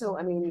 there's also,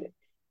 I mean,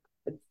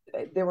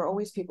 there were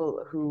always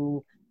people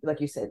who,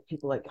 like you said,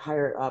 people like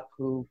higher up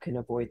who can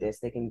avoid this.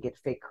 They can get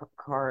fake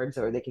cards,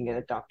 or they can get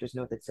a doctor's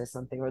note that says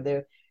something, or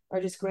they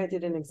are just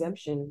granted an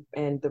exemption,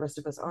 and the rest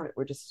of us aren't.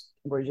 We're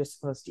just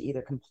supposed to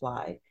either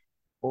comply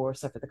or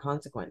suffer the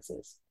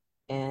consequences.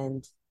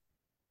 And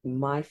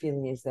my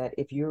feeling is that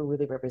if you're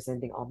really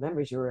representing all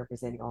members, you're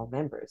representing all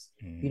members.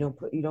 You Mm. don't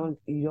put you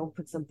don't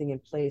put something in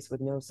place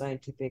with no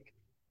scientific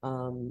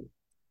um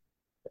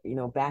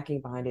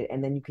backing behind it,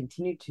 and then you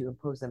continue to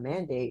impose a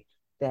mandate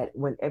that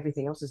when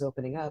everything else is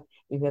opening up,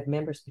 you have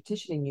members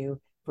petitioning you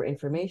for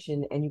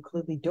information, and you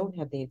clearly don't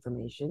have the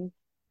information,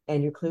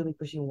 and you're clearly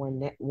pushing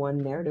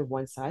one narrative,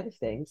 one side of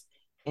things,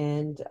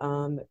 and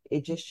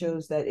it just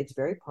shows that it's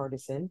very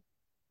partisan,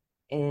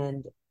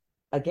 And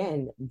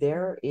again,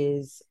 there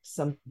is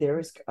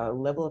a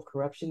level of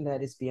corruption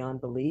that is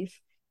beyond belief.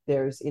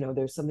 There's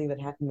something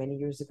that happened many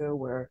years ago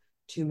where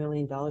 $2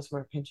 million from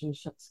our pension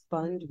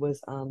fund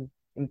was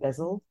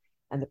embezzled,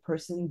 and the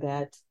person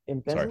that Sorry,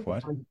 embezzled the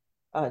what? fund,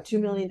 $2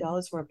 million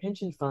from our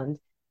pension fund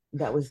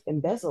that was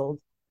embezzled,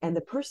 and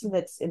the person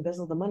that's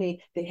embezzled the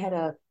money, they had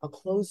a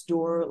closed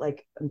door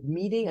like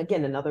meeting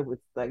again, another with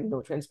like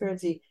no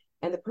transparency,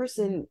 and the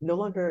person no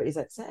longer is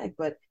at SAG,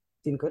 but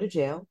didn't go to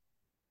jail.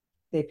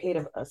 They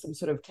paid some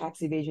sort of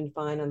tax evasion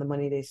fine on the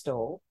money they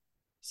stole.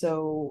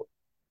 So,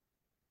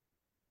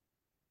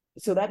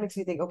 so that makes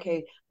me think,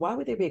 okay, why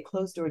would there be a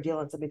closed door deal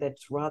on somebody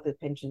that's robbed the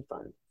pension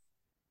fund?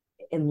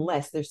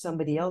 Unless there's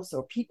somebody else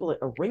or people,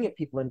 a ring of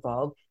people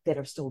involved that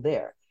are still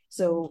there.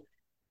 So,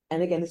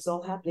 and again, this is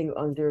all happening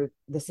under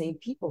the same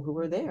people who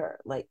were there.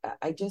 Like,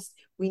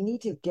 we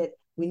need to get,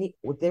 we need,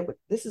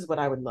 this is what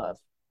I would love.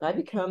 If I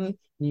become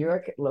New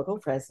York local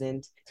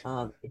president,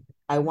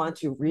 I want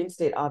to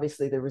reinstate,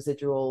 obviously, the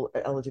residual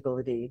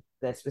eligibility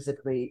that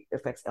specifically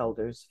affects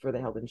elders for the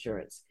health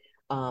insurance.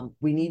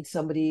 We need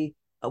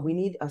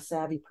a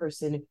savvy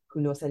person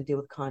who knows how to deal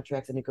with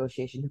contracts and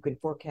negotiation, who can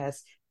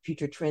forecast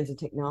future trends in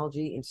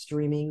technology, in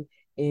streaming,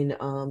 in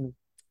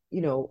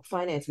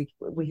finance.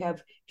 We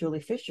have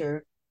Julie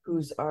Fisher,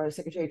 who's our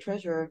Secretary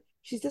Treasurer.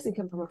 She doesn't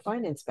come from a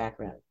finance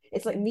background.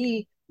 It's like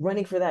me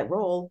running for that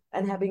role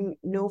and having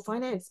no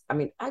finance. I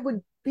mean, I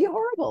would be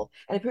horrible.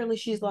 And apparently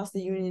she's lost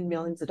the union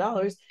millions of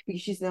dollars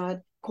because she's not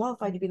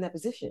qualified to be in that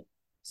position.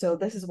 So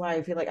this is why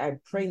I feel like I'm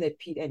praying that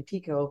Pete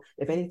Antico,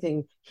 if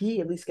anything,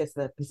 he at least gets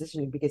the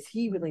positioning because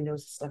he really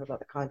knows stuff about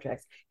the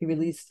contracts. He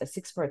released a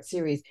 6-part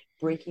series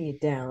breaking it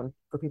down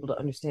for people to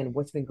understand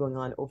what's been going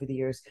on over the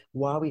years,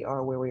 why we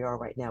are where we are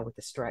right now with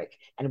the strike,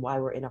 and why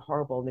we're in a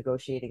horrible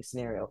negotiating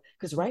scenario.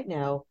 Because right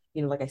now,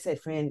 like I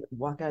said, Fran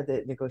walked out of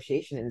the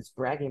negotiation and is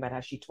bragging about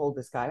how she told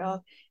this guy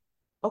off.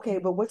 Okay,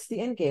 but what's the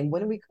end game?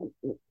 What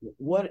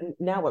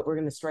now? What, we're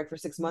going to strike for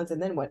 6 months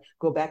and then what?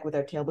 Go back with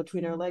our tail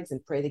between our legs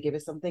and pray they give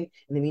us something.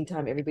 In the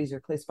meantime, everybody's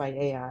replaced by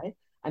AI.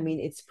 I mean,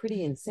 it's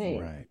pretty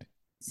insane. Right. Yeah.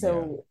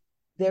 So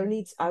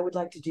I would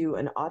like to do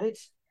an audit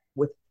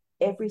with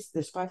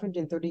there's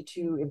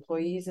 532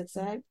 employees at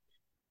SAG,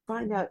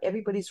 find out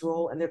everybody's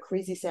role and their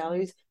crazy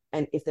salaries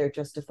and if they're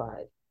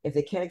justified. If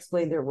they can't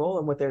explain their role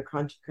and what they're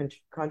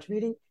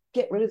contributing,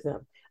 get rid of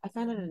them. I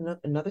found out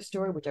another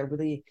story, which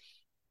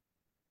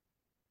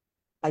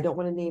I don't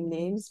want to name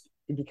names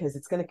because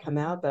it's going to come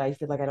out, but I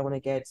feel like I don't want to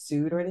get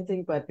sued or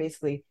anything. But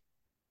basically,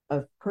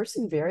 a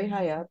person very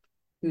high up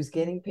who's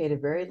getting paid a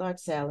very large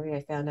salary,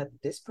 I found out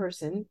that this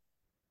person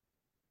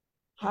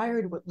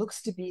hired what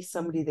looks to be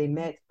somebody they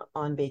met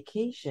on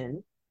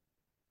vacation,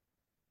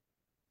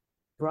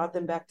 brought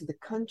them back to the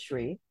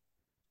country,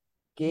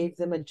 gave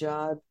them a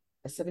job,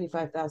 a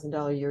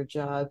 $75,000 a year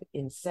job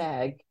in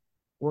SAG,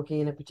 working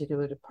in a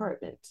particular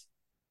department.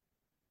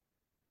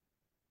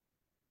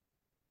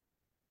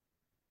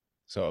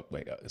 So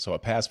wait, so a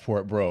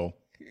passport bro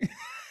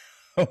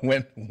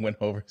went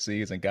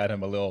overseas and got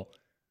him a little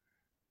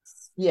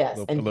Yes,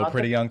 little, a and little brought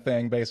pretty them. young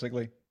thing,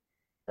 basically.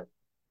 Is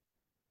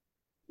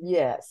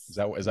Yes,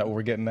 that what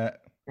we're getting at?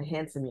 a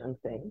handsome young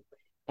thing,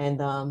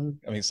 and I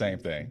mean, same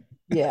thing.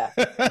 yeah,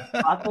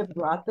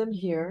 brought them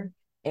here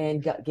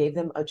and gave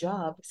them a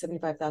job,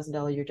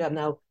 $75,000 a year job.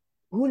 Now,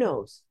 who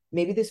knows?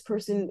 Maybe this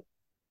person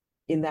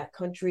in that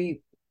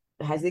country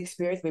has the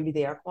experience. Maybe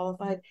they are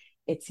qualified.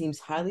 It seems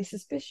highly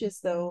suspicious,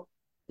 though,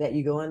 that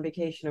you go on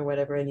vacation or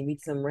whatever and you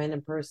meet some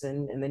random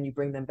person and then you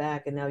bring them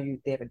back and now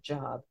they have a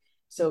job.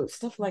 So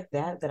stuff like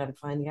that I'm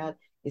finding out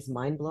is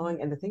mind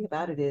blowing. And the thing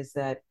about it is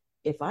that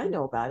if I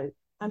know about it,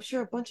 I'm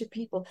sure a bunch of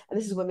people, and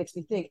this is what makes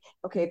me think,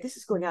 okay, if this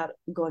is going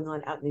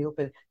on out in the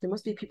open, there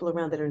must be people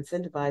around that are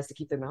incentivized to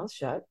keep their mouths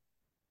shut.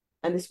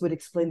 And this would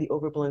explain the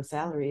overblown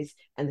salaries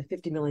and the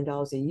 $50 million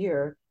a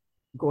year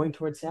going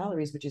towards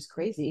salaries, which is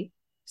crazy.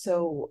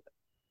 So,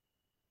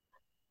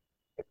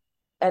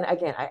 and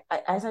again,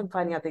 as I'm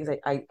finding out things,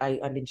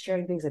 I've been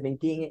sharing things, I've been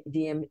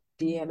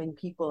DMing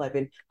people, I've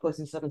been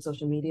posting stuff on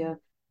social media.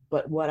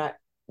 But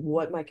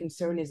what my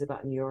concern is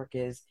about New York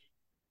is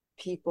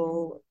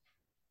people.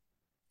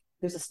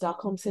 There's a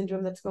Stockholm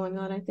syndrome that's going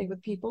on, I think,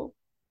 with people.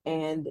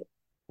 And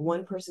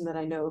one person that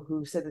I know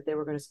who said that they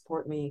were going to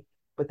support me,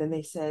 but then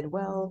they said,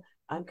 "Well,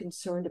 I'm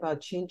concerned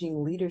about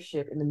changing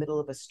leadership in the middle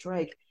of a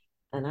strike."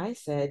 And I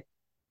said,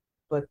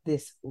 but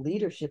this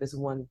leadership is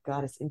one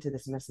got us into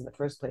this mess in the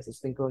first place. It's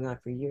been going on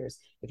for years.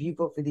 If you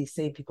vote for these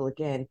same people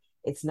again,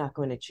 it's not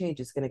going to change.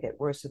 It's going to get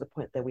worse to the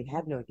point that we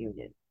have no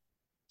union.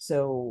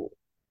 So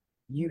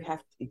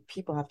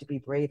people have to be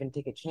brave and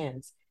take a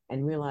chance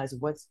and realize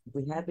what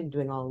we have been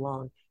doing all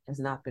along has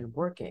not been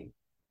working.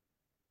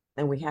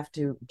 And we have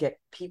to get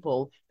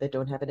people that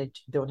don't have an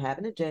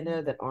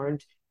agenda, that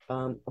aren't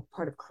a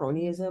part of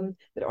cronyism,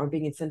 that aren't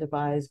being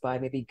incentivized by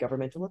maybe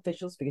governmental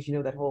officials, because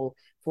that whole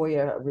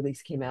FOIA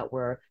release came out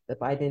where the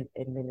Biden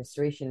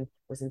administration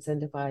was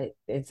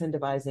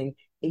incentivizing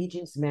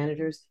agents,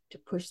 managers to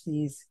push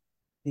these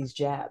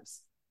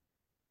jabs.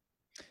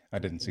 I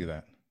didn't see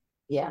that.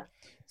 Yeah.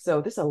 So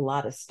there's a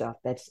lot of stuff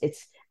that's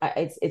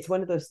it's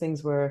one of those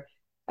things where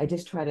I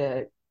just try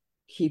to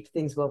keep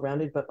things well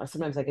rounded, but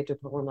sometimes I get to a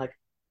point where I'm like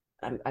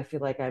I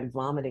feel like I'm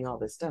vomiting all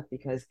this stuff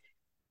because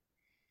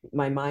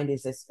my mind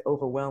is just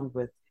overwhelmed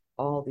with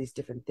all these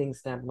different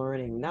things that I'm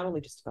learning, not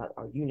only just about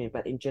our union,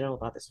 but in general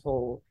about this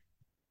whole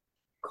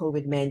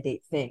COVID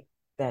mandate thing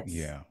that's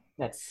Yeah.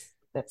 that's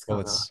Well,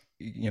 gone on. it's,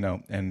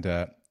 and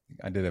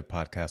I did a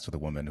podcast with a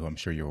woman who I'm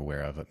sure you're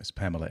aware of, Miss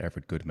Pamela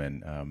Everett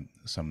Goodman,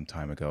 some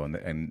time ago.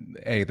 And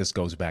this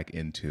goes back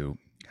into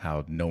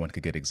how no one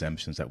could get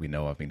exemptions that we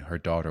know of. I mean, her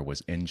daughter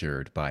was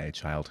injured by a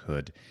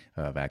childhood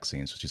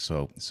vaccine.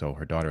 So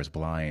her daughter is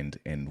blind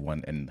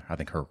in I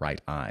think her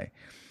right eye,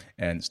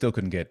 and still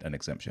couldn't get an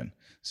exemption.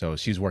 So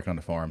she's working on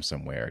a farm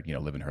somewhere,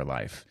 living her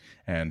life.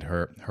 And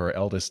her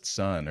eldest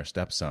son, or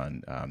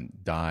stepson,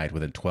 died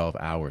within 12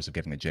 hours of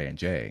getting a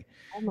J&J.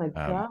 Oh my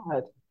Um,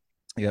 God.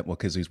 yeah, well,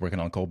 because he's working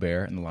on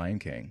Colbert and The Lion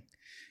King,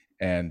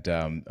 and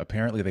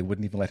apparently they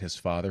wouldn't even let his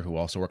father, who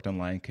also worked on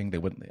Lion King, they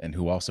wouldn't, and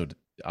who also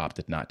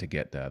opted not to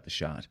get the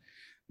shot.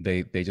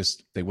 They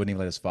wouldn't even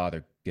let his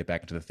father get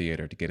back into the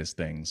theater to get his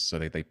things, so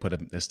they put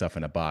his stuff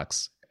in a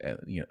box,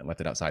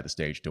 left it outside the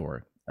stage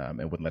door, and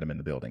wouldn't let him in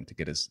the building to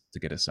get his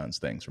son's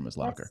things from his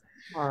locker.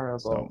 That's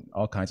So horrible.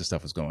 all kinds of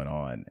stuff was going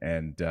on,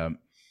 and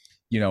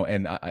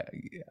and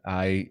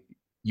I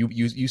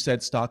you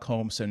said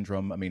Stockholm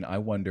syndrome. I mean, I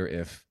wonder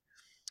if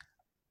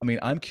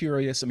I'm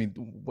curious. I mean,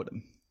 what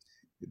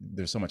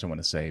there's so much I want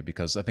to say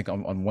because I think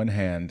on one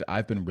hand,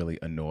 I've been really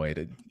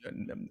annoyed,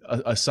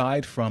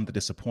 aside from the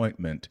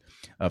disappointment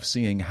of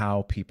seeing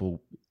how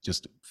people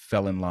just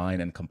fell in line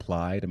and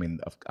complied. I mean,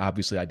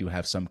 obviously, I do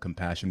have some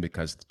compassion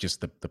because just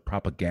the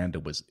propaganda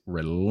was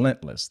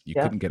relentless. You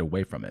Yeah. couldn't get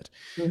away from it.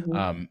 Hmm.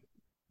 Um,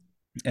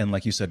 and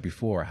like you said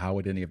before, how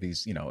would any of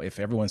these, if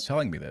everyone's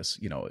telling me this,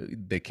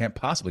 they can't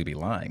possibly be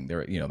lying. They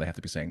have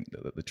to be saying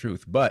the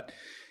truth. But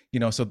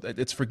so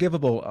it's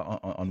forgivable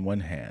on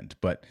one hand,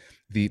 but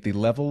the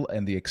level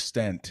and the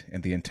extent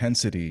and the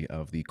intensity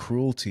of the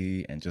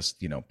cruelty and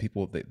just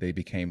people, they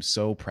became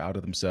so proud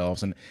of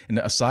themselves. And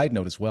a side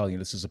note as well,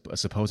 this is a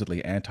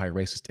supposedly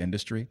anti-racist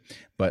industry,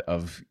 but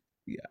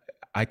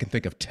I can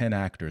think of 10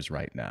 actors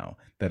right now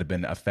that have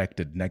been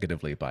affected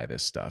negatively by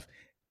this stuff.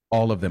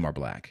 All of them are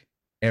black.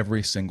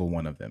 Every single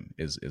one of them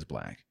is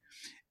black,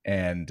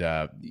 and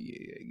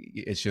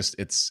it's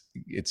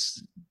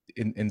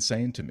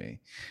insane to me.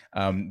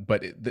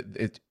 But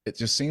it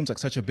just seems like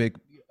such a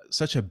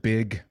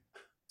big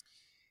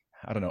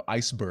I don't know,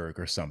 iceberg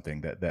or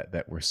something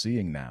that we're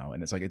seeing now.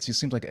 And it's like it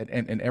just seems like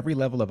in every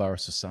level of our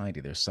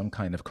society there's some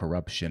kind of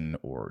corruption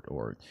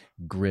or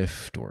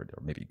grift, or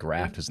maybe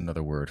graft is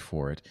another word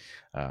for it,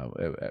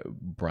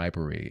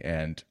 bribery.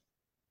 And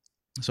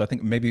so I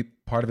think maybe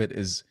part of it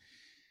is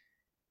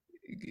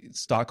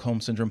Stockholm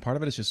syndrome. Part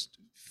of it is just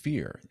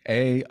fear,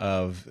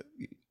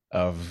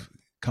 of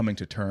coming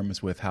to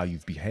terms with how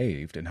you've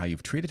behaved and how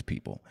you've treated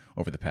people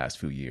over the past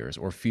few years,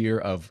 or fear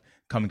of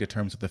coming to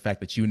terms with the fact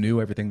that you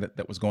knew everything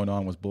that was going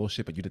on was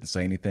bullshit, but you didn't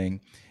say anything,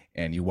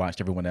 and you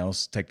watched everyone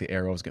else take the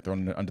arrows, get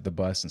thrown under the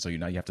bus, and so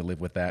now you have to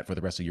live with that for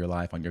the rest of your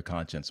life on your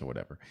conscience or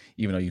whatever,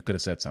 even though you could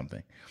have said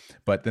something.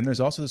 But then there's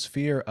also this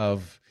fear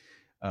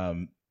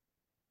um,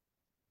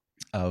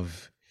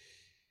 of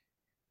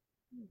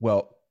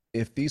well,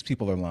 if these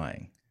people are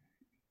lying,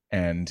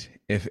 and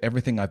if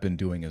everything I've been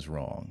doing is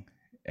wrong,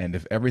 and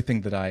if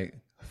everything that I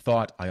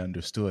thought I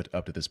understood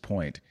up to this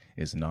point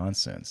is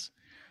nonsense,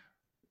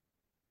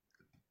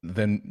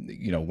 then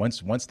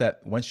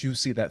once you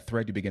see that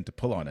thread, you begin to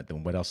pull on it.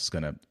 Then what else is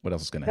gonna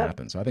Yep.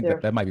 happen? So I think that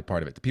There that might be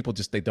part of it. People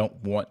just they don't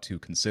want to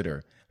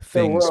consider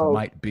the things world.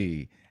 might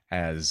be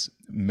as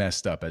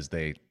messed up as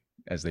they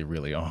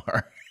really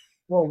are.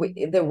 Well,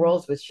 the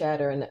worlds would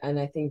shatter, and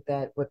I think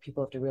that what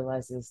people have to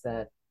realize is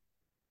that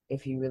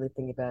if you really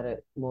think about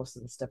it, most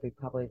of the stuff we've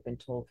probably been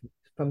told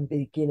from the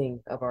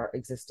beginning of our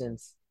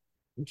existence,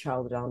 from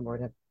childhood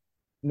onward, have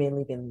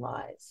mainly been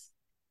lies.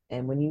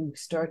 And when you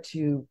start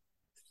to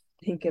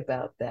think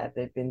about that,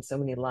 there've been so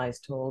many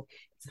lies told.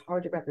 It's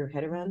hard to wrap your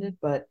head around it,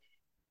 but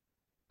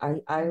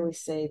I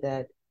always say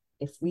that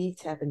if we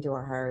tap into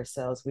our higher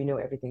selves, we know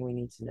everything we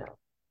need to know.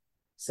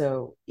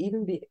 So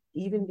even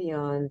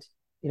beyond,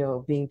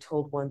 being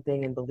told one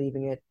thing and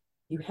believing it,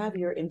 you have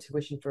your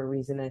intuition for a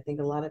reason. And I think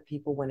a lot of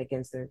people went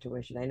against their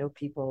intuition. I know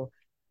people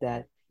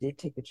that did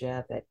take the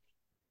jab that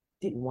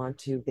didn't want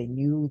to. They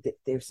knew that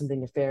there was something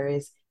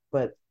nefarious,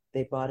 but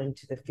they bought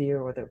into the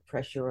fear or the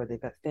pressure, or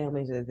they've got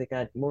families, or they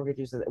got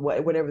mortgages, or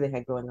whatever they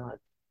had going on.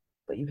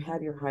 But you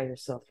have your higher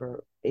self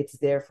for it's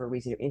there for a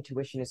reason. Your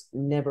intuition is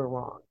never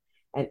wrong.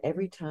 And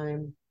every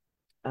time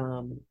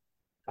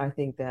I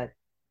think that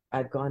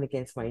I've gone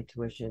against my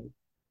intuition,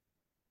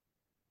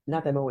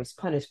 not that I'm always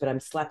punished, but I'm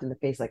slapped in the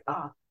face like,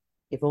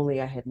 if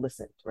only I had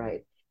listened,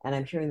 right? And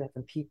I'm hearing that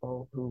from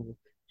people who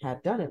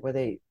have done it, where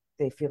they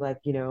feel like,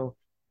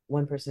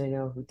 one person I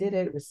know who did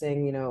it was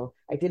saying,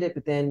 I did it,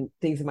 but then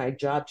things in my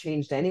job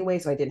changed anyway,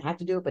 so I didn't have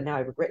to do it, but now I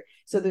regret.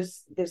 So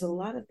there's a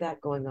lot of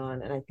that going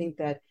on, and I think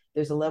that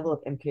there's a level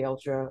of MK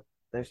Ultra,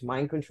 there's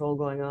mind control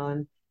going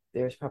on,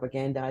 there's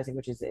propagandizing,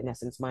 which is in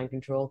essence mind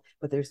control.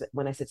 But there's,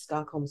 when I said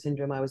Stockholm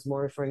syndrome, I was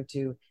more referring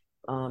to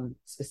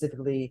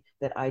specifically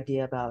that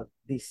idea about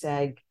the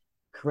SAG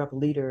corrupt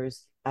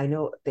leaders. I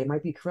know they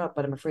might be corrupt,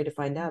 but I'm afraid to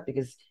find out,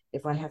 because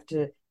if I have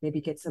to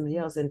maybe get somebody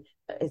else, and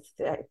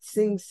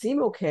things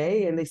seem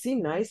okay and they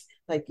seem nice,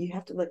 like you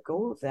have to let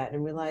go of that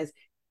and realize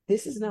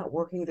this is not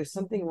working. There's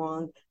something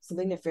wrong,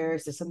 something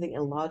nefarious, there's something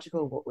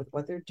illogical with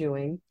what they're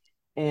doing.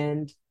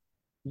 And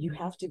you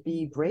have to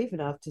be brave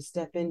enough to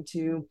step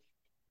into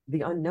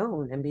the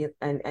unknown and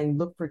and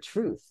look for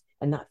truth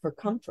and not for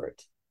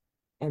comfort.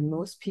 And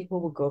most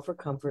people will go for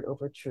comfort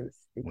over truth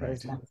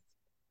because Right.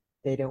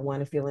 they don't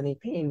want to feel any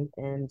pain.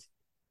 And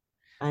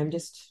I'm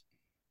just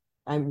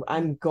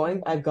I've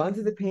gone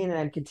through the pain and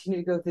I'm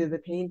continuing to go through the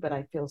pain, but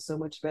I feel so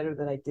much better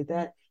that I did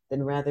that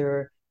than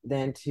rather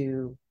than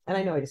to, and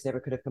I know I just never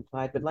could have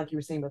complied, but like you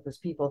were saying about those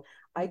people,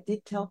 I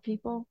did tell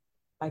people,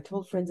 I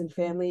told friends and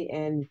family,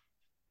 and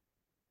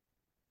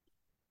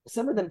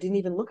some of them didn't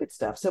even look at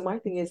stuff. So my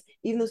thing is,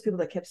 even those people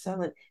that kept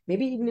silent,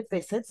 maybe even if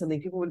they said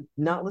something, people would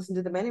not listen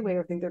to them anyway,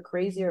 or think they're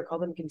crazy, or call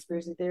them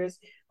conspiracy theorists.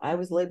 I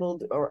was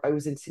labeled, or I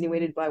was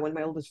insinuated by one of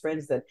my oldest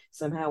friends that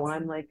somehow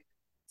I'm like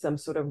some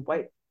sort of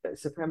white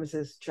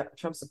supremacist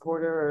Trump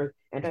supporter or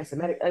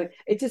anti-Semitic.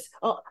 It just,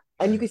 oh,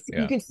 and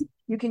Yeah.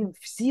 you can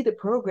see the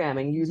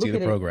programming. You See look the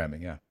at it,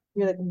 programming. Yeah.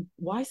 you're like,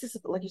 why is this,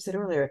 like you said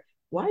earlier,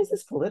 why is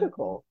this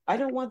political? I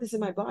don't want this in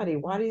my body.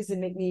 Why does it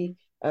make me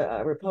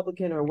a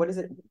Republican, or what is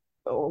it?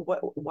 Or what,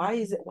 why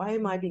is it, why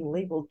am I being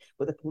labeled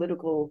with a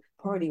political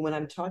party when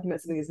I'm talking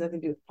about something that has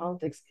nothing to do with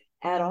politics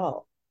at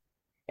all?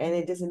 And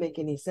it doesn't make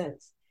any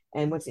sense.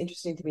 And what's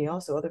interesting to me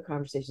also, other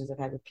conversations I've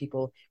had with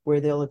people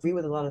where they'll agree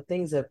with a lot of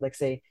things of, like,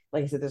 say,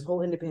 like I said, there's a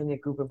whole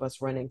independent group of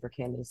us running for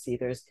candidacy.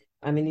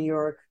 I'm in New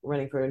York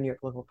running for a New York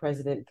local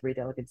president, 3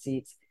 delegate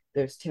seats.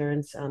 There's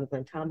Terrence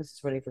Glenn Thomas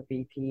is running for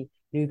VP.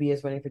 Newbie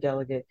is running for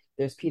delegate.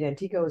 There's Pete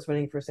Antico is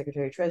running for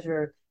secretary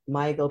treasurer.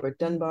 Maya Gilbert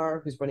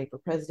Dunbar, who's running for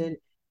president,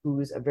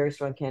 who's a very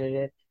strong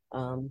candidate.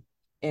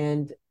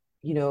 And,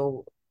 you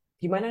know,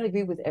 you might not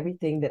agree with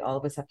everything that all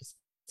of us have to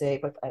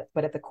say,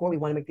 but at the core, we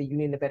want to make the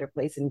union a better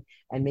place and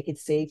make it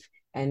safe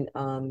and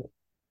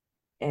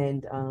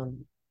and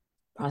um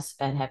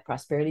and have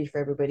prosperity for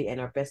everybody and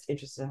our best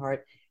interests at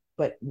heart.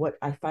 But what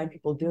I find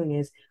people doing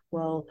is,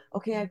 well,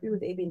 okay, I agree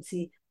with A, B, and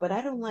C, but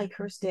I don't like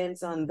her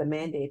stance on the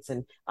mandates,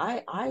 and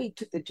I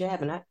took the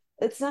jab, and I.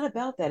 It's not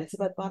about that. It's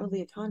about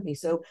bodily autonomy.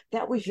 So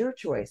that was your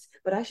choice,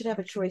 but I should have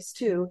a choice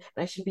too,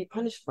 and I shouldn't be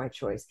punished for my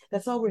choice.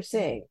 That's all we're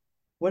saying.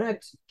 We're not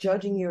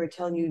judging you or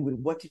telling you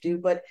what to do,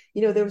 but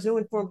there was no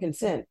informed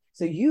consent.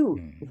 So you,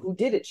 Mm. who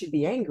did it, should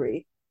be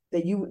angry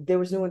that there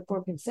was no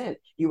informed consent.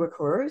 You were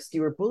coerced,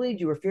 you were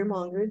bullied, you were fear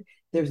mongered.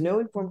 There's no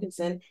informed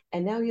consent,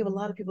 and now you have a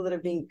lot of people that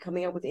are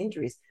coming out with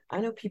injuries. I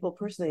know people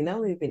personally, not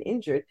only have been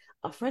injured.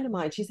 A friend of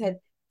mine, she's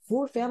had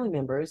 4 family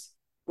members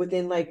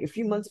within like a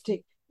few months of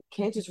take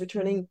cancers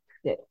returning,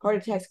 heart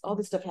attacks, all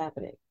this stuff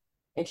happening,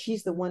 and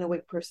she's the one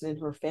awake person in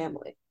her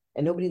family,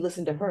 and nobody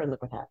listened to her, and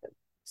look what happened.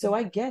 So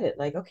I get it.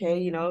 Like, okay,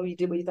 you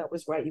did what you thought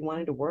was right. You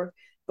wanted to work.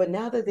 But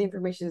now that the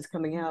information is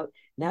coming out,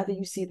 now that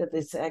you see that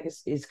this SAG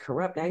is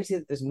corrupt, now you see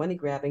that there's money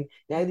grabbing,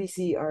 now that you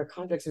see our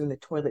contracts are in the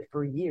toilet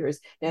for years,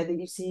 now that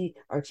you see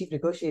our chief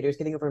negotiators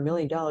getting over $1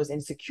 million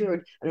and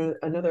secured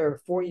another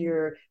 4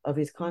 year of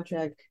his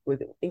contract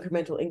with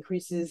incremental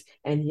increases,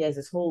 and he has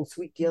this whole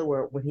sweet deal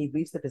where when he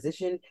leaves the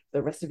position,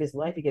 the rest of his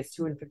life, he gets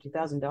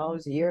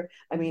 $250,000 a year.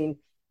 I mean,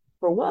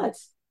 for what?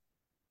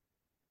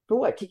 For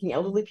what? Kicking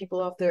elderly people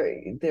off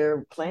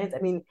their plans? I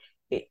mean,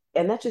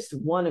 and that's just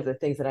one of the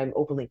things that I'm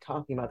openly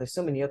talking about. There's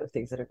so many other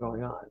things that are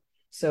going on.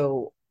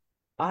 So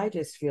I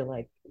just feel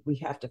like we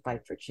have to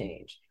fight for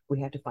change.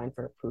 We have to fight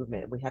for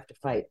improvement. We have to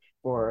fight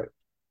for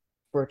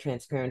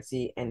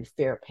transparency and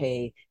fair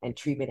pay and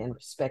treatment and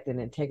respect and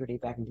integrity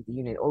back into the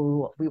union,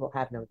 or we will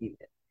have no union.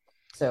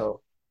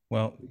 So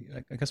Well,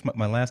 I guess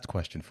my last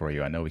question for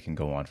you. I know we can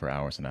go on for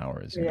hours and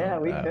hours, yeah,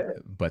 we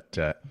could. but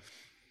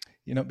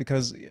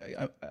because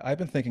I've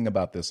been thinking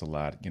about this a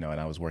lot, and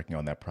I was working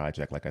on that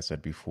project, like I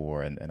said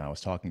before, and I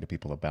was talking to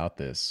people about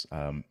this.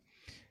 I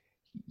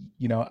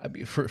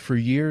mean, for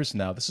years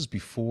now, this is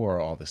before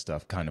all this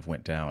stuff kind of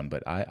went down,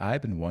 but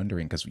I've been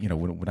wondering because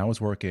when I was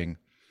working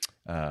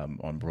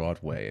on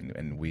Broadway,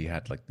 and we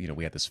had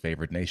we had this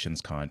favored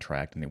nations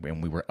contract,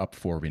 and we were up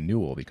for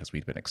renewal because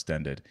we'd been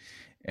extended,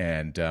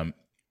 and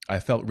I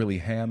felt really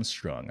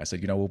hamstrung. I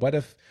said, well, what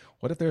if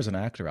there's an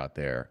actor out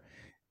there,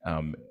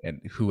 and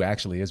who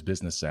actually is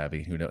business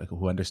savvy,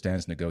 who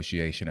understands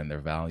negotiation and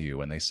their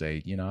value, and they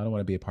say, I don't want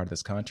to be a part of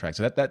this contract.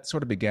 So that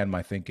sort of began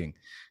my thinking,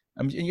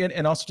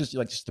 and also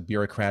just the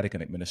bureaucratic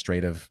and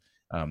administrative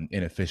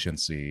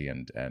inefficiency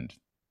and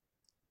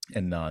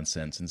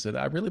nonsense. And so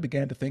I really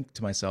began to think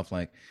to myself,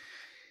 like,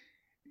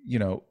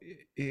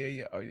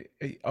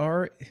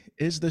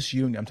 is this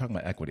union, I'm talking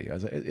about equity,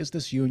 is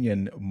this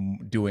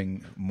union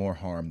doing more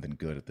harm than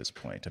good at this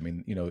point? I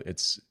mean,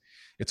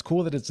 it's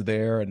cool that it's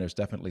there, and there's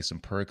definitely some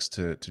perks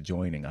to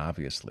joining,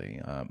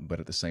 obviously. But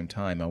at the same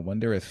time, I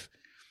wonder if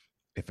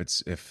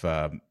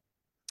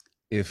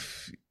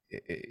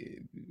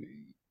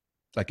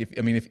like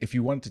if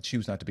you wanted to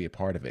choose not to be a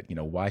part of it,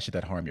 why should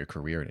that harm your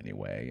career in any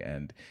way?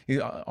 And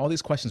all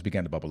these questions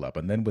began to bubble up.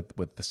 And then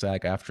with the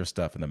SAG-AFTRA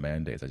stuff and the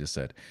mandates, I just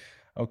said,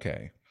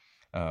 okay,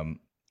 um,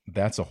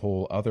 that's a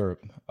whole other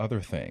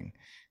thing.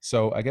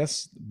 So I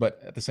guess, but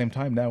at the same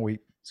time, now we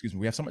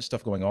have so much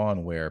stuff going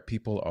on where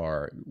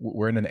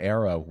we're in an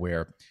era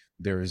where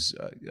there's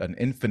an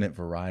infinite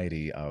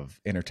variety of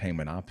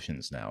entertainment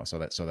options now, so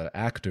that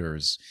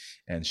actors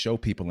and show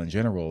people in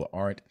general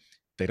aren't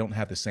they don't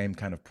have the same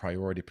kind of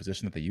priority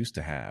position that they used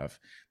to have,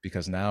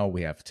 because now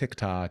we have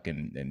TikTok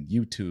and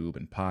YouTube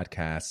and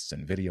podcasts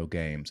and video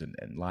games and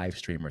live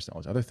streamers and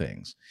all those other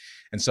things.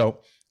 And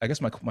so I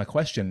guess my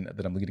question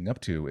that I'm leading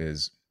up to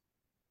is,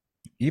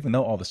 even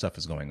though all this stuff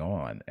is going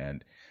on,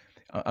 and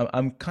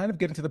I'm kind of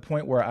getting to the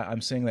point where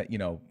I'm saying that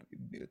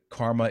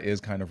karma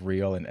is kind of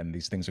real, and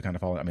these things are kind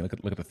of falling. I mean,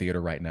 look at the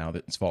theater right now;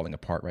 that it's falling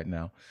apart right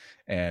now,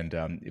 and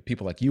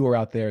people like you are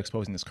out there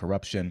exposing this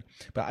corruption.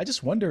 But I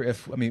just wonder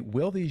if, I mean,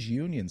 will these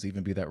unions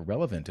even be that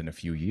relevant in a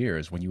few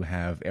years when you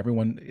have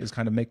everyone is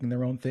kind of making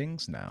their own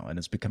things now, and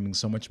it's becoming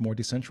so much more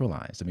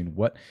decentralized? I mean,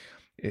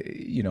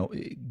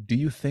 do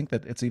you think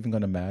that it's even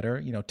going to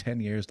matter? 10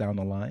 years down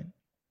the line?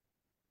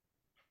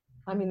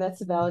 I mean, that's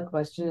a valid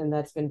question, and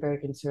that's been very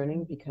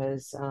concerning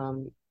because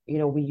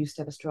we used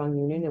to have a strong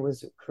union. It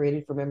was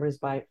created for members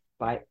by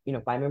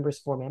members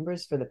for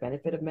members for the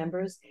benefit of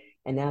members.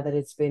 And now that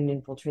it's been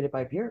infiltrated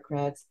by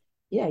bureaucrats,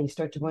 yeah, you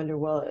start to wonder,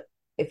 well,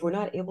 if we're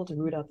not able to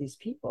root out these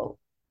people,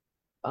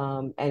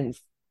 and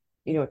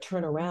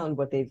turn around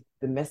the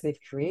mess they've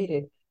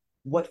created,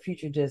 what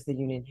future does the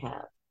union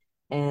have?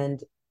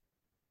 And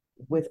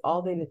with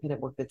all the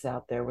independent work that's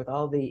out there, with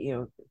all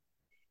the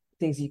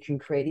things you can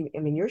create. I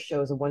mean, your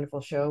show is a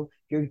wonderful show.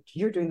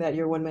 You're doing that.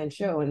 You're a one man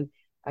show, and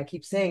I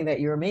keep saying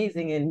that you're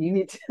amazing, and you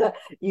need to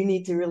you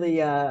need to really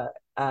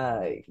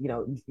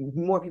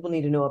more people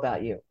need to know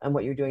about you and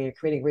what you're doing. You're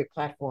creating a great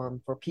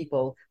platform for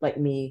people like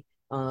me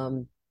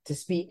to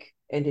speak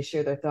and to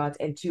share their thoughts,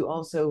 and to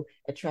also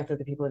attract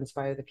other people and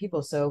inspire other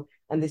people. So,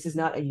 and this is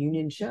not a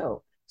union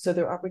show, so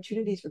there are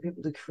opportunities for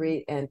people to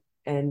create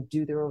and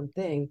do their own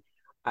thing.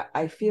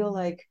 I feel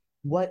like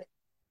what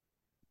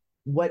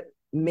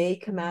may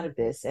come out of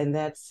this, and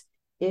that's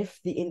if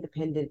the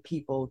independent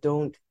people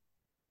don't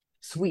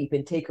sweep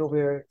and take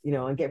over,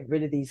 and get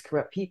rid of these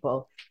corrupt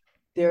people,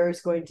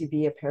 there's going to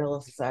be a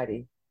parallel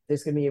society.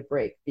 There's going to be a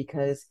break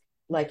because,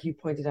 like you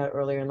pointed out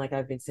earlier, and like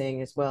I've been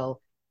saying as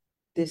well,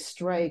 this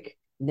strike,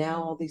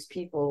 now all these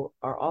people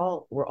we're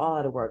all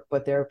out of work,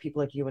 but there are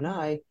people like you and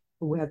I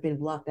who have been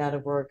blocked out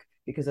of work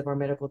because of our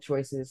medical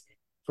choices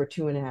for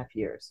 2.5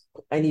 years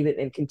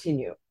and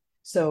continue.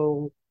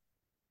 So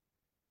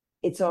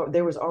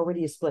there was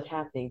already a split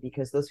happening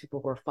because those people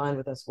were fine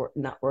with us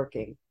not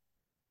working,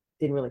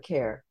 didn't really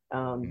care.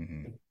 Hmm.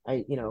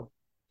 I'm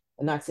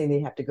not saying they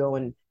have to go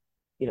and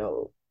you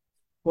know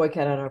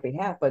boycott on our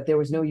behalf, but there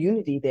was no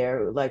unity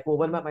there. Like, well,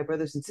 what about my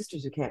brothers and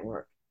sisters who can't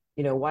work?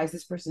 Why is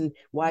this person?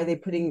 Why are they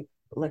putting,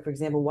 like, for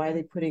example, why are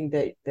they putting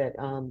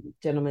that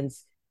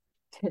gentleman's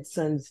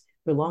son's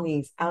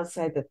belongings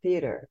outside the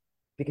theater?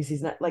 Because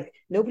he's not, like,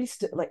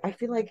 like, I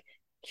feel like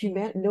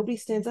nobody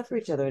stands up for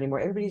each other anymore.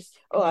 Everybody's,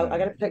 oh, I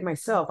got to protect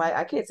myself.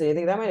 I can't say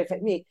anything that might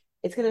affect me.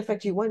 It's going to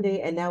affect you one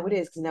day, and now it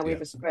is, because now we Yeah.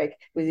 have a strike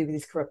with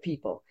these corrupt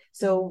people.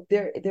 So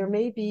there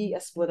may be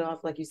a split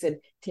off, like you said,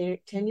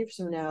 10 years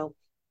from now,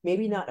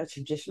 maybe not a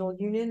traditional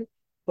union,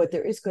 but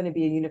there is going to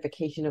be a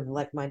unification of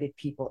like-minded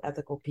people,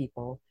 ethical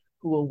people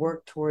who will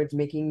work towards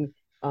making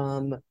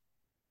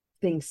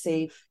things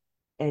safe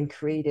and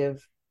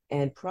creative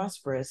and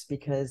prosperous,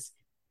 because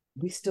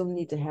we still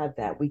need to have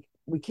that.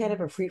 We can't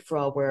have a free for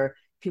all where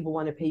people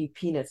want to pay you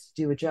peanuts to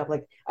do a job.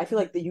 Like, I feel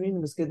like the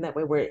union was good in that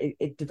way, where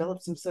it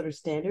developed some sort of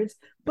standards.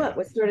 But Yeah.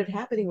 what started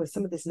happening with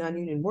some of this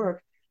non-union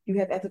work, you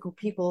have ethical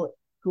people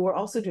who are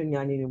also doing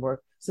non-union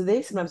work. So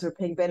they sometimes are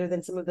paying better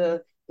than some of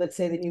the, let's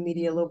say, the new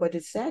media low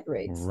budget SAG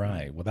rates.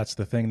 Right. Well, that's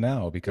the thing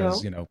now, You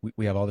because know?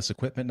 we have all this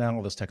equipment now,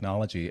 all this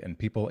technology, and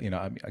people,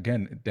 I mean,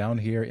 again, down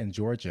here in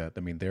Georgia, I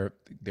mean, they're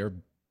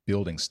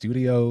building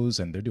studios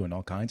and they're doing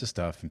all kinds of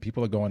stuff, and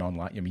people are going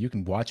online. I mean, you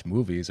can watch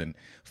movies and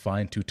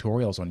find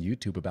tutorials on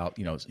YouTube about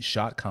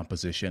shot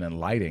composition and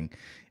lighting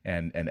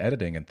and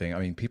editing and thing. I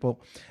mean,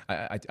 people,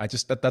 I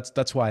just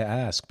that's why I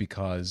ask,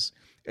 because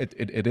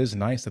it is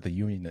nice that the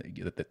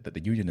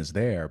union is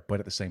there, but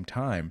at the same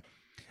time,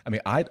 I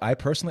mean, I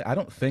personally, I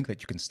don't think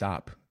that you can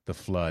stop the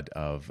flood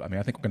of. I mean,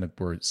 I think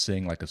we're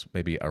seeing like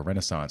maybe a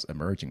renaissance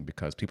emerging,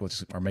 because people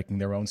just are making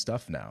their own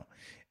stuff now,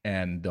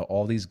 and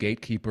all these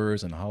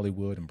gatekeepers in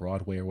Hollywood and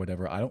Broadway or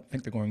whatever, I don't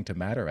think they're going to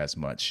matter as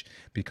much,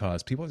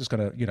 because people are just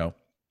gonna,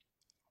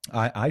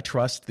 I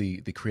trust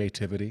the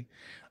creativity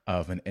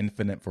of an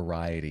infinite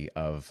variety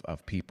of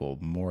people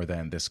more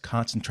than this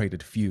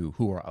concentrated few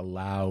who are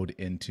allowed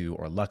into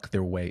or luck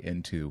their way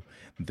into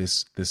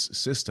this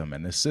system.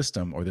 And this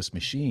system, or this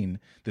machine,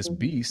 this Mhm.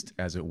 beast,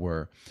 as it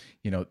were,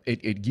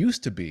 it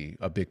used to be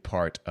a big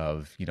part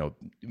of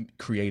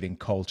creating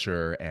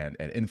culture and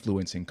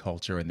influencing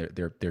culture, and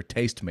they're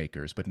taste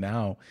makers. But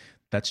now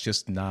That's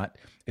just not.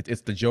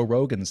 It's the Joe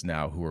Rogans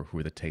now who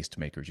are the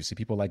tastemakers. You see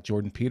people like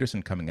Jordan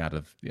Peterson coming out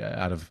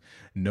of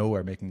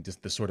nowhere, making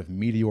just this sort of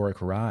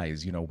meteoric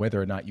rise. You know,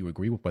 whether or not you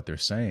agree with what they're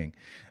saying,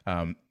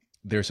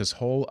 there's this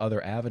whole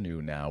other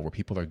avenue now where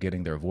people are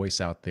getting their voice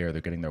out there,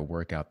 they're getting their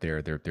work out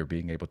there, they're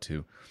being able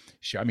to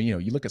share. I mean, you know,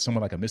 you look at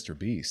someone like a Mr.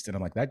 Beast, and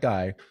I'm like, that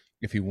guy,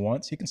 if he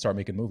wants, he can start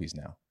making movies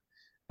now.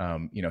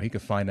 You know, he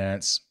could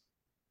finance,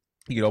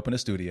 he could open a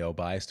studio,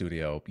 buy a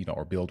studio, you know,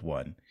 or build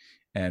one,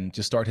 and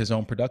just start his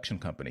own production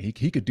company.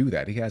 He could do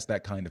that. He has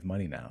that kind of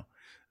money now.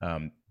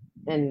 Um,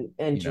 and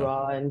you know,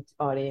 draw an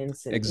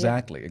audience and yeah.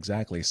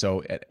 exactly.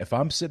 So if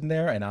I'm sitting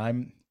there and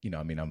I'm, you know,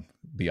 I mean, I'm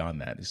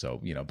beyond that. So,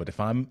 you know, but if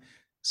I'm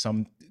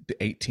some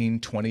 18,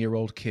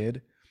 20-year-old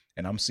kid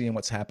and I'm seeing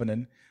what's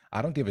happening,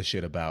 I don't give a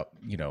shit about,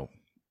 you know,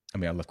 I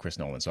mean, I love Chris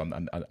Nolan, so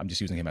I'm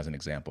just using him as an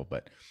example.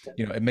 But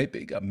you know,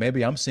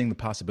 maybe I'm seeing the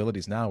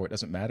possibilities now where it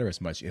doesn't matter as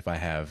much if I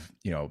have,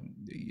 you know,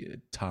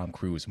 Tom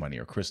Cruise money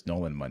or Chris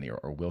Nolan money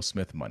or Will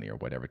Smith money or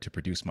whatever to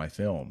produce my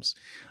films.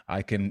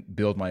 I can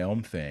build my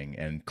own thing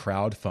and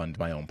crowd fund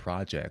my own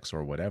projects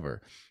or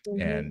whatever,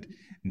 and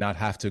not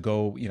have to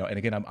go, you know. And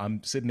again,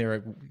 I'm sitting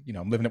there, you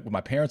know, I'm living up with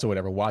my parents or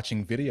whatever,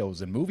 watching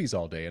videos and movies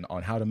all day and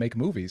on how to make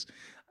movies,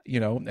 you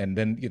know. And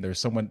then you know,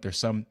 there's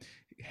some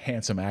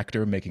handsome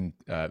actor making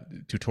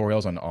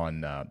tutorials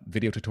on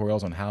video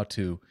tutorials on how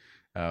to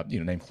you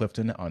know, name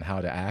Clifton, on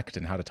how to act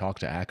and how to talk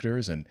to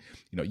actors, and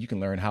you know, you can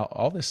learn how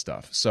all this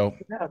stuff. So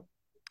Yeah.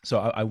 so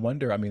I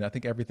wonder, I mean, I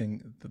think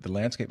everything, the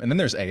landscape, and then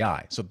there's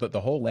AI, so the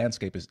whole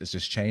landscape is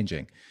just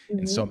changing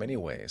in so many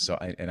ways. So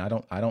I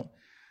don't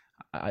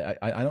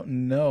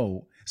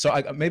know.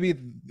 So maybe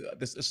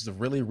this is a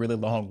really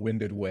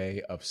long-winded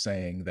way of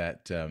saying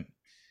that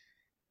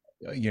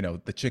you know,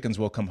 the chickens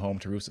will come home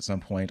to roost at some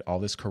point. All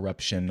this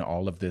corruption,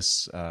 all of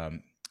this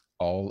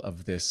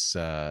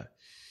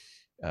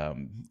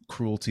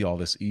cruelty, all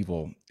this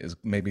evil is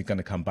maybe going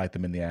to come bite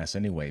them in the ass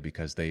anyway,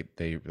 because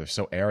they're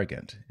so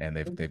arrogant and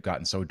they've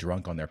gotten so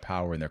drunk on their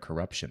power and their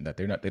corruption that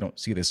they don't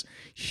see this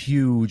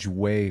huge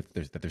wave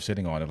that they're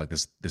sitting on, of like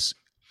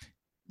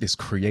this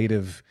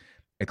creative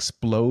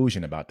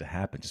explosion about to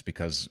happen, just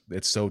because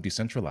it's so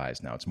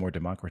decentralized now, it's more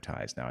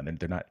democratized now, and then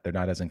they're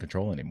not as in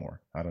control anymore.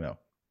 I don't know.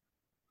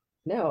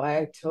 No,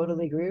 I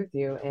totally agree with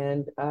you.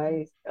 And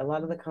a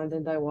lot of the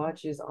content I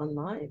watch is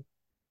online,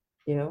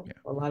 you know, Yeah,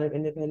 a lot of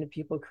independent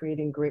people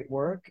creating great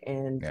work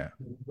and yeah,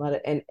 a lot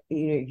of, and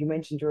you know, you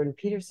mentioned Jordan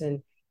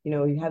Peterson, you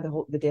know, you have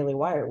the Daily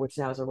Wire, which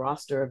now is a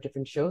roster of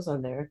different shows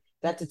on there.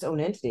 That's its own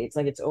entity. It's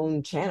like its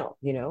own channel,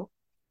 you know.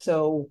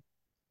 So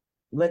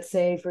let's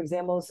say, for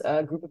example,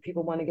 a group of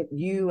people want to get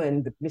you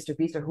and Mr.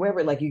 Beast or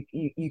whoever, like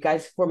you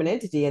guys form an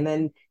entity, and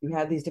then you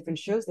have these different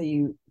shows that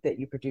you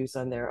produce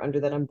on there under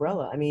that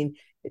umbrella. I mean,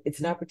 it's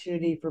an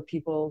opportunity for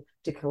people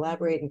to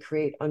collaborate and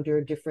create under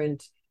a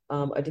different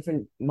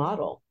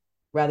model,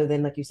 rather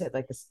than, like you said,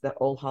 like the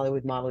old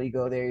Hollywood model. You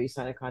go there, you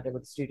sign a contract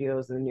with the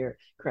studios, and then you're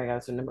cranking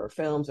out a number of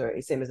films,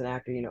 or same as an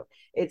actor. You know,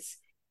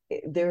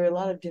 there are a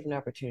lot of different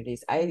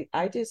opportunities.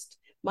 I just,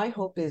 my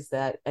hope is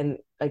that, and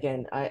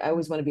again, I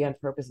always want to be on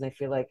purpose, and I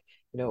feel like,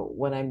 you know,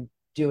 when I'm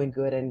doing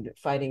good and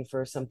fighting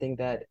for something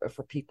that, or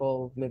for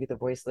people, maybe the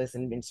voiceless,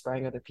 and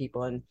inspiring other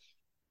people, and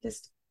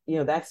just, you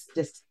know, that's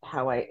just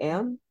how I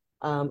am.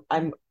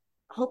 I'm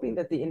hoping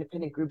that the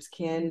independent groups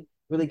can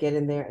really get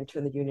in there and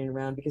turn the union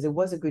around, because it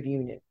was a good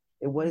union.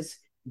 It was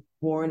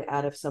born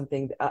out of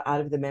something, out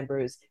of the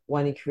members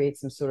wanting to create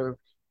some sort of,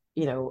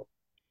 you know,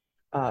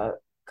 uh,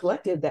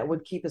 collective that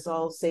would keep us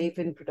all safe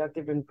and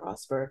productive and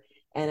prosper.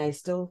 And I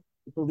still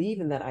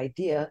believe in that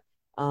idea.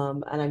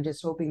 And I'm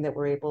just hoping that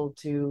we're able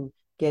to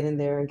get in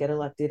there and get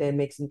elected and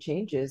make some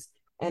changes.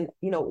 And,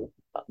 you know,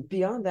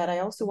 beyond that, I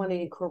also want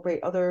to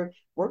incorporate other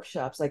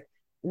workshops. Like,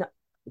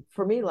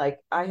 for me, like,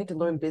 I had to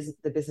learn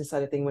the business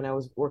side of thing when I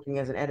was working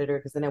as an editor,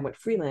 because then I went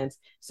freelance.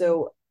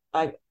 So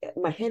I,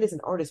 my hand is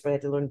an artist, but I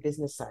had to learn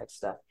business side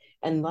stuff.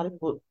 And a lot of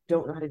people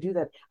don't know how to do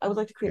that. I would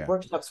like to create yeah,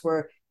 workshops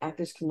where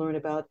actors can learn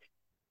about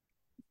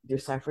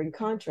deciphering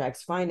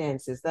contracts,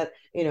 finances, that,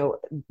 you know,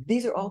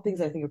 these are all things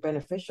that I think are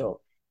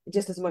beneficial,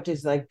 just as much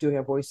as like doing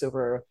a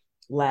voiceover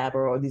lab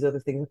or all these other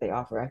things that they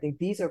offer. I think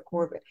these are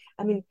core.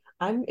 I mean,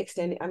 I'm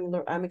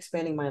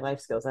expanding my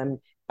life skills. Like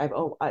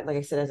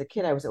I said, as a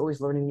kid, I was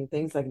always learning new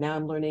things. Like now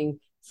I'm learning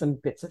some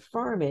bits of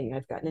farming.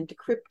 I've gotten into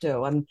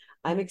crypto.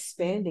 I'm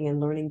expanding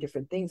and learning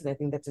different things. And I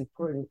think that's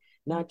important,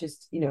 not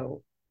just, you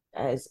know,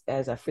 as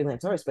a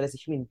freelance artist, but as a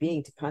human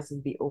being, to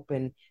constantly be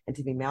open and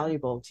to be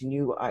malleable to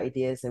new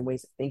ideas and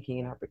ways of thinking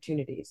and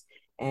opportunities.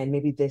 And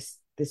maybe this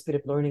bit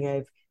of learning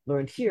I've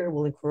learned here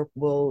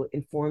will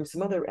inform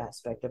some other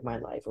aspect of my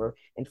life, or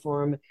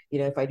inform, you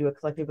know, if I do a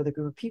collective with a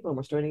group of people and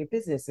we're starting a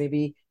business,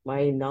 maybe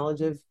my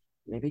knowledge of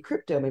maybe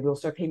crypto, maybe we'll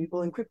start paying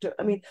people in crypto.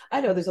 I mean,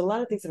 I know there's a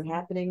lot of things that are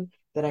happening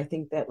that I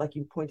think that, like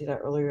you pointed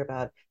out earlier,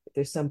 about if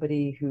there's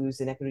somebody who's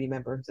an equity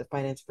member, who's a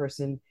finance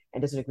person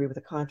and doesn't agree with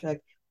a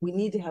contract, we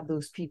need to have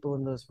those people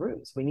in those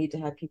rooms. We need to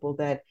have people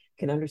that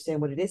can understand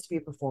what it is to be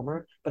a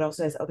performer, but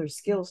also has other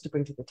skills to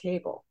bring to the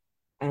table.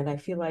 And I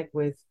feel like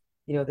with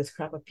this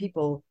crop of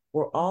people,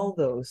 we're all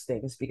those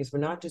things because we're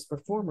not just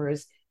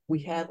performers. We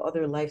have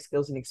other life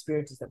skills and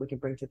experiences that we can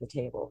bring to the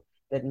table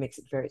that makes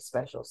it very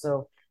special.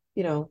 So,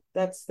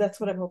 that's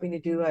what I'm hoping to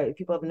do. If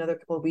people have another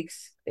couple of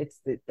weeks, it's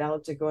the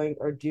ballots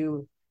are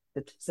due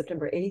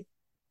September 8th.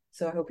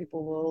 So I hope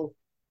people will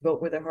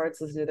vote with their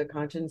hearts, listen to their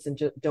conscience,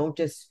 and don't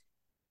just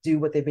do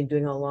what they've been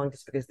doing all along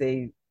just because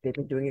they've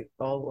been doing it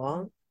all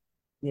along.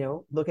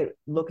 Look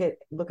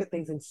at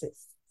things and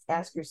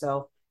ask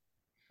yourself,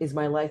 is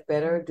my life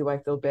better? Do I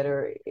feel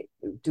better?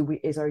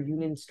 Is our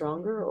union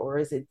stronger, or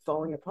is it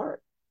falling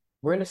apart?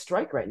 We're in a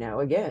strike right now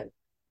again.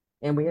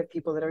 And we have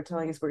people that are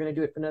telling us we're going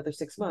to do it for another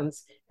 6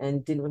 months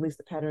and didn't release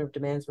the pattern of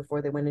demands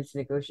before they went in to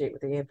negotiate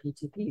with the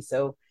AMPTP.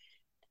 So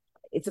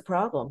it's a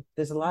problem.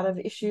 There's a lot of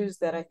issues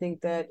that I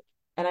think that,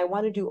 and I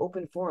want to do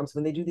open forums.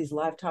 When they do these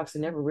live talks,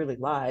 they're never really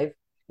live.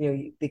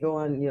 They go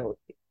on,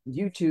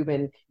 YouTube,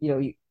 and,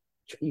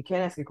 you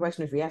can't ask a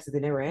question if you ask it, they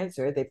never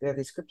answer. They have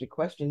these scripted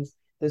questions.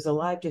 There's a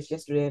live just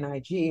yesterday on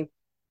IG,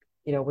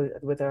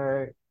 with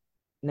our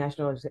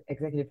national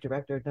executive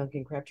director,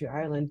 Duncan Crabtree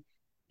Ireland.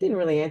 Didn't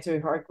really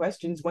answer hard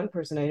questions. One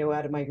person I know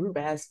out of my group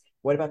asked,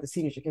 what about the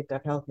seniors who kicked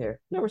off healthcare?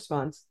 No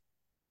response.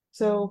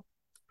 So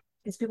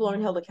these people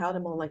aren't held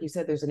accountable. And like you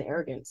said, there's an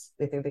arrogance.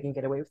 They think they can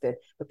get away with it,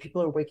 but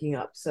people are waking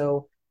up.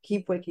 So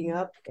keep waking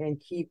up and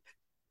keep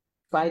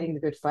fighting the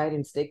good fight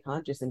and stay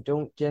conscious, and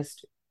don't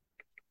just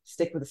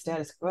stick with the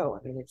status quo.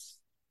 I mean,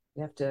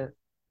 you have to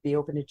be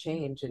open to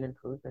change and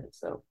improvement.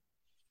 So,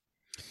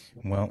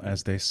 Well,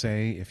 as they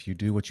say, if you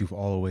do what you've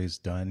always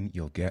done,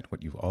 you'll get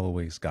what you've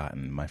always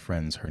gotten. My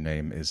friends, her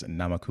name is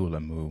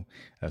Namakula Mu.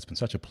 It's been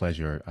such a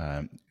pleasure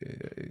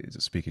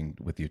speaking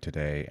with you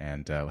today.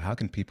 And how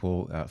can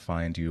people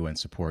find you and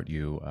support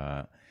you,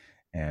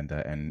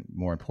 and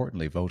more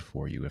importantly, vote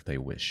for you if they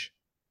wish?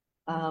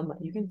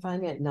 you can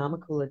find me at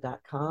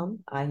namakula.com.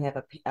 I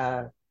have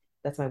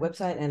that's my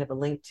website, and I have a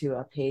link to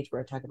a page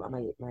where I talk about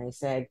my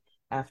SAG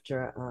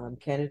after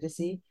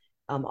candidacy.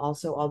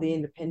 Also, all the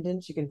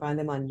independents, you can find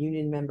them on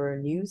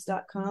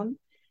unionmembernews.com.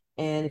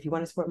 And if you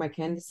want to support my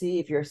candidacy,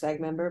 if you're a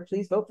SAG member,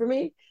 please vote for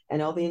me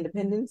and all the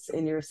independents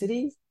in your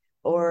cities.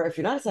 Or if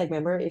you're not a SAG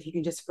member, if you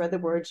can just spread the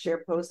word, share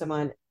a post. I'm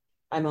on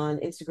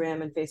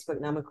Instagram and Facebook,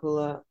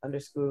 Namakula__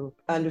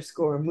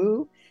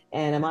 Mu,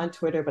 and I'm on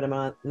Twitter, but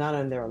not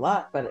on there a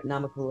lot, but at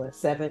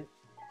Namakula7.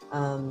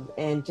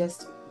 And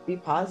just be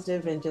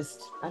positive and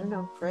just, I don't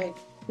know, pray.